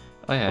church.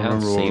 Oh yeah, I I haven't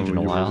remember saved in when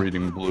a you while. were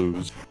reading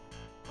blues.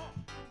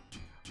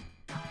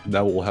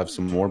 Now we'll have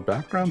some more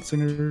background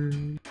singers.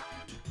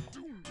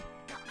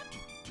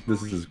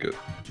 This is good.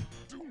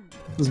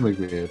 This makes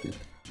me happy.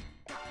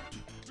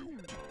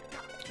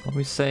 Let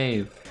me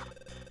save.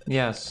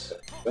 Yes.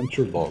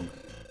 Adventure log.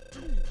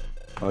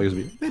 I guess it'd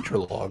be adventure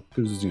log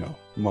because you know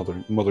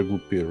mother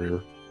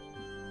superior.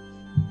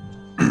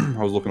 I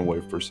was looking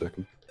away for a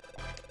second.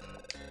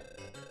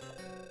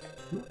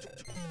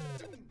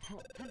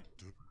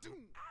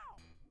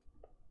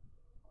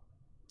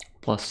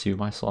 Bless you,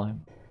 my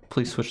slime.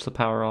 Please switch the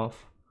power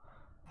off.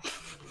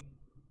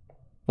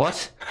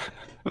 What?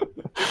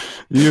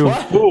 You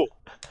What? fool!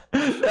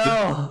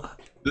 No!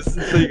 This is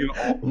the thing in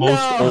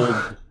most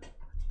old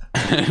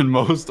and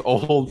most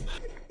old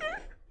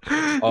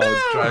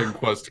Dragon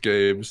Quest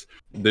games.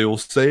 They will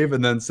save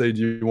and then say,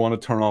 "Do you want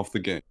to turn off the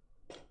game?"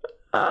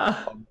 No!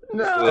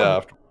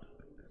 Yeah.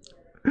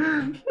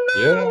 No.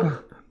 Yeah.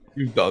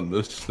 You've done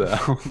this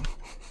now.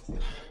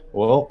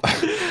 Well.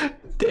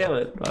 Damn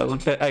it!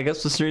 I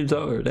guess the stream's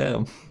over.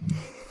 Damn.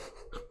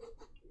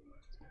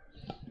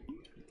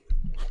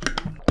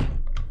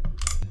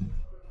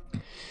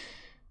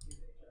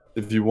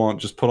 If you want,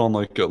 just put on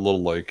like a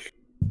little like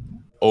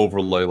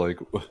overlay. Like,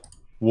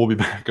 we'll be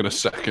back in a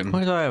second. What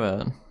are you talking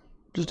about?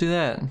 Just do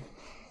that.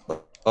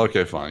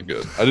 Okay, fine,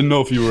 good. I didn't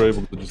know if you were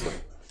able to just like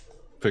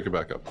pick it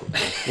back up.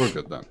 We're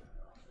good then.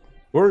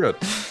 We're good.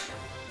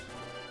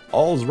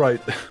 All's right.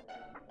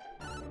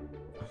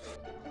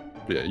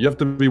 But yeah, you have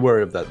to be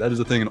wary of that. That is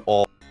a thing in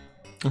all.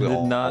 I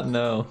did not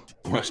know.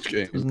 Quest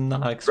games. I was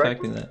not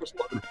expecting that.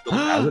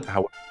 Has it?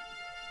 How?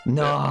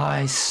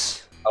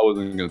 Nice. I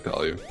wasn't gonna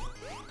tell you.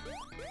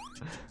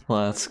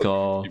 Let's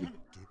go.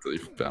 Until you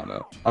found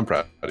out. I'm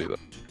proud of you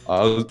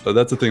though.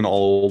 That's the thing in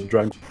all old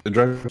Dragon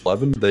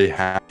 11 they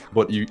have,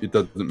 but it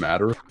doesn't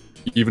matter.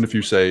 Even if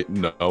you say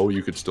no,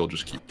 you could still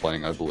just keep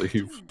playing, I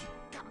believe.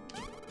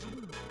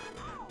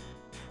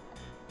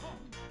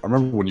 I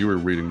remember when you were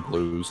reading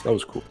blues. That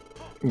was cool.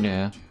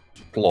 Yeah.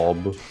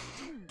 Blob.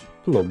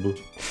 Blob.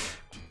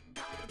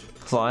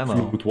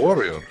 Slimo. Flute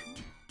warrior.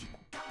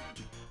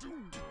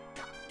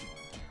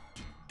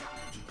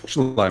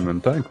 Slime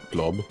and tank.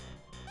 Blob.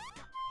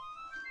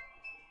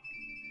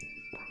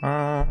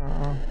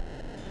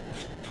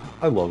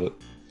 I love it.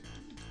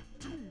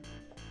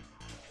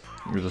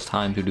 It was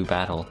time to do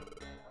battle.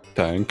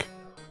 Tank.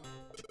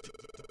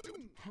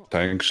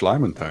 Tank,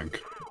 slime and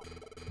tank.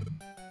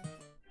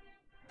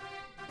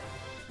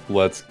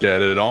 Let's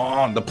get it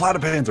on. The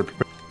platypans are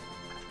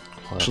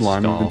prepared.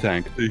 Slime and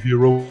tank. The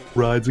hero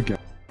rides again.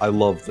 I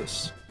love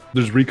this.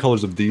 There's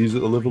recolors of these a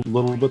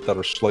little bit that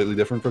are slightly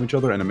different from each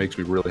other, and it makes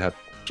me really happy.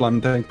 Slime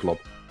and tank, blob.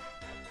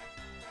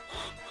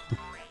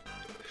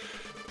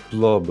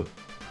 Blob.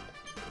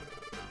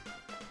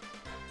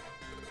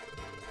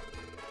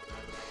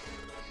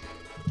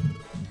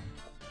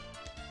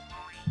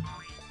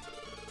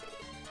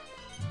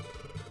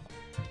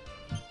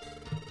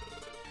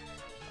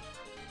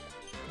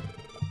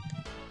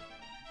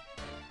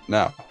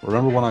 Now,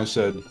 remember when I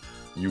said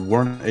you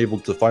weren't able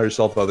to fire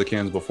yourself out of the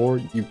cans before?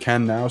 You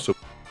can now, so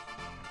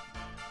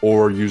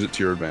or use it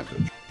to your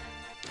advantage.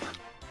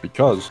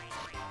 Because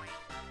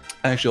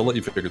Actually, I'll let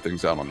you figure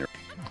things out on your.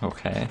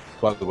 Okay.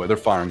 By the way, they're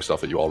firing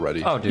stuff at you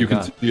already. Oh, dear you can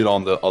God. see it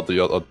on the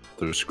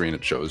other screen.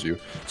 It shows you,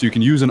 so you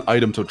can use an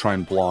item to try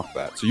and block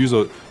that. So use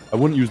a. I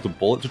wouldn't use the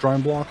bullet to try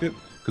and block it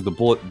because the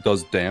bullet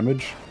does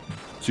damage.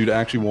 So you'd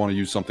actually want to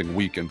use something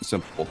weak and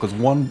simple because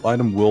one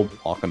item will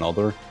block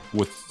another,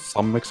 with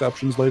some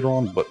exceptions later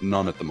on, but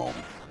none at the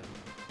moment.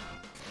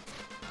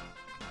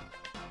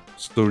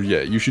 So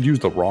yeah, you should use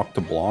the rock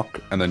to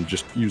block, and then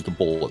just use the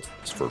bullets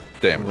for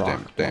damage.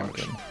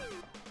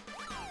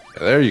 Yeah,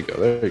 there you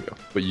go.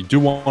 But you do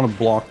want to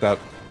block that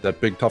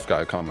big tough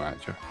guy coming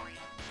at you.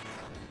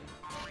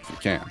 If you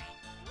can.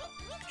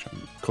 Which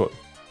you could.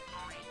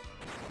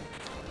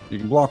 You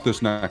can block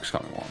this next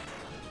coming one.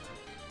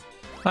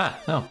 Ah,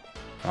 no.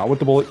 Not with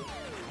the bullet.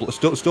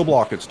 Still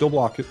block it. Still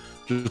block it.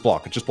 Just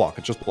block it. Just block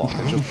it. Just block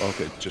it.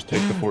 Okay, just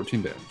take the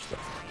 14 damage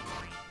stuff.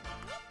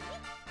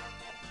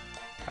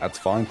 That's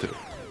fine too.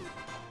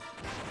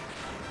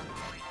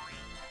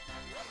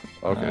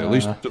 Okay, at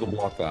least it'll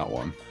block that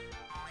one.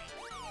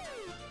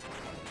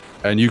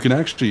 And you can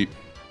actually,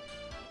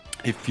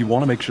 if you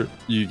want to make sure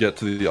you get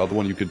to the other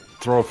one, you could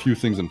throw a few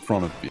things in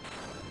front of you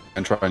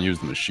and try and use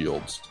them as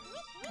shields.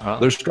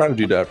 There's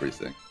strategy to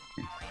everything.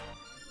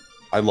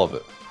 I love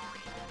it.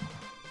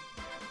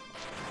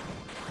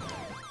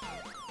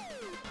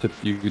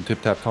 You can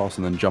tip tap toss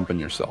and then jump in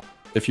yourself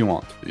if you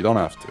want to. You don't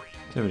have to.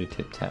 It's already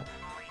tip tap.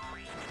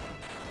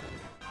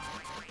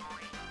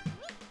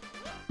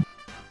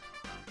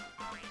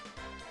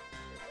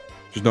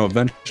 Just know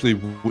eventually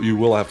you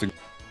will have to.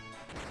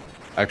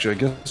 Actually, I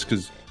guess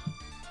because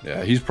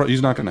yeah,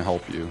 he's not going to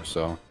help you,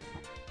 so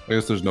I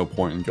guess there's no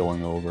point in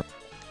going over.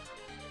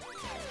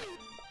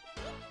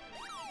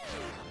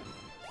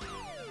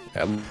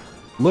 Yeah,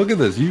 look at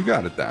this. You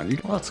got it down.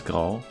 Let's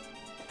go.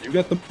 You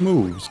got the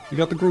moves. You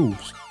got the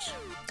grooves.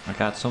 I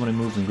got so many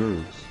moves and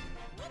grooves.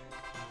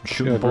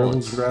 Shooting Yeah,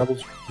 bullets.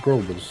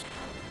 grobbles.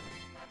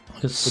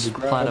 This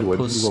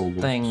platypus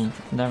thing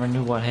never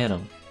knew what hit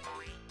him.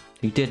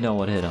 He did know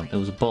what hit him. It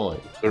was a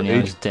bullet. And he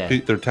was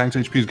dead. Their tank's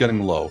HP is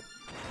getting low.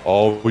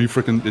 Oh, you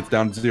freaking! It's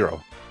down to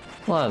 0.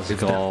 Let's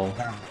go.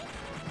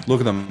 Look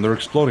at them. They're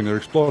exploding. They're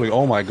exploding.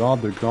 Oh my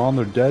god, they're gone.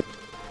 They're dead.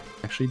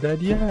 Actually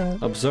dead, yeah.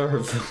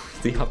 Observe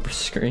the upper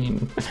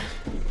screen.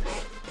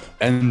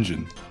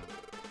 Engine.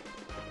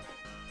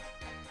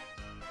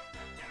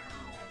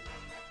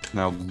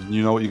 Now,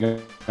 you know what you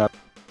got?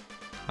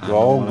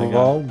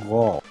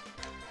 Go.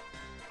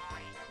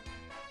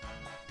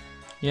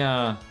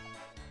 Yeah.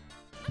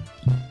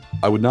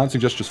 I would not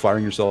suggest just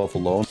firing yourself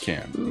alone. You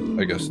can.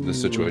 I guess in this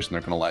situation,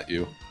 they're going to let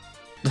you.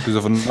 Because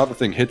if another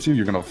thing hits you,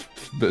 you're going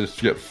to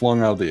get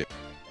flung out of the air.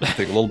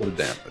 Take a little bit of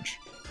damage.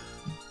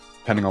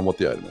 Depending on what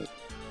the item is.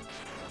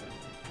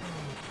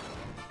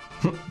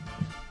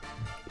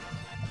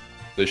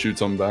 They shoot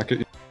something back at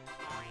you.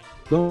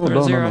 No.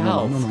 What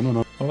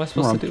am I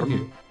supposed to do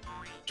here?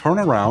 Turn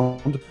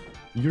around.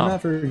 You're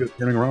not very good at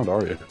turning around,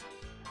 are you?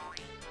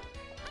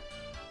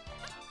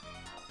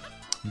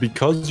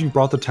 Because you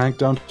brought the tank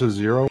down to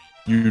 0,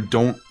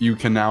 you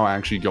can now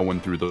actually go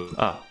in through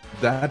the...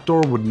 That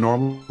door would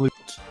normally...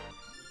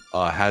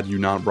 had you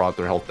not brought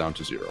their health down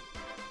to 0.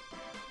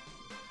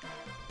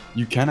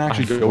 You can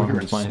actually go here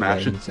and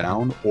smash it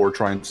down, or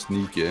try and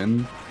sneak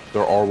in.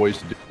 There are ways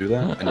to do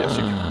that, and yes,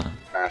 you can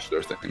smash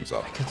their things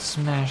up. I can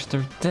smash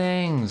their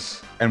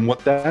things! And what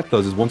that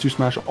does is once you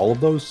smash all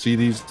of those, see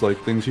these like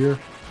things here?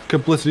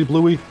 Complicity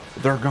Bluey,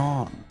 they're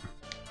gone.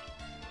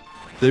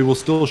 They will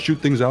still shoot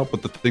things out,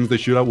 but the things they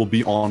shoot out will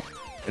be on.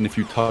 And if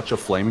you touch a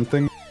flaming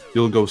thing,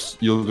 you'll go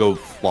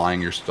flying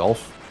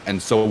yourself,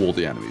 and so will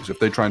the enemies. If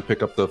they try and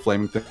pick up the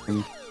flaming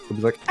thing, they'll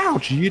be like,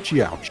 ouch,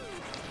 itchy, ouch.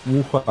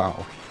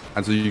 Wow.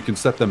 And so you can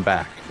set them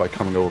back by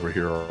coming over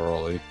here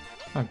early.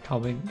 I'm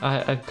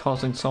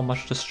causing so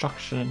much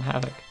destruction and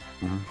havoc.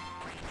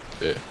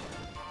 Yeah.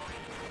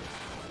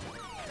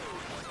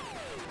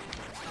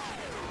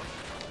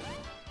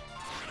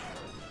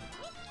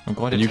 I'm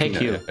going to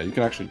take you. Yeah, you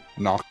can actually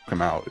knock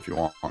him out if you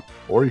want.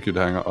 Or you could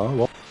hang out. Oh,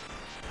 well.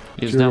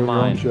 He's now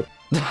mine.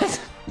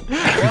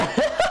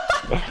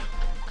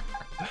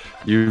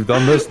 You've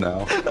done this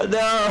now.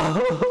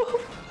 No!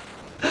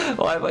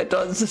 Why have I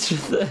done such a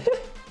thing?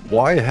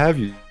 Why have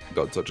you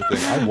done such a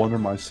thing? I wonder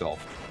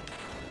myself.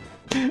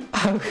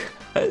 I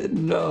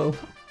didn't know.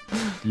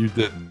 You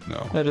didn't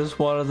know. I just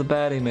wanted the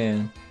baddie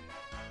man.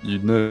 You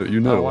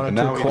knew. I wanted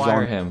to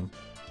acquire him.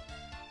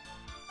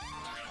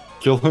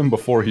 Kill him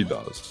before he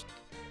does.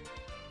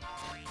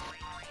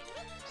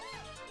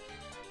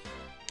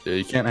 Yeah,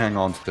 you can't hang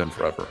on to him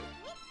forever.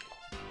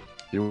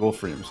 He will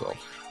free himself.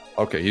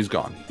 Okay, he's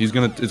gone. It's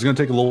gonna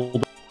take a little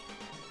bit.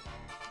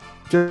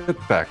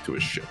 Get back to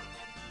his ship.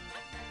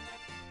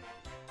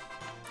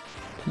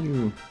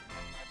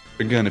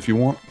 Again, if you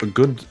want a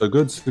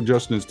good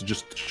suggestion is to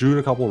just shoot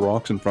a couple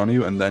rocks in front of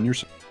you and then you're.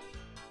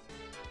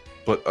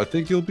 But I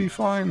think you'll be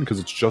fine because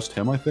it's just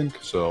him. I think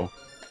so.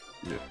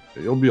 Yeah,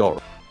 you'll be all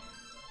right.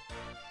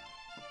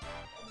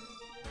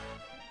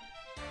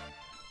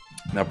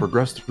 Now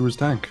progress through his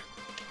tank.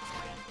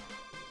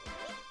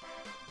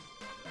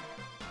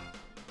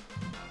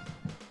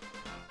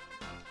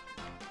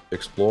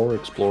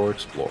 explore.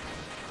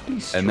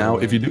 And now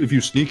if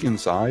you sneak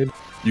inside,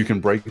 you can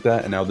break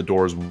that, and now the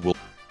doors will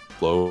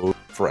close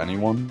for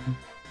anyone.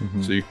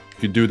 So you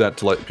can do that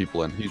to let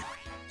people in. He's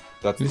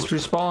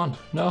respawned.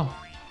 No.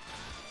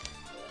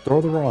 Throw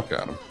the rock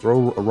at him.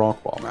 Throw a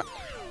rock bomb at him.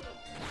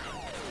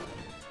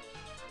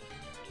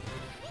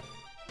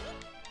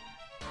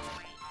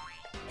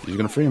 He's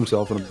gonna free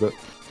himself in a bit.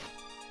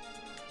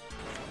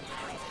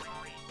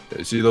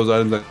 Okay, see those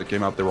items that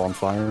came out, they were on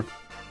fire?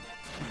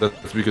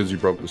 That's because you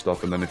broke the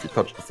stuff, and then if you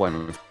touch the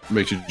flame, it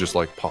makes you just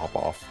like pop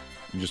off.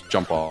 You just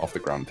jump off the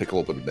ground and take a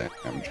little bit of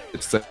damage.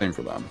 It's the same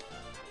for them.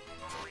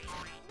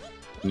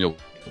 And you'll,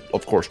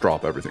 of course,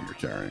 drop everything you're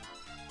carrying.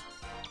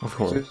 Of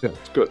course. Yeah,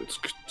 it's good. It's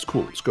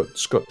cool. It's good.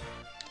 It's good.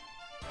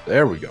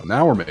 There we go.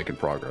 Now we're making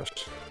progress.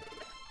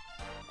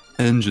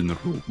 Engine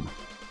room.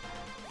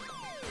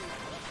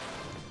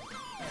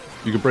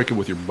 You can break it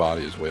with your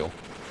body as well.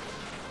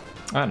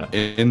 I know.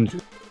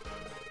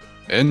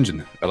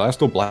 Engine.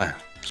 Elasto blast.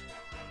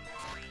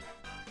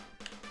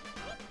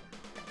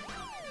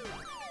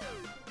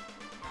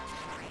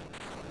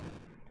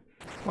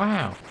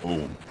 Wow.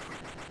 Boom.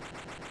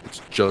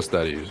 It's just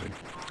that easy.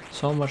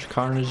 So much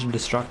carnage and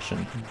destruction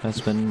has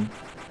been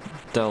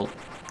dealt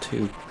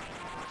to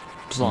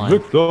slime.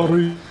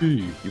 Victory!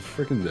 You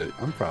freaking did it.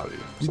 I'm proud of you.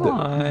 You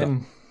Slime.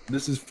 did it.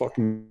 This is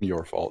fucking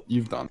your fault.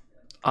 You've done it.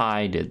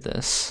 I did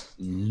this.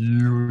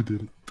 You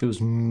did it. It was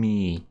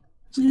me.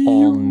 It's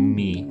all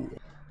me.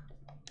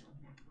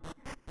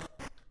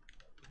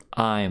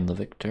 I am the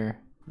victor.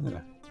 Yeah.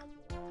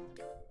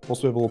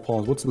 Also, we have a little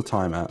pause. What's the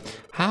time at?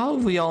 How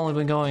have we only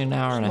been going an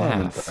hour and a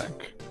half?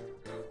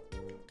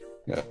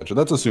 Yeah, so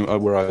that's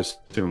where I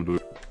assumed we.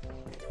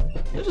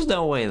 There's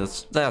no way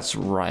that's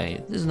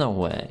right. There's no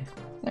way.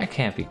 That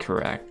can't be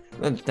correct.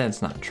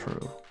 That's not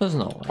true. There's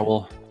no way.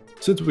 Well,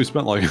 since we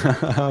spent like a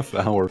half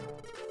hour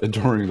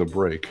during the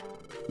break,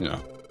 you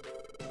know,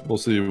 we'll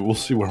see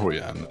where we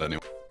end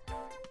anyway.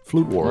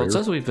 Flute Warrior. Well, it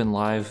says we've been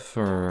live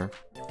for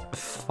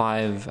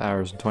 5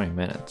 hours and 20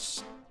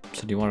 minutes.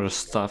 So do you want to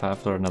just stop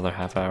after another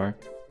half hour?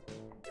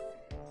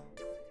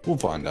 We'll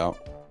find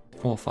out.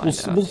 We'll find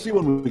out. We'll see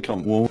when we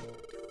come. How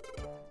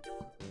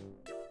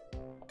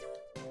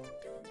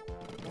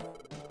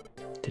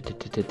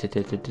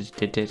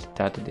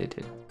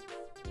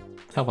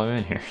am I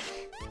in here?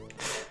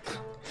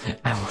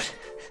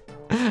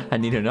 I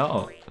need to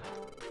know.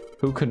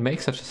 Who could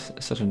make such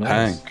a noise?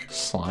 Hank.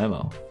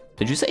 Slimo.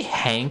 Did you say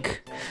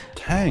Hank?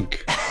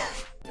 Tank.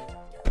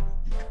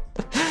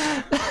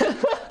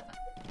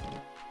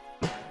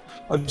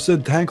 I've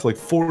said tank like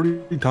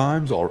 40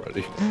 times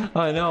already.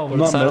 I know, but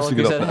I'm it not sounded like messing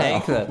you it said up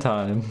Hank now. that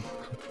time.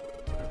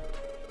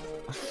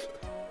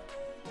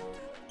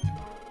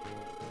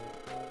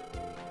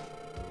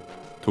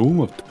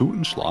 Tomb of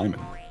Tootin' Schleiman.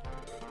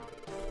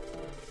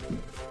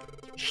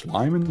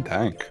 Schleiman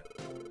tank.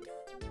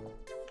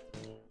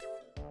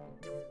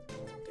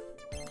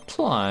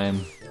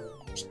 Slime.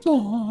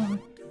 Slime.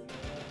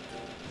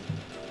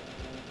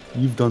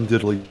 You've done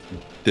diddly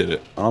did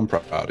it. I'm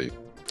proud of you.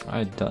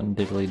 I done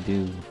diddly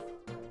do.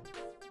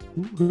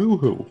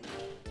 Hoo-hoo.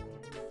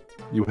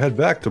 You head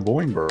back to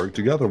Boingburg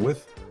together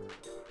with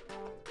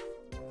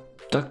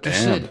Dr.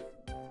 Sid.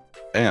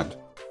 And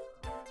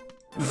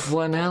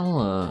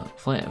Flanella.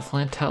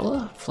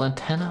 Flantena?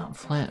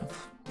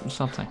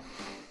 Something.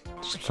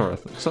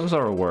 Some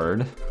sort of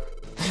word.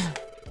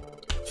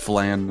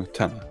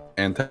 Flantenna.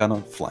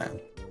 Antenna flan.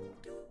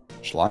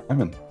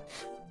 Schleiman.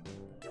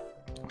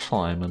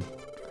 Schleiman.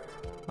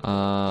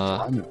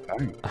 Schleiman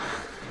tank.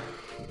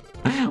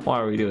 Why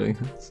are we doing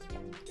this?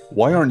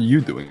 Why aren't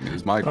you doing it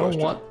is my I don't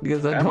question. want,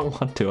 because I don't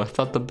want to. I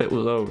thought the bit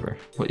was over.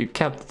 But you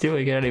kept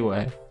doing it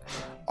anyway.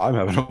 I'm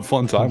having a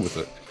fun time with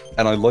it.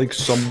 And I like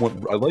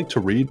to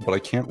read, but I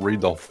can't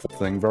read the whole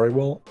thing very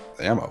well.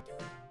 Ammo.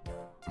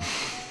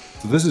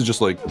 So this is just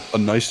like a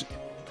nice,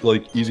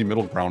 like, easy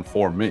middle ground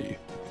for me.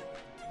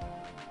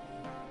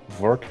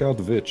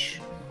 Varkadvich,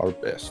 our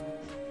best.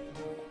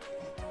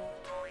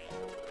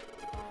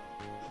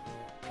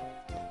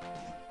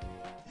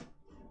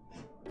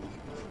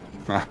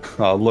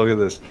 Oh, look at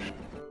this.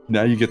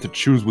 Now you get to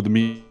choose with the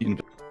meat and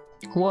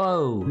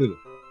Whoa.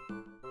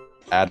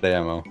 add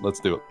ammo. Let's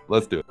do it.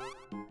 Let's do it.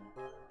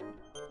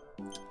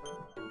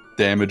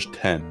 Damage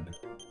 10.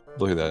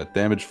 Look at that.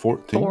 Damage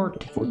 14.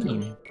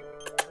 14.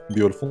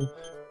 Beautiful.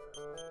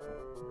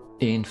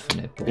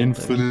 Infinite boulders.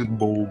 Infinite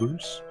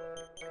boulders.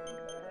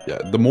 Yeah,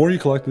 the more you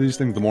collect these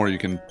things, the more you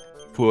can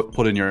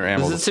put in your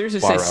ammo. Does it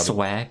seriously say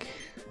swag?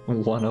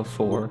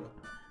 104.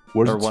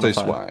 Where Or does it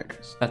say 105? swag?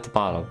 At the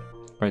bottom.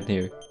 Right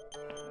here.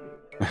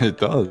 It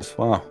does.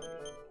 Wow.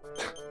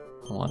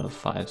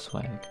 105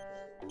 swag.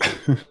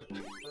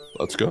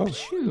 Let's go.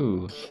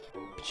 Choo.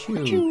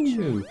 Choo. Choo.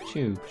 Choo.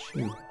 Choo.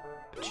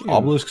 Choo.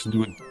 Obelisks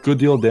do a good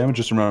deal of damage.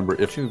 Just remember,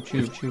 if Choo, choo,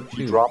 if choo, you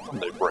choo. drop them,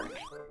 they break.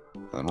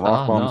 And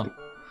rock bombs do.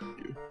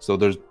 So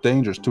there's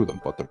dangers to them,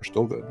 but they're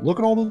still good. Look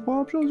at all those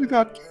bomb shells you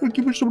got.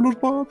 Give me some of those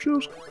bomb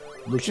shells.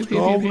 Let's Pew, pew,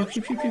 go pew,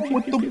 pew, pew, pew, pew,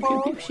 with pew, the pew, pew,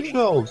 bomb pew, pew.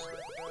 shells.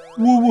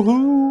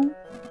 Woo-hoo.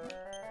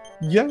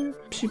 Yeah.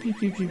 Pew, pew,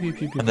 pew, pew, pew,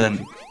 pew, pew, And then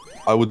pew.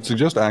 I would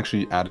suggest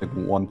actually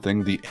adding one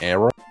thing. The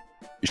arrow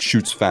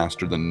shoots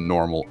faster than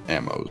normal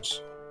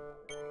ammos.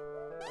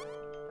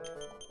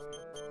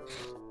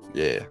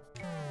 Yeah.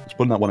 Just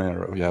put in that one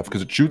arrow you have,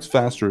 because it shoots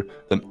faster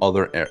than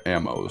other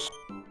ammos.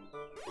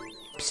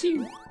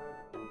 Pew.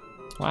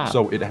 Wow.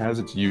 So it has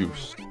its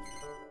use.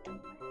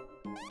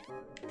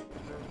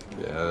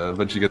 Yeah,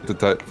 but you get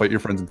to fight your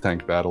friends in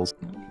tank battles.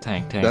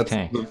 Tank.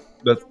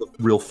 That's the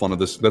real fun of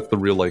this. That's the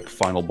real, like,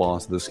 final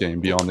boss of this game,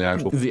 beyond the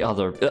actual... The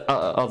other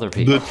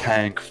people. The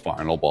tank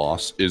final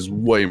boss is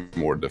way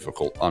more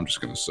difficult, I'm just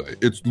gonna say.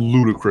 It's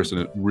ludicrous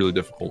and it's really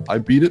difficult. I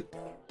beat it.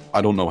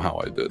 I don't know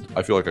how I did.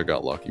 I feel like I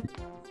got lucky.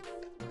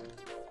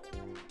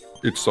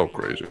 It's so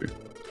crazy.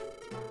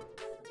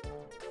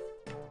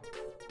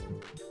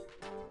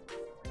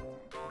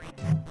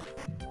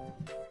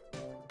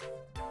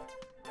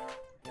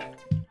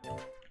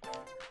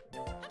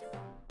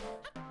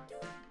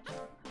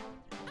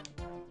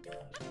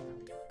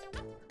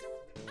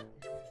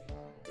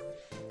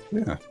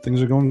 Yeah,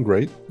 things are going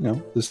great. You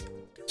know, this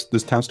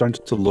town's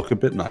starting to look a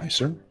bit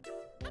nicer.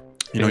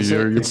 You know,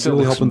 you're still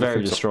really helping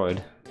very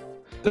destroyed.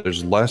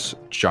 There's less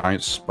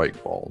giant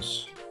spike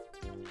balls,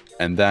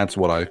 and that's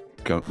what I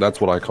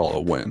call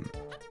a win,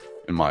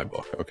 in my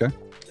book. Okay.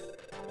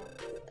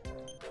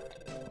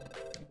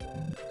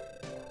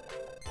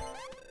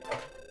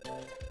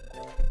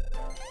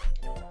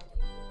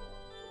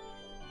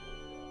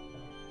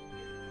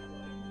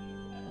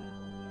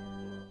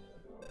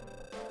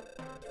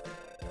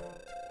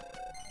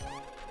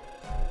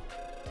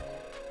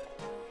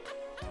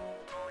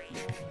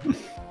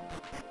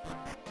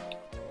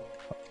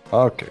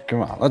 Okay,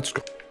 come on, let's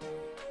go.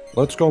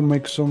 Let's go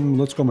make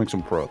some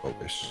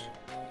progress.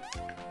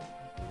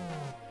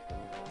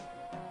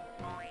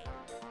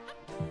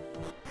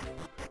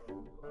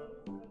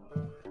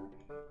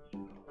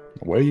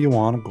 Where do you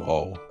want to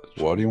go?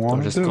 What do you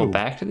want to do? Just go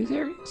back to these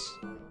areas?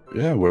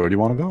 Yeah, where do you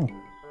want to go?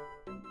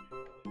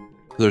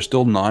 There's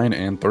still 9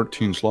 and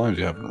 13 slimes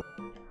you haven't.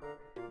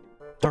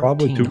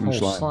 Probably 2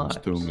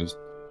 slimes. Doom is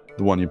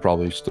the one you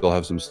probably still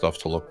have some stuff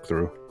to look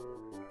through.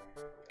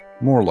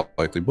 More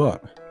likely,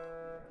 but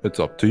it's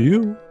up to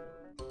you.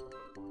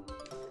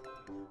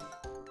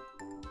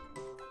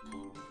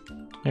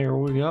 Here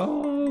we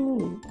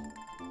go.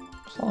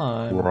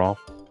 Slime. We're off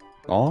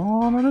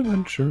on an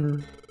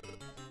adventure.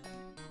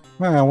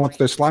 Man, what's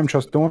this slime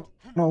chest doing?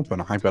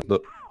 Open. I bet the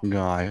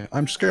guy.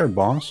 I'm scared,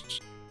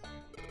 boss.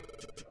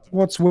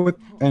 What's with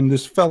and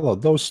this fella?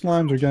 Those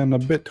slimes are getting a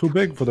bit too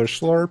big for their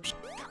slurps.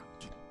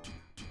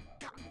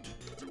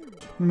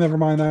 Never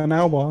mind that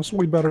now, boss.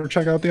 We better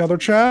check out the other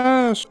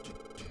chest.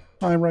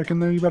 I reckon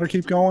that you better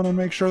keep going and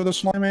make sure the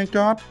slime ain't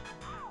got.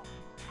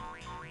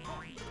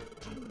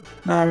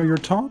 Now you're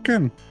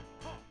talking.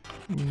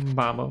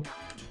 Babo.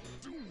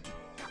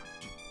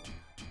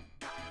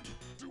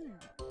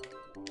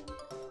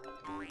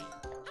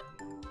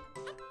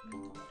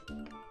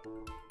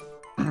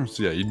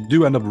 So yeah, you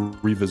do end up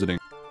revisiting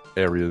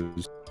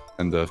areas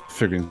and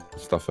figuring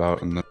stuff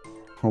out, and then,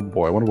 oh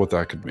boy, I wonder what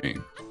that could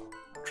mean.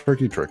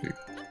 Tricky.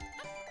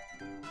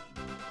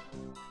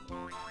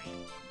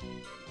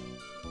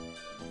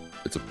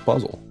 It's a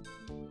puzzle.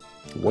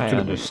 I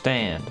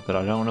understand, but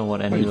I don't know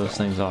what any of those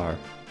things are.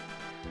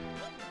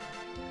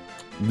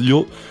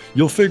 You'll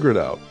figure it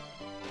out.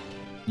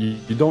 You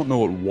don't know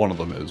what one of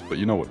them is, but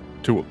you know what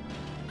 2 of them.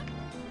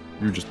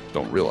 You just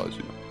don't realize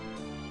you know.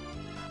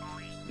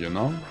 You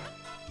know?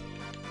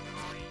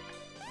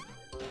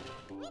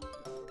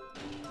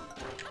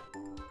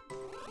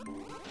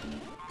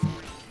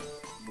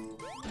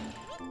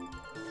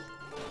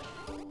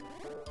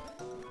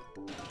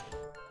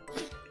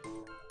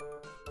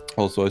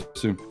 Also, I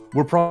assume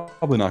we're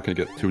probably not going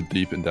to get too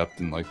deep in depth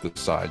in like the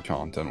side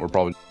content. We're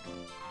probably,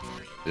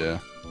 yeah.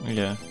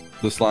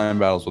 The slime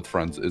battles with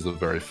friends is a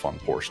very fun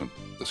portion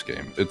of this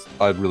game.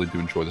 I really do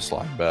enjoy the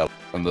slime battle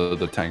and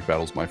the tank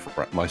battles. My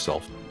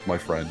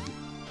friend.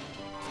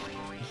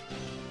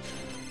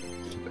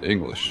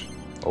 English.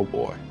 Oh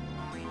boy.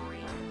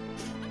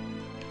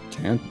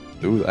 Can't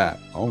do that.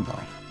 Oh no.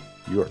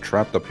 You are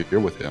trapped up here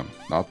with him,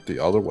 not the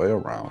other way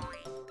around.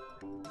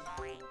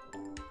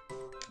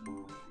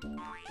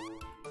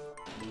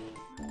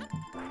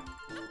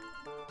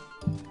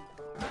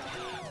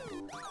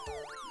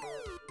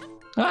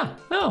 Ah,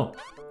 no!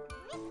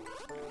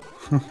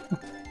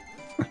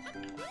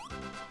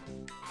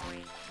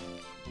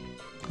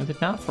 I did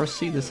not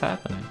foresee this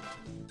happening.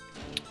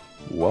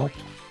 Well,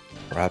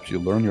 perhaps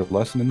you'll learn your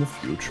lesson in the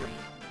future.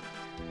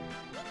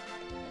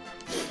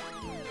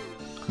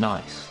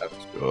 Nice. That's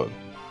good.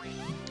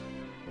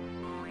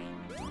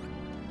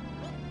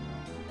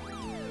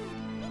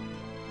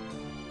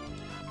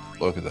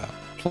 Look at that.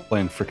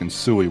 Playing frickin'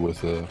 Suey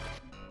with I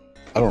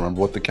don't remember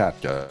what the cat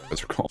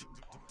guys are called.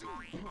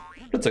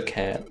 It's a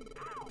cat.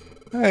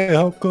 Hey,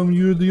 how come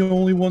you're the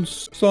only one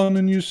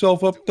sunning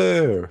yourself up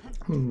there?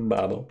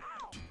 Babo.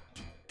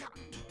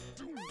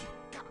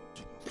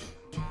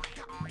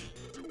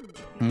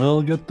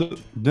 I'll get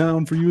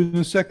down for you in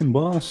a second,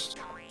 boss.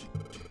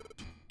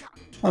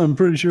 I'm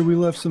pretty sure we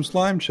left some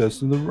slime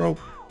chests in the rope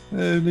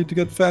Hey, need to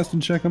get fast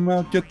and check them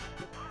out.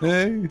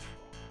 Hey.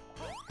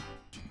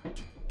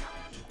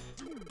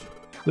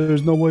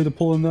 There's no way to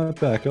pulling that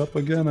back up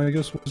again. I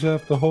guess we'll just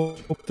have to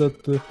hope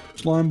that the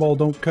slime ball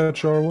don't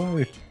catch our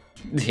way.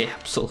 The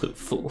absolute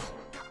fool.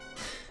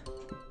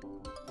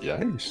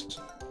 Yes.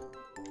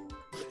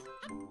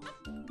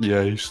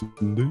 Yes,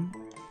 indeed.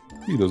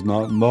 He does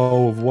not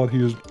know of what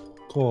he has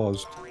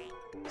caused.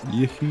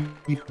 Yee-hee.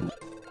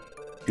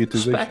 It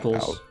is Speckles. a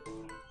cow.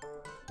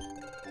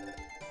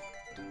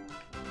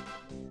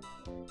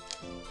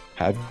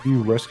 Have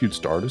you rescued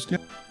Stardust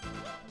yet?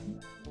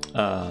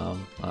 I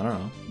don't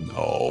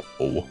know.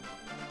 No.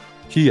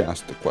 He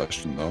asked the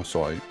question though,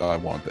 so I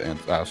wanted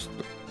to ask.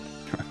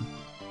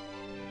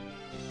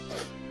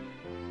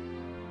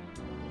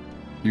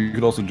 You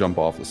could also jump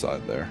off the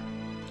side there.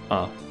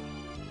 Oh.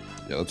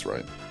 Yeah, that's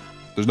right.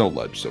 There's no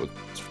ledge, so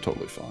it's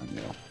totally fine,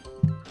 you know.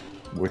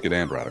 Wicked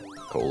and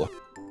Radicola.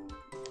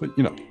 But,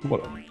 you know,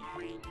 whatever.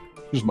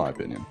 Just my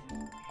opinion.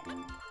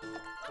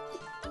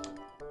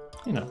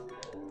 You know,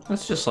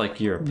 that's just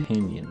like your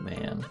opinion,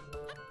 man.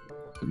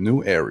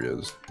 New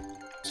areas.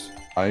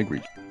 I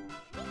agree.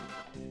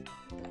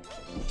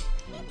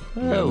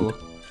 Oh,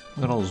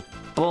 look at all those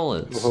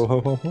bullets.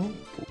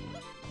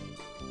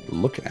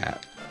 Look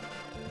at.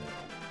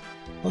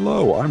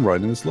 Hello, I'm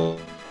writing this letter.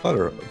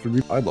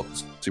 I'd love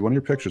to see one of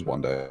your pictures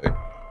one day.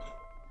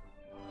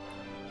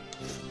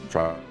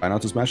 Try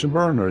not to smash and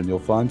burn, and you'll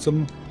find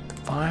some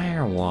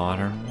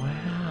Firewater,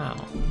 wow.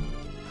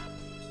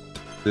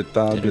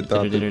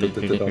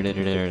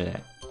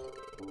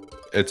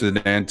 It's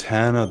an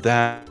antenna.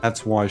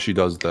 That's why she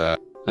does that.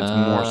 It's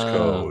Morse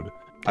code.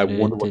 I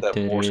wonder what that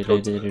Morse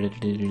code says.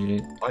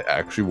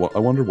 I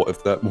wonder what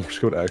if that Morse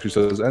code actually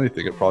says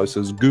anything. It probably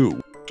says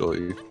goo.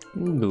 Actually,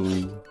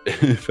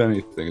 if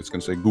anything, it's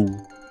gonna say goo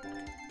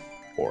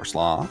or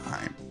slime.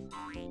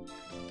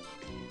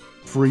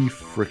 Free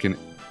freaking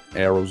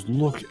arrows.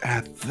 Look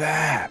at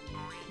that!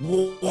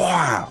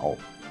 Wow!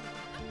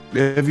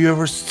 Have you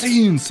ever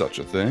seen such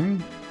a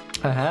thing?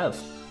 I have.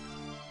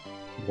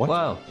 What?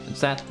 Wow,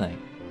 it's that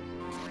thing.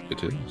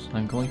 It is.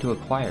 I'm going to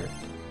acquire it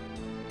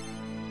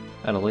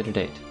at a later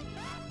date.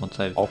 Once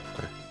I've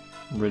Okay.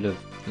 rid of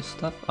this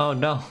stuff. Oh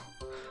no.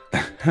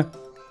 I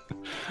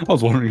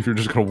was wondering if you're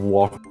just gonna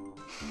walk.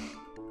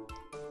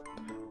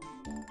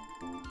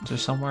 Is there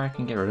somewhere I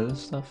can get rid of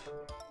this stuff?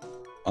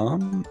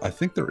 I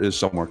think there is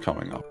somewhere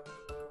coming up.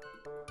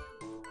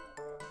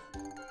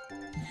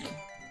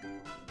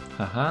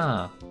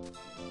 Haha.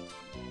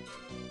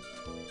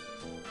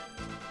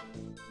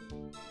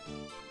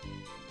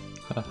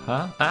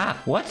 Haha.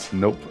 Ah, what?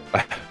 Nope.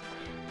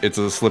 It's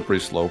a slippery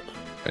slope,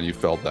 and you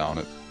fell down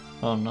it.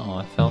 Oh no,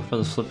 I fell for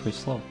the slippery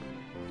slope.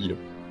 Yep.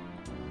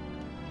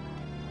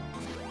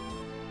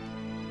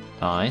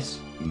 Nice.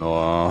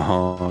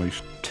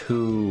 Nice.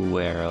 2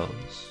 arrows.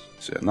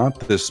 So, yeah, not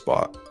this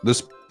spot. This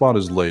spot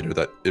is later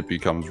that it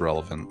becomes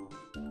relevant.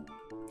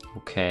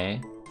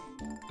 Okay.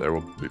 There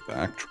will be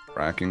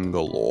backtracking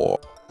galore.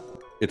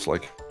 It's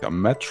like a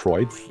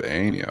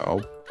Metroidvania.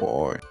 Oh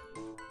boy.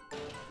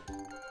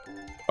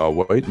 Oh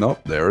wait, nope,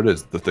 there it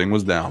is. The thing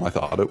was down. I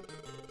thought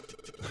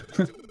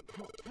it.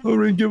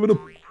 Hurry, give it a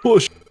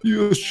push.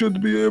 You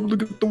should be able to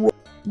get the rock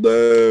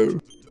there.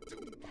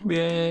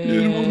 Yay!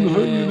 It wouldn't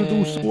hurt you to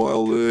do so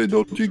well.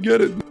 Don't you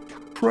get it?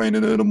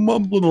 Training and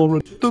mumbling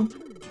already. The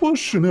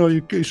pushing.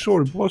 Okay,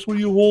 sorry, boss. What are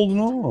you holding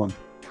on?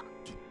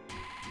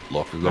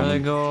 Look, There they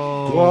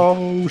go.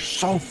 Whoa,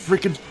 so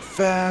freaking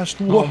fast.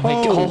 Whoa. Oh my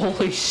god,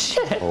 holy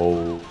shit.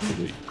 Holy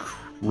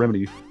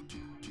criminy.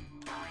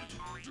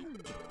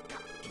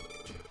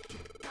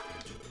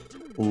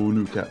 Ooh,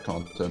 new cat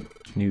content.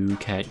 New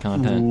cat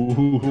content.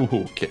 Ooh,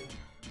 okay.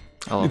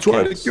 I love You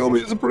tried cats. to kill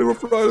me. It's a pretty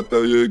rough ride. I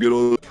tell you, get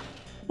on.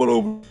 But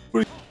over.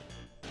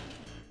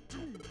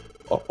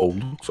 Uh-oh,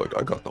 looks like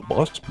I got the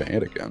bus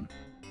banned again.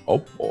 Oh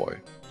boy.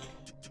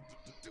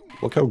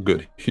 Look how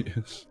good he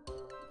is.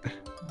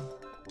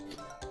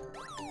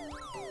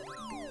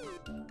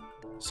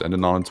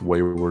 Sending on its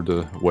wayward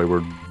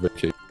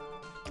vacation.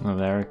 Oh,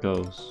 there it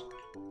goes.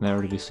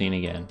 Never to be seen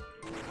again.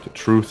 To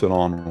truth and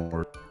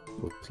onward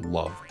with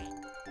love.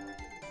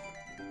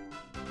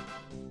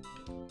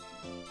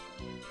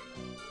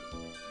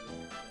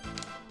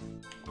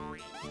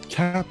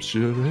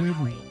 Capture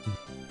everything.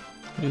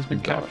 He's been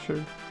Got it.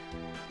 captured.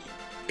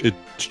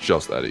 It's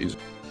just that easy.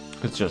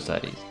 It's just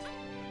that easy.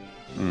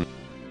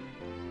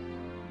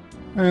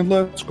 And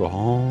let's go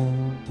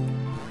home.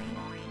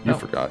 You No.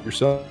 forgot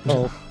yourself.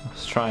 I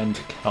was trying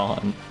to get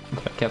on,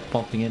 but I kept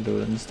bumping into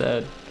it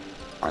instead.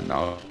 I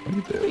know.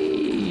 You did.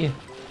 Whee!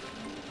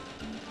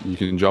 You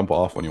can jump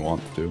off when you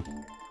want to.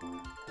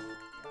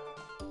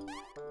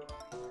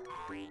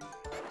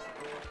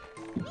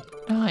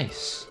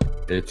 Nice.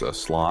 It's a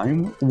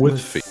slime with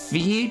feet.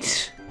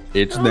 Feet?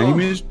 Its Oh. name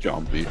is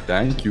Jumpy.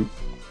 Thank you.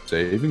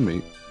 Saving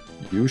me.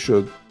 You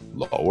should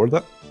lower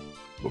that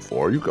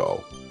before you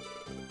go.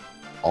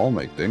 I'll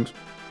make things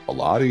a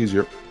lot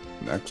easier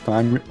next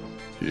time you're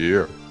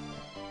here.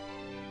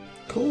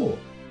 Cool.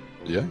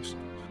 Yes.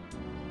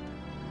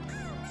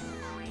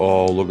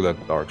 Oh, look at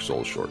that Dark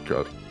Souls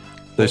shortcut.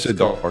 They say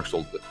Dark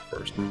Souls did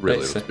first. Really,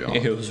 let's be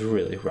honest. It was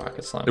really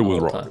Rocket Slime. It was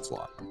Rocket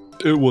Slime.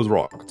 It was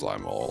Rocket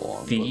Slime all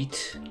along.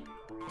 Feet.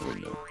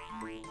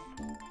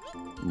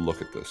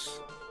 Look at this.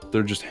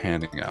 They're just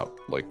handing out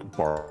like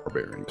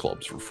barbarian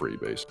clubs for free,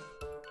 basically.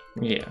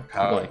 Yeah.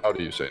 How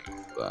do you say no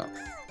to that?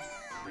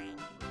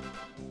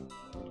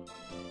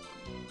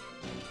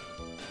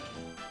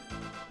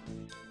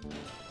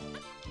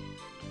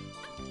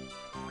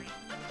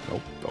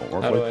 Nope, don't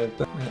work like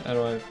that. How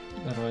do I?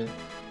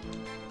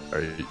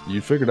 Right,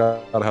 you figured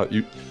out how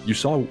you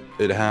saw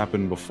it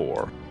happen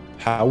before.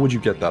 How would you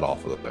get that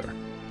off of there?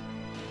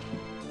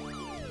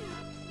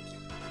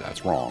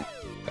 That's wrong.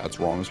 That's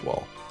wrong as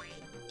well.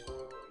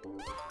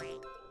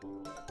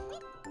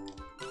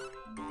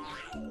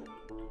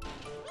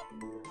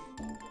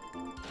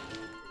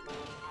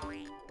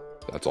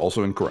 That's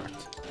also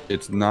incorrect.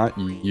 It's not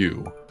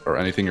you or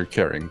anything you're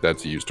carrying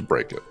that's used to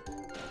break it.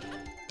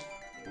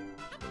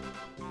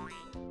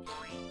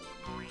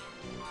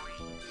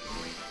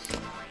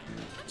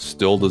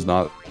 Still does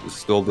not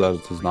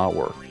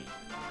work.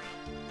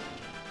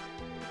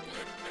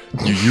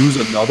 You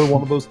use another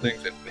one of those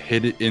things and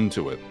hit it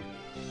into it.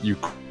 You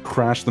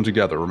crash them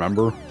together,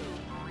 remember?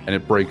 And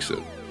it breaks it.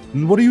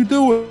 What are you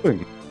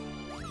doing?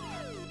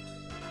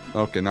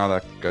 Okay, now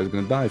that guy's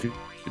gonna die if you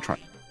try.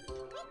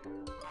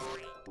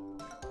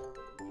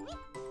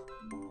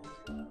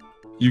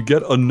 You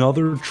get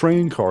another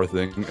train car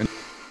thing and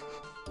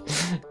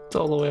it's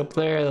all the way up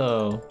there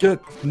though. Get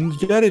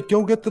it,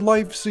 go get the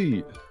life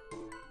seed.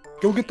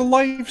 Go get the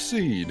life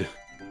seed.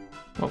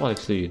 What life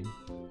seed?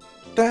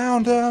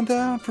 Down, down,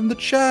 down from the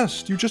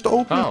chest. You just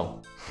opened Oh.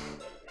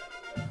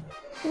 it.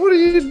 What are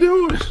you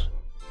doing?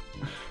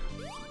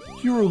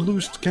 You're a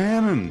loose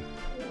cannon.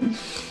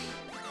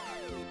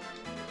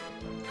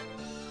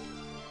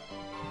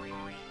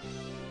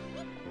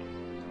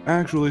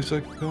 Actually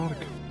psychotic.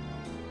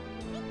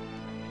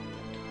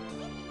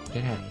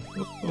 Get out of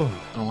here.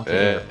 Oh.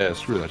 Yeah,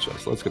 screw that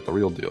chest. Let's get the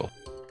real deal.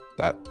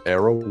 That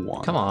arrow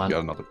one. Come on. You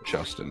got another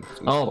chest in this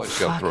Oh, place.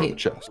 You gotta throw the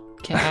chest.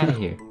 Get out of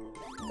here.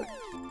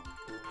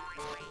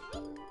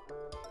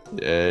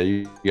 Yeah,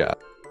 you got it.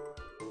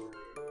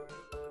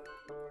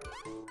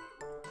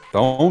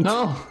 Don't.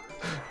 No.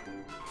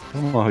 I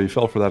don't know how you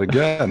fell for that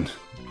again.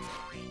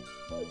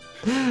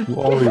 You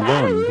already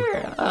learned.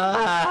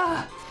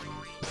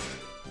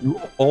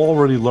 You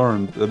already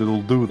learned that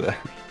it'll do that.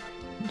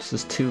 This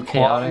is too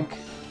chaotic.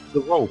 The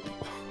rope.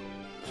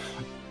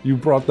 You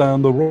brought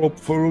down the rope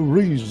for a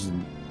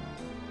reason.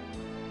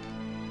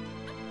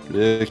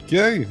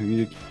 Okay,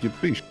 you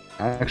beast.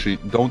 Actually,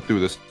 don't do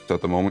this at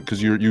the moment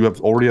because you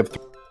already have.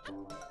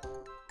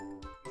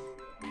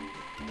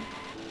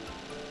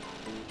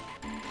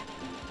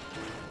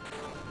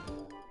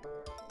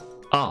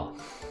 Oh.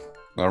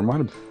 Never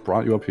mind. I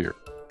brought you up here.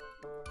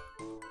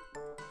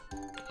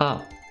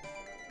 Oh.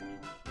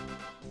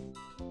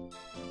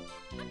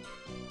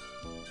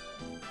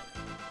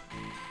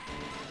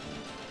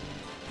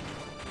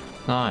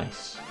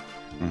 Nice.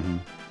 Mm-hmm.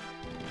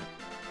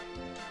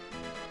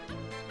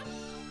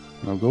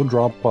 Now go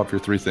drop off your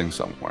 3 things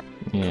somewhere.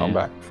 Yeah. Come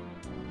back.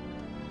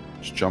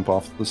 Just jump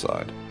off the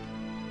side.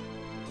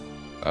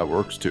 That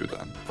works too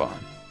then.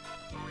 Fine.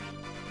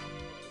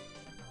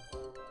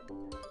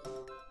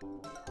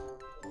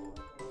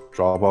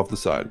 Drop off the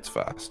side, it's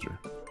faster.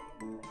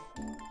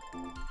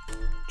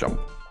 Jump.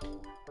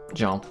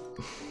 Jump.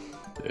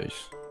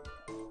 Yes.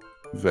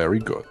 Very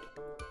good.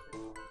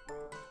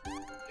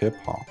 Hip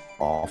hop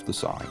off the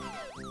side.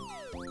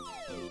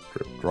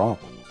 Drip drop.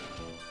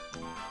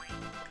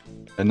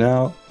 And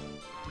now,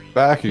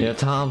 backing. Yeah,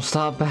 Tom,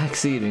 stop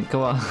backseating.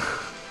 Come on.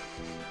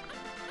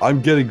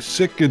 I'm getting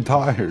sick and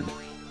tired.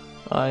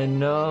 I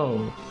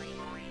know.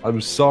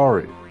 I'm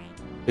sorry.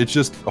 It's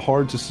just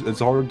hard to. It's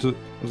hard to.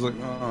 I was like,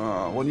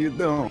 what are you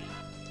doing?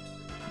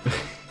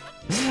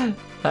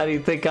 How do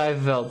you think I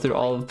felt through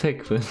all of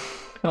Pikmin?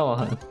 Come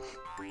on.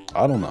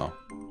 I don't know.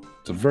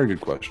 It's a very good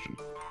question.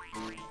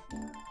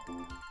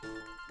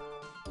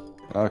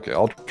 Okay,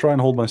 I'll try and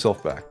hold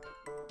myself back.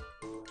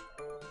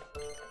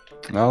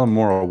 Now I'm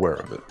more aware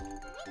of it.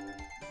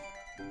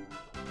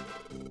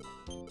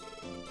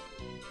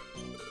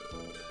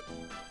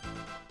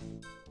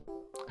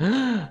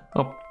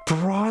 A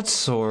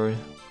broadsword.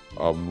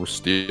 A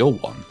steel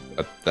one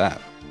at that.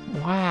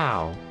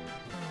 Wow.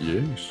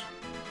 Yes.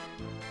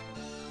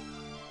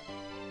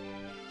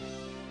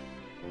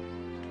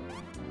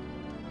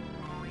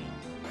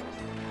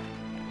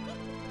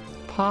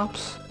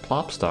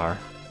 Plopstar.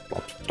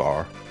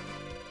 Star.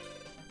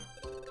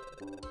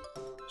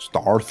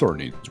 Starther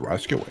needs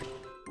rescuing.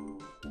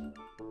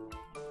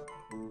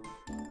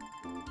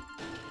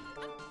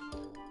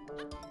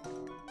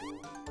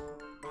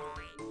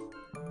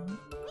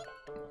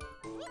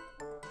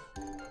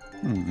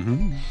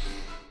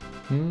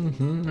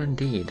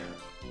 Indeed.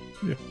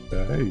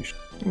 Yes.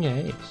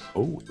 Yes.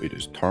 Oh, it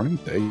is turning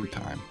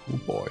daytime. Oh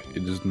boy,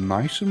 it is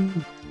nice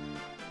and...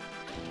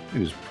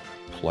 It is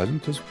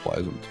pleasant as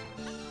pleasant.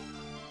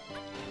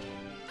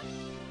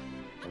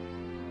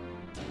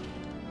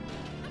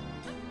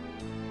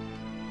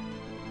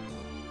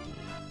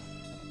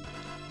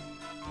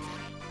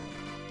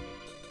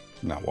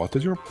 Now, what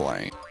is your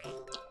plane?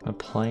 A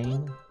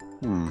plane?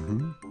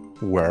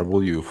 Mm-hmm. Where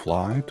will you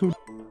fly to?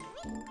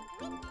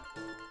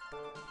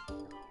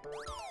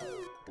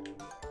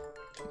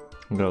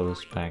 Go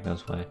this back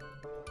this way.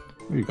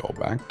 We go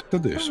back to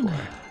this way.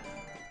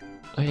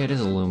 Oh yeah, it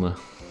is a Luma.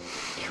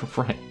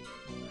 You're right.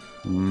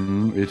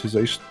 It is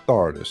a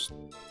Stardust.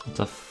 It's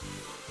a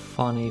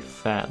funny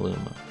fat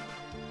Luma.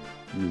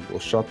 You will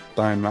shut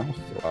thy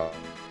mouth, or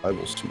I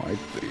will smite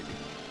thee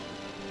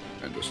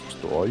and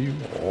destroy you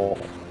all.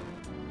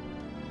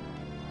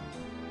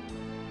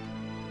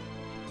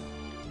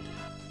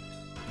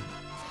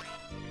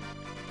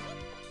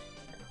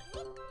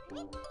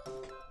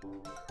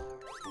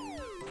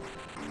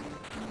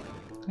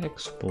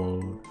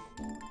 Explode.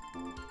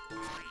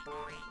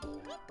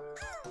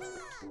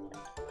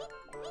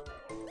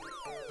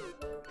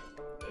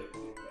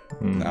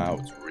 Now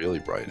it's really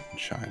bright and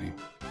shiny.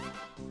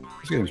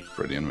 This game's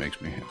pretty and makes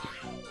me happy.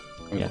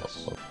 I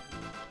Yes. love it.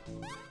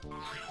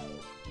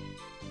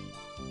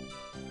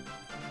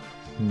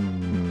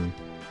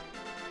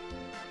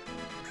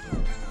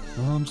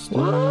 I'm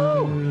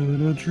still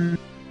in a dream.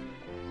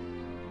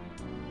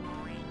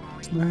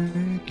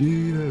 Snake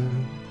eater.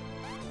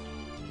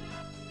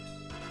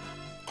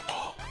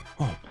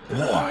 Oh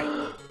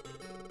boy.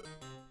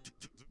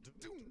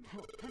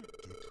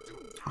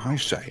 I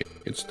say,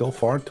 it's still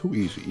far too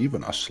easy.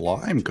 Even a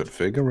slime could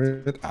figure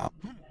it out.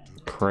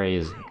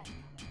 Crazy.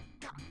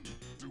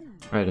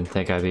 I didn't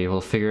think I'd be able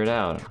to figure it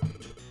out.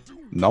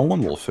 No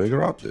one will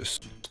figure out this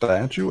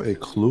statue a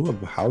clue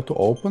of how to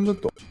open the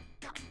door.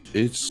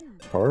 It's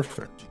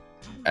perfect.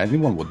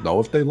 Anyone would know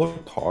if they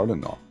looked hard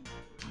enough.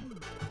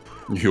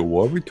 You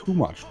worry too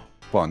much,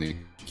 Bunny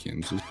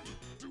Kinsey.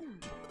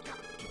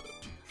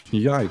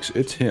 Yikes,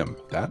 it's him.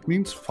 That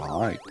means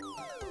fight.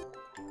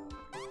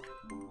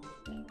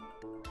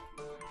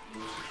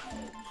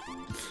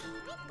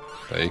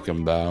 Take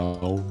him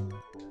down.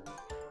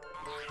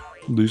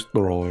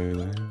 Destroy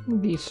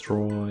them.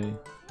 Destroy.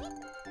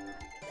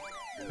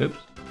 Oops.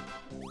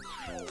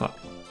 Fuck.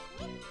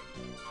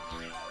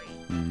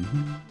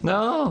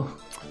 No!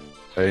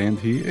 And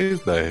he is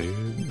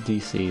dead.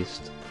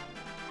 Deceased.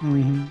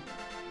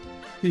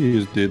 He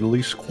is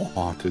diddly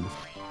squatted.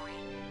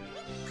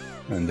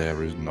 And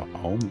there is no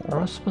more. Or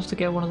am I supposed to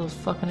get one of those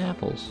fucking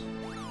apples?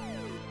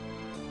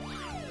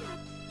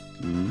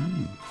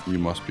 You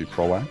must be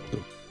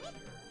proactive.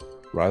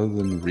 Rather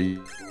than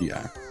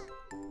react.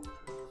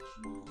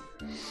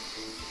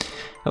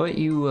 Oh wait,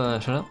 you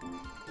shut up.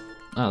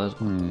 Oh,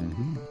 that's...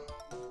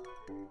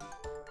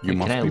 You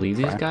must can I be leave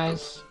these practical.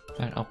 guys?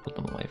 Alright, I'll put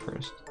them away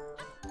first.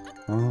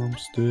 I'm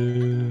still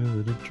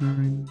in a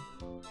dream.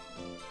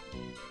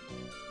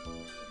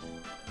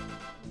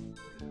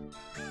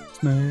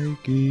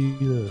 Snake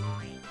eater.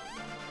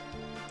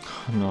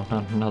 No,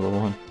 not another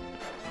one.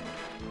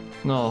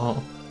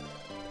 No.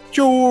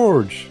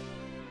 George!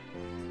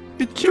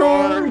 It's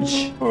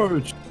George!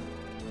 George!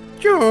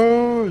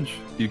 George!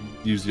 You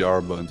use the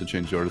R button to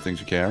change the order of things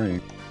you're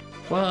carrying.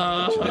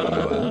 Wow.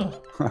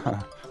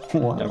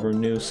 Wow. Never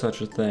knew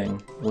such a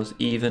thing was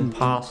even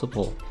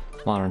possible.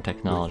 Modern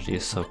technology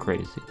is so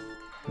crazy.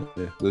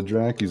 Yeah, the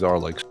Drakkies are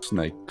like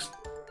snakes.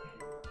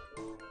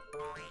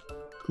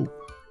 Cool.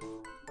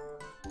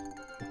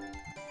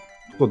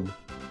 Good.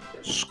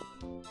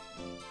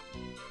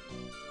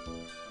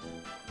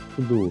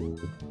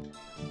 Good.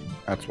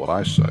 That's what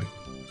I say.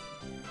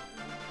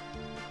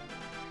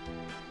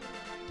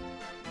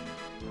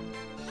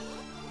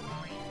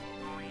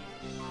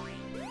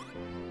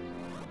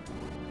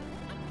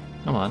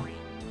 Come on.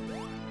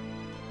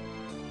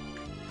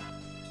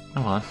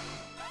 Come on.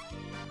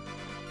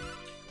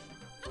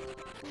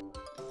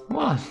 Come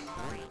on.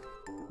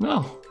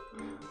 No.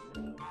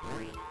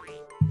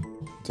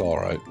 It's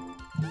alright.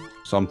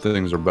 Some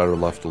things are better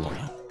left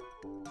alone.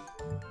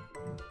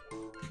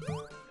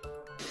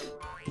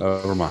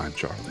 Never mind,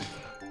 Charlie.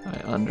 I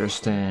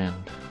understand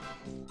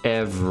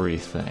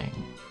everything.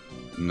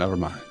 Never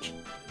mind.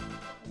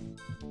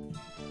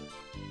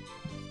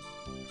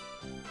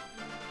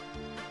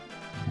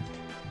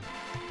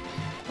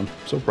 I'm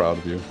so proud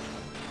of you.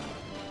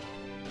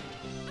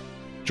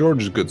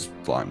 George is good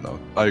slime, though.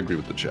 I agree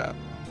with the chat.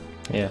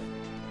 Yeah.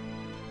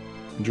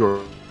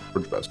 George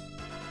best.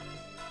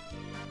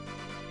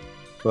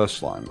 Best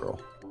slime girl.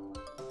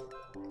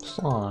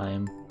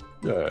 Slime.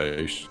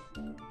 Yes.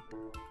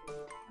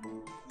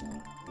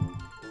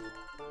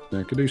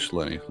 Snickety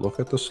slinny. Look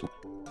at the slime.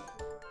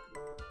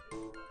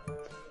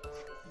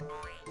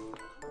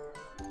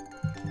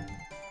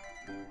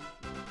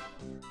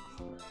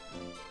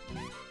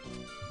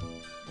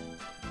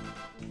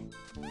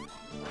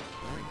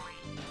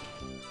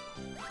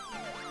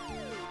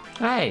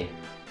 Hey!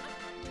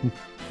 You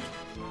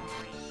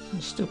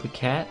stupid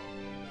cat.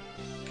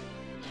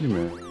 You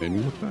made me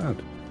look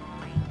bad.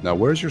 Now,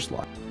 where's your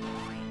slime?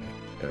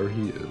 There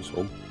he is.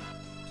 Oh,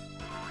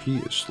 he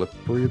is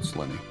slippery and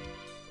slinny.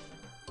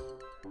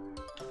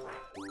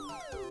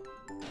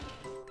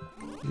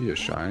 He is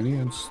shiny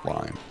and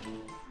slime.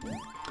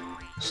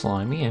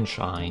 Slimy and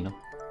shine.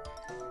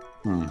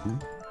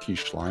 He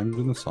slimed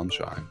in the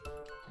sunshine.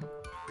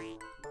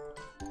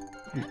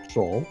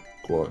 So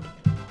good.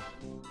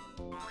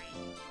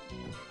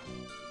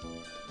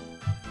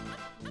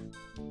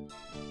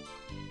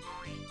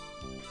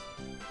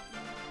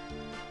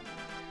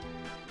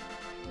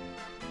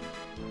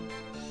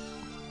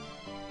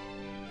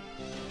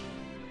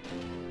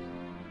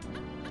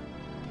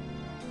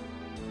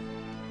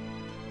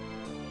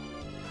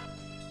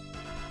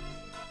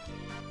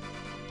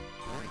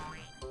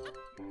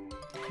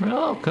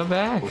 No, come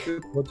back. Look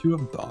at what you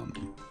have done.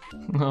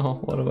 No,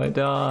 what have I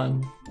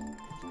done?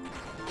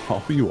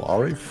 Oh, you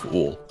are a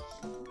fool.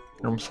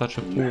 I'm such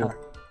a fool.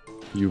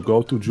 You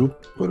go to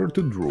Jupiter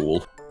to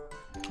drool.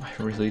 I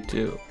really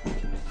do.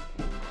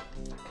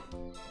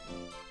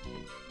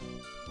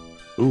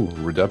 Ooh,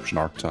 redemption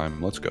arc time.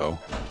 Let's go.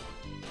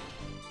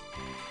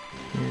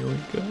 Here we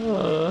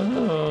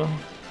go.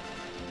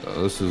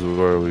 This is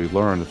where we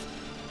learn.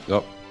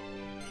 Yep.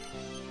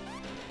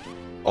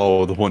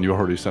 Oh, the one you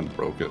already sent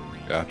broke it.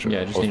 Gotcha.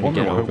 Yeah, I just was need to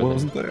get wondering why over it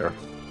wasn't this. there.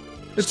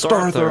 It's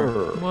Starther.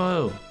 Starther!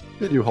 Whoa.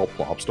 Did you help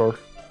Plopstar?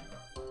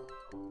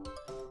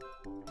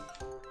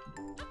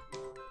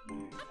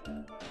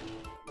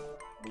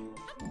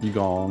 You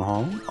gone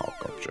home? Oh,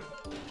 gotcha.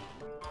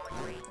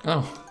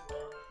 Oh.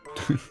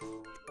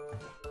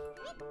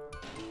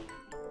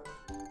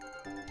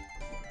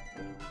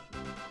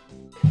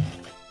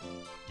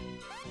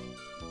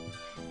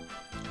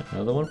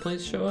 Another one,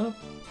 please show up.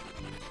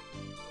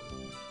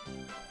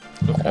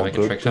 Oh, can I make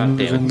a trick shot?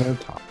 Damn it.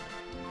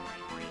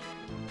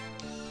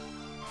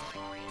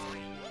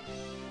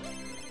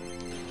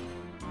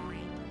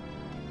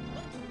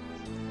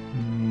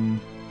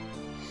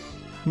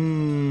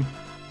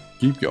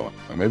 Keep going.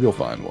 Maybe you'll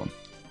find one.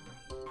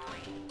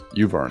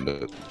 You've earned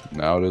it.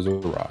 Now it has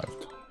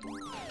arrived.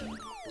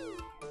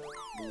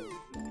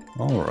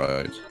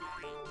 Alright.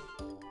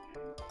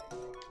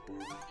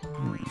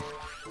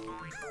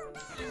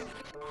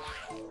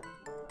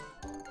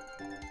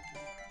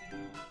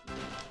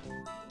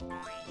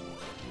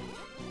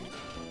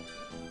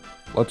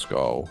 Let's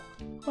go.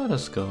 Let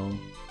us go.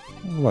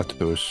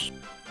 Let us.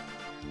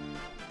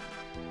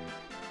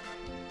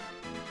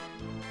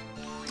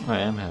 I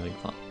am having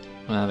fun.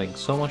 I'm having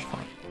so much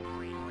fun.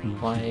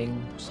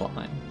 Playing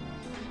slime.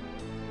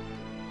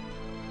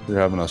 You're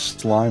having a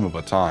slime of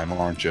a time,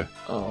 aren't you?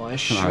 Oh, I bet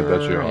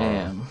sure you are.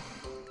 am.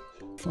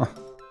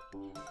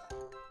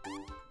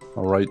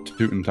 Alright,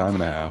 tootin' time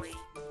and a half.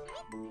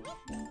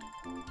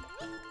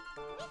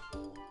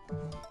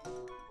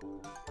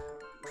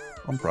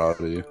 I'm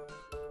proud of you.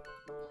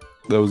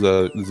 This was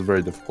a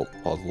very difficult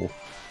puzzle.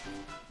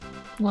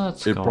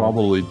 Let's It go.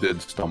 probably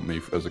did stump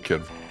me as a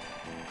kid.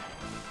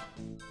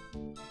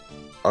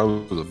 I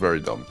was a very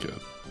dumb kid.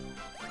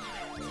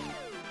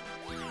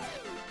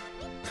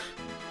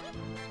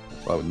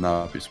 I would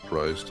not be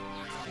surprised.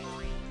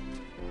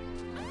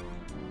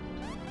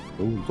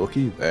 Oh,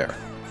 looky there.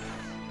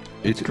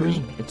 It's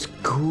green. It's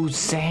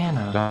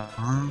Guzana.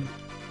 Darn.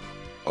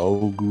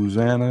 Oh,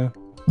 Guzana,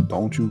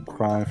 don't you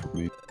cry for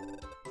me.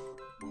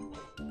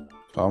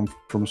 I'm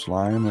from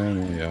Slime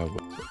and yeah,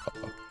 but,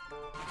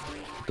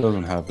 it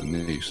doesn't have a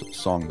knee, so the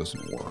song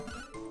doesn't work.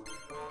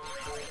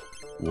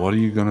 What are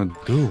you gonna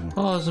do?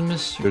 Oh, there's a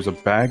mystery. There's a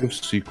bag of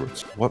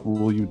secrets. What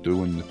will you do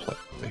when you play?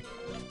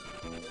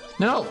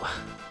 No!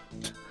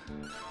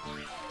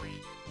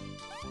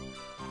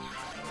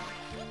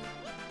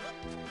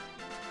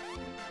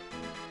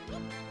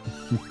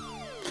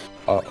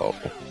 Uh-oh.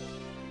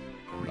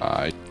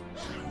 Nice.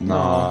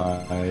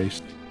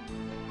 Nice.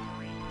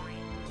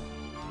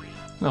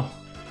 No.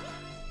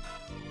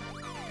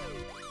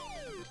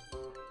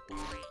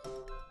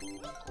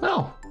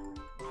 No!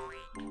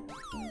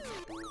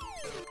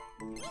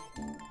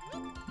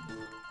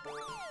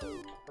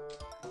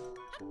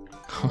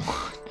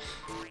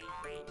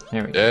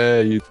 There we go.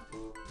 Yeah, you...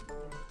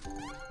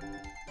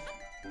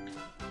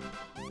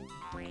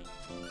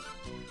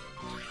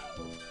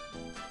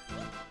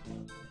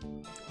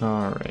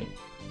 Alright.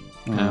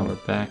 Now we're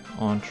back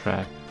on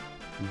track.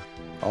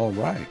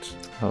 Alright.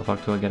 How the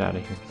fuck do I get out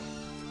of here?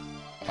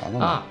 I don't know.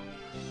 Ah!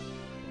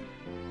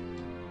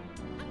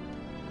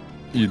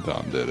 You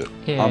done did it.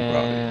 I'm proud of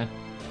Yeah. you.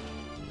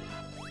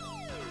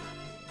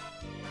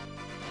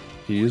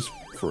 He is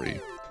free.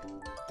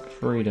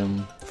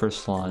 Freedom for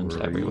slimes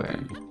Free. everywhere.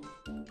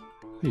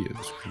 He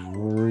is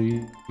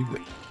free.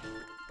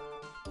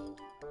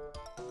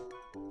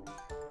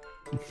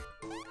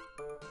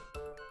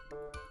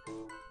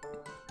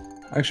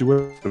 Actually,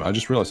 wait, I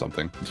just realized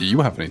something. Do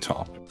you have any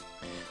top?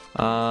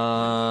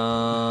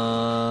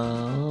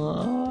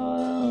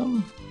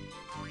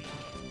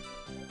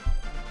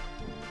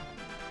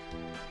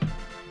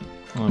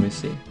 Let me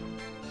see.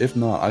 If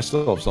not, I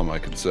still have something I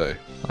could say.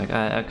 Like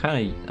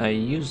I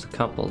used a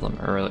couple of them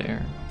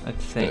earlier, I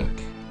think.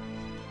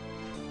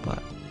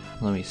 But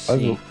let me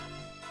see.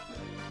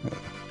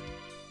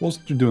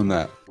 Whilst you're doing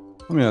that,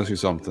 let me ask you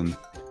something.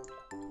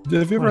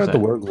 Have you ever What is had to that?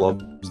 wear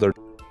gloves that...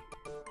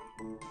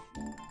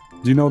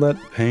 Do you know that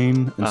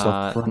pain and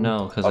suffering?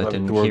 No, because of I having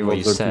didn't to wear hear what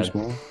you gloves that are too said.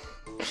 small?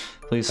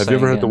 Please Have say you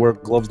ever had to again. wear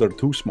gloves that are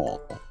too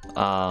small?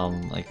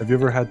 Like Have you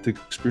ever had to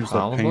experience that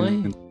Probably.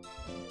 pain?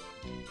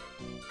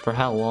 For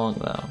how long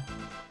though?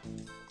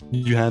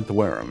 You had to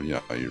wear them, you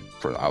know, you're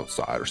for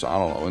outside or so. I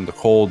don't know, in the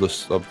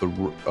coldest of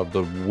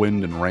the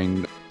wind and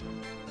rain,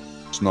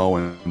 snow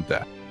and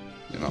death.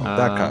 You know,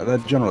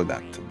 that generally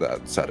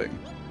that setting.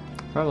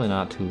 Probably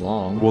not too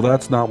long. Well,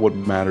 that's not what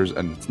matters,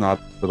 and it's not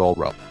at all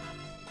relevant.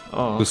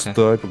 Oh, okay. This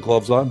type of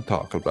gloves I'm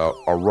talking about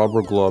are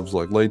rubber gloves,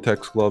 like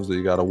latex gloves that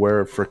you gotta wear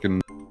at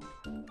frickin'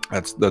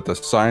 that the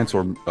science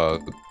or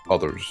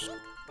other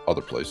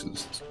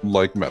places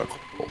like medical.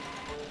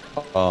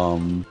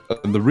 And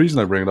the reason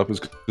I bring it up is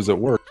because at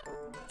work,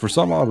 for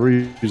some odd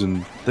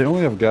reason, they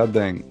only have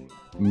goddamn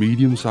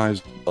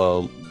medium-sized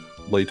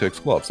latex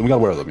gloves, and we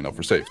gotta wear them, you know,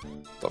 for safety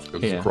stuff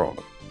because it's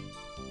Corona.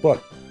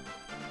 But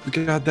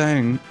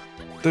goddamn,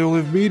 they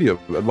only have medium,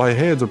 and my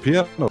hands are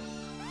piano.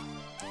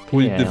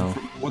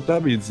 What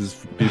that means is,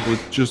 for people,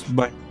 it's just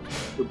they're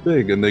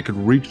big and they could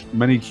reach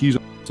many keys,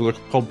 so they're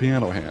called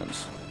piano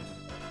hands.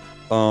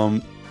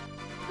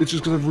 It's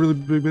just because I have really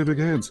big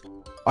hands.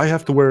 I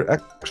have to wear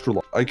extra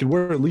large. I can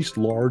wear at least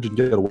large and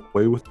get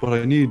away with, but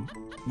I need,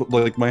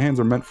 like, my hands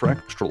are meant for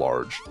extra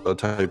large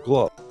type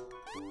glove.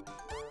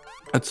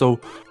 And so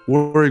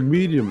wearing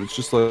medium, it's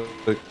just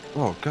like,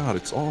 oh god,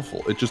 it's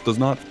awful. It just does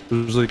not.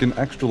 There's like an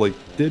extra like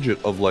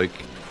digit of like,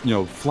 you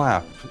know,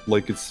 flap,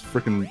 like it's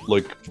freaking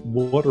like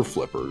water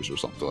flippers or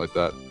something like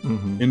that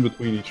in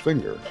between each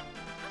finger.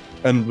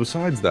 And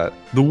besides that,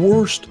 the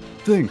worst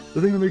thing,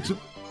 the thing that makes it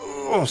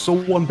so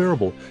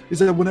unbearable, is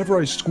that whenever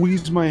I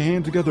squeeze my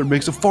hand together, it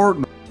makes a fart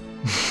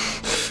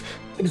noise.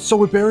 And it's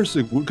so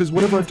embarrassing because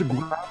whenever I have to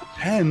grab a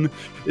pen,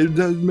 it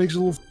makes a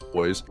little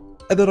noise.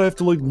 And then I have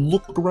to like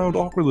look around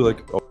awkwardly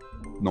like, oh,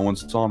 no one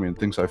saw me and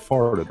thinks I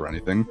farted or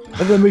anything.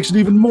 And that makes it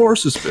even more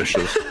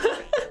suspicious.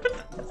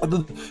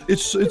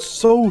 It's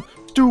so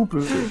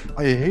stupid.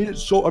 I hate it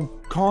so. I'm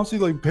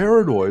constantly like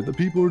paranoid that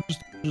people are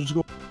just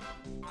go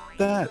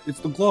that. It's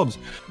the gloves.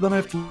 Then I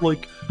have to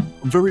like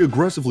very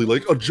aggressively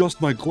like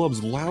adjust my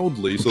gloves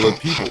loudly so that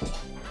people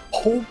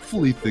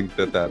hopefully think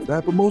that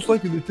but most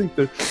likely they think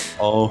that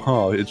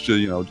it's just,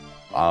 you know,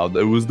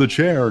 it was the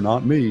chair,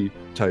 not me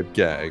type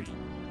gag.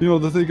 You know,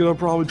 they're thinking I'm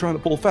probably trying to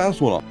pull a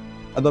fast one off.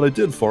 And then I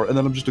did fart, and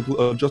then I'm just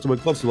adjusting my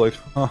gloves to like,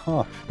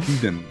 he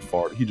didn't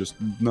fart, he just,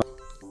 no.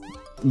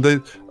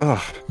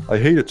 I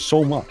hate it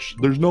so much.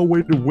 There's no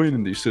way to win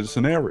in these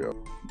scenarios.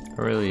 It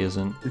really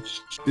isn't.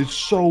 It's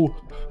so,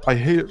 I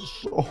hate it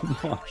so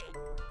much.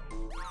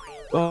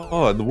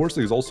 And the worst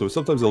thing is also,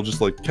 sometimes they'll just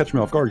like catch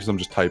me off guard because I'm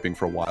just typing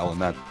for a while, and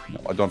that, you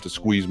know, I don't have to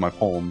squeeze my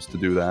palms to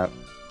do that.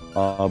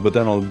 But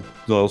then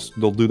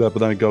they'll do that, but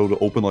then I go to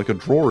open like a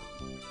drawer,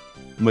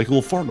 make a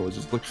little fart noise.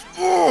 It's like,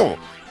 oh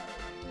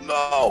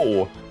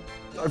no,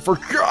 I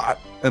forgot,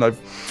 and I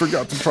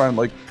forgot to try and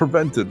like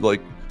prevent it.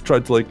 Like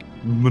tried to like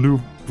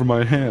maneuver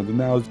my hand, and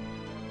now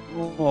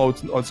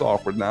it's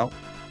awkward now.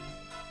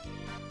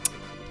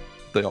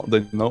 They all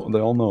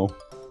know.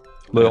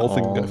 They all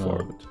think I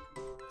farted.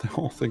 They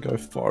all think I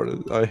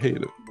farted. I hate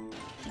it.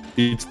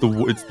 It's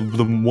one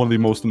of the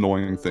most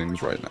annoying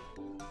things right now.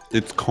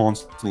 It's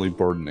constantly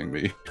burdening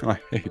me. I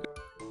hate it.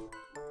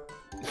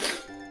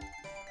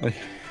 I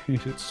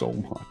hate it so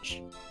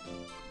much.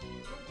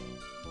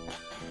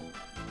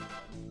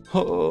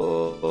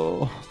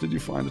 Oh, did you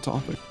find a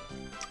topic?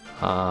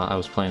 I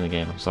was playing the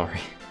game, I'm sorry.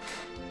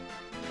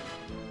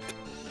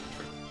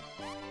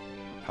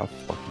 How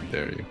fucking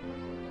dare you?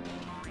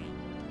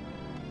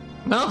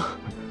 No!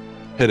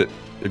 Hit it.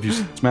 If you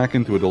smack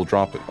into it, it'll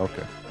drop it.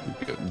 Okay.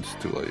 Good. It's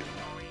too late.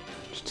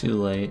 It's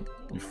too late.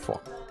 You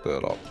fucked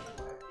that up.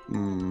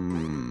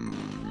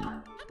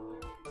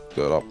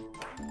 That up.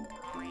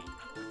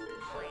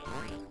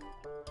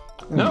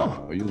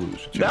 No! Oh, you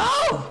lose your chance.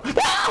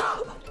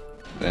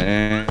 No!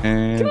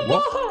 And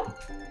what?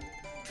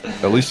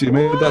 At least you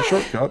made that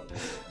shortcut.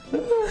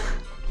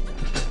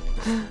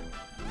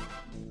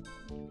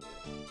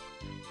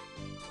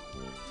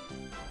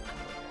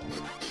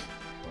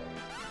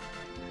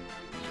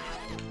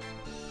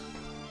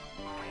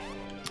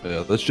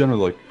 Yeah, that's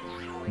generally like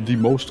the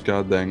most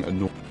goddamn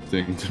annoying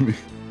thing to me.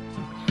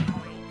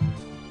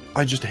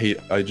 I just hate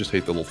the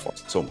little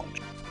fuss so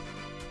much.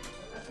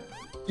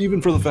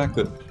 Even for the fact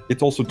that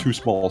it's also too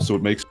small, so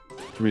it makes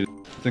for me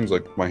things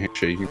like my hand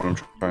shaking when I'm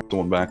trying to throw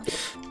them back,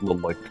 little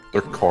like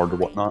their card or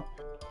whatnot.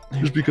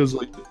 Just because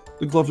like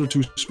the gloves are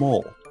too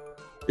small.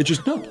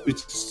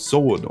 It's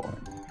so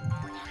annoying.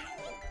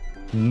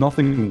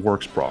 Nothing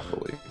works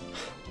properly.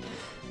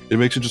 It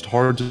makes it just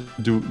hard to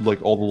do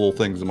like all the little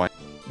things, and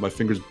my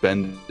fingers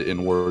bend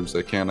inwards.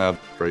 I can't have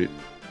straight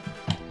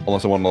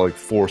unless I want to like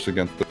force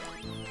against it.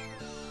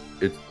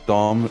 It's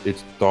dumb,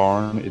 it's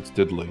darn, it's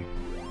diddly.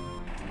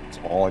 That's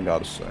all I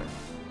gotta say.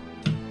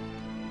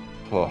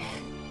 Ugh.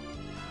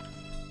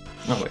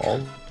 Oh, all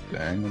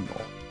dang annoying.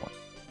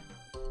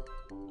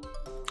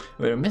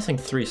 Wait, I'm missing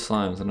 3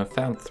 slimes, and I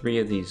found 3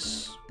 of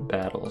these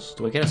battles.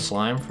 Do I get a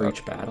slime for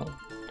each battle?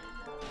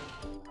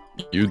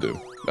 You do.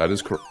 That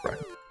is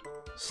correct.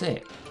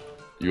 Sick.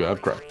 You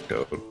have cracked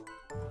the code.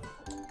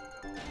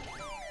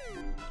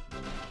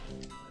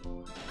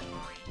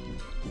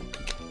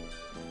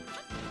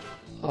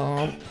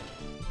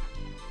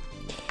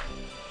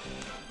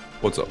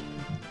 What's up?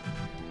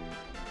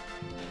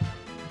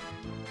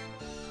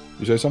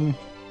 You say something?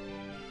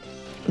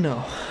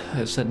 No,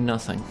 I said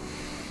nothing.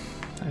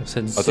 I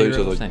said thought you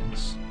zero said, like,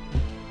 things.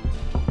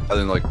 I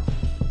didn't like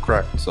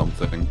crack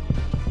something.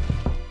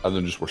 I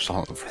then just were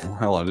silent for a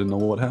while. I didn't know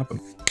what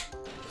happened.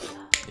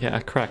 Yeah, I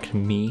cracked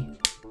me.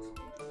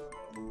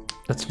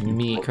 That's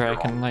me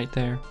cracking right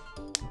there.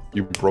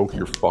 You broke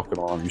your fucking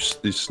arm.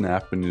 He's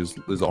snapping his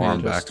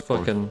arm back. Just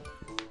fucking,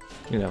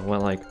 you know,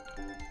 went like,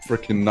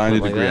 Freaking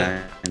 90-degree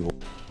that. angle.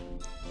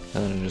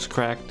 and then it just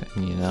cracked,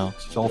 and you know,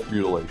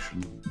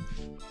 Self-mutilation.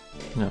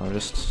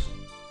 just.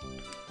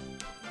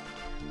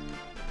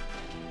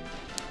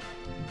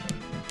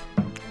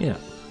 Yeah,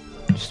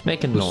 just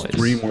making The noise.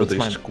 stream where That's they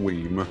my-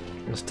 squeam.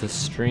 Just to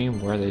stream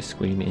where they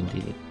squeam,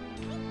 indeed.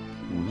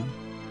 Mhm.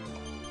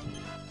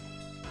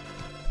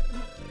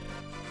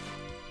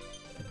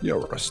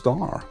 You're a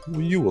star.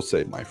 Well, you will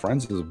save my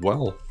friends as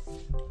well.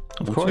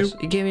 Of Won't course, you?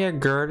 you gave me a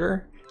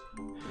girder.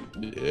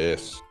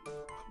 Yes.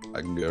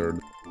 I gird.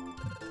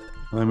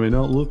 I may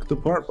not look the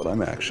part, but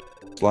I'm actually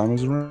slime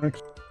as an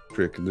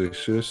trick.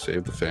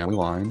 Save the family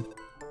line.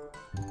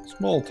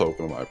 Small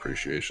token of my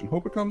appreciation.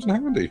 Hope it comes in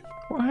handy.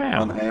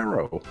 On Wow.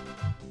 Arrow.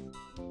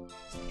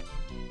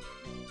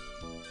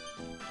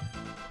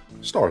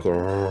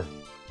 Starther.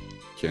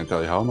 Can't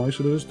tell you how nice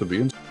it is to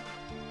be in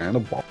and a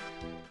ball.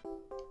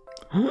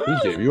 He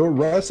gave you a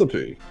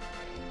recipe.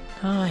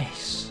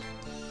 Nice.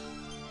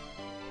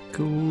 Thank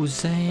you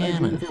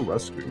Guzana. for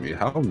rescuing me.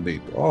 How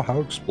neat. Oh,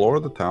 how explore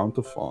the town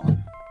to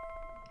fun.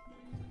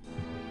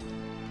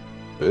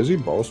 Busy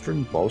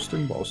boasting, bro.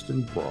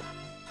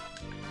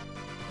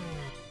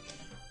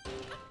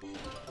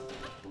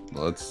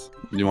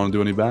 You want to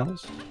do any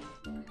battles?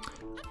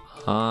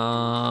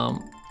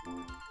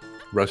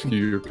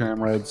 Rescue your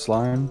comrade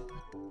slime?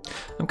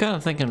 I'm kind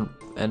of thinking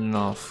ending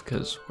off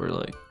because we're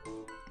like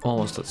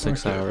almost at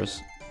 6 Okay.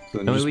 hours.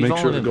 Then I mean, just we've make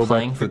only sure to been go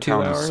playing back for to the 2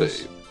 town and hours.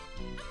 save.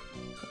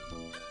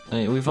 I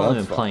mean, we've only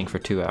That's been playing for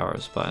 2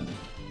 hours, but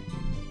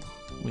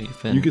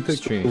we've been You could take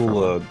the, streaming for a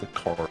while. the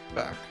car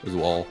back as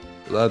well.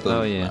 That doesn't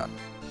Oh, yeah. matter.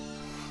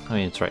 I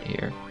mean, it's right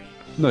here.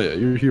 No, yeah,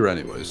 you're here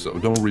anyway, so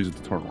no reason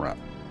to turn around.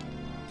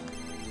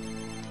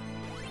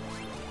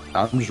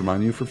 I'm just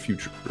reminding you for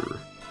future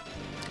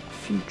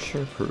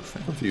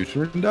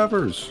Future-proofing.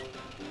 endeavors.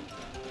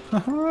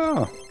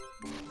 Haha.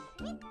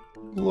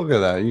 Look at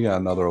that, you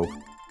got another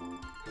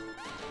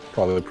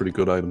probably a pretty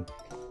good item.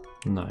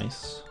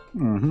 Nice.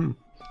 Mm-hmm.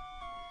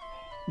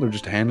 They're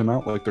just handing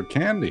out like they're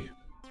candy.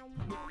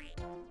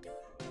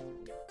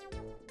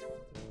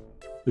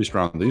 At least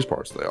around these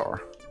parts they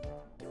are.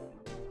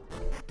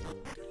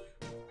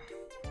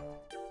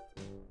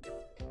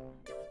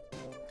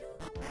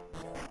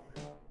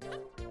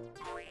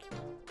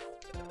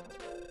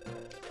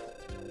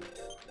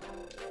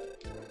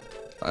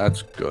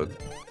 That's good.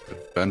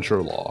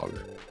 Adventure log.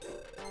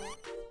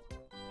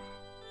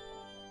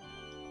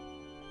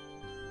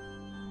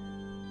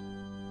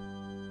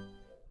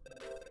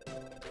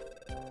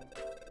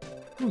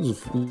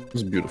 This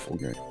is a beautiful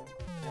game.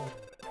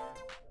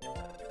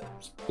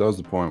 That was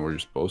the point where you're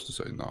supposed to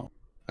say no.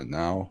 And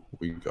now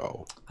we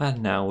go.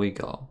 And now we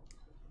go.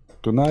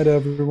 Good night,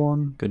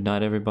 everyone. Good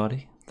night,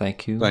 everybody.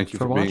 Thank you, Thank you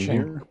for watching. being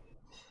here.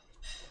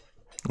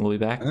 We'll be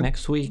back And-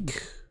 next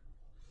week.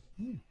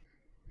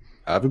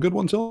 Have a good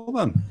one till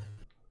then.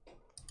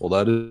 Well,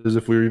 that is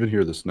if we're even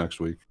here this next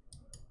week.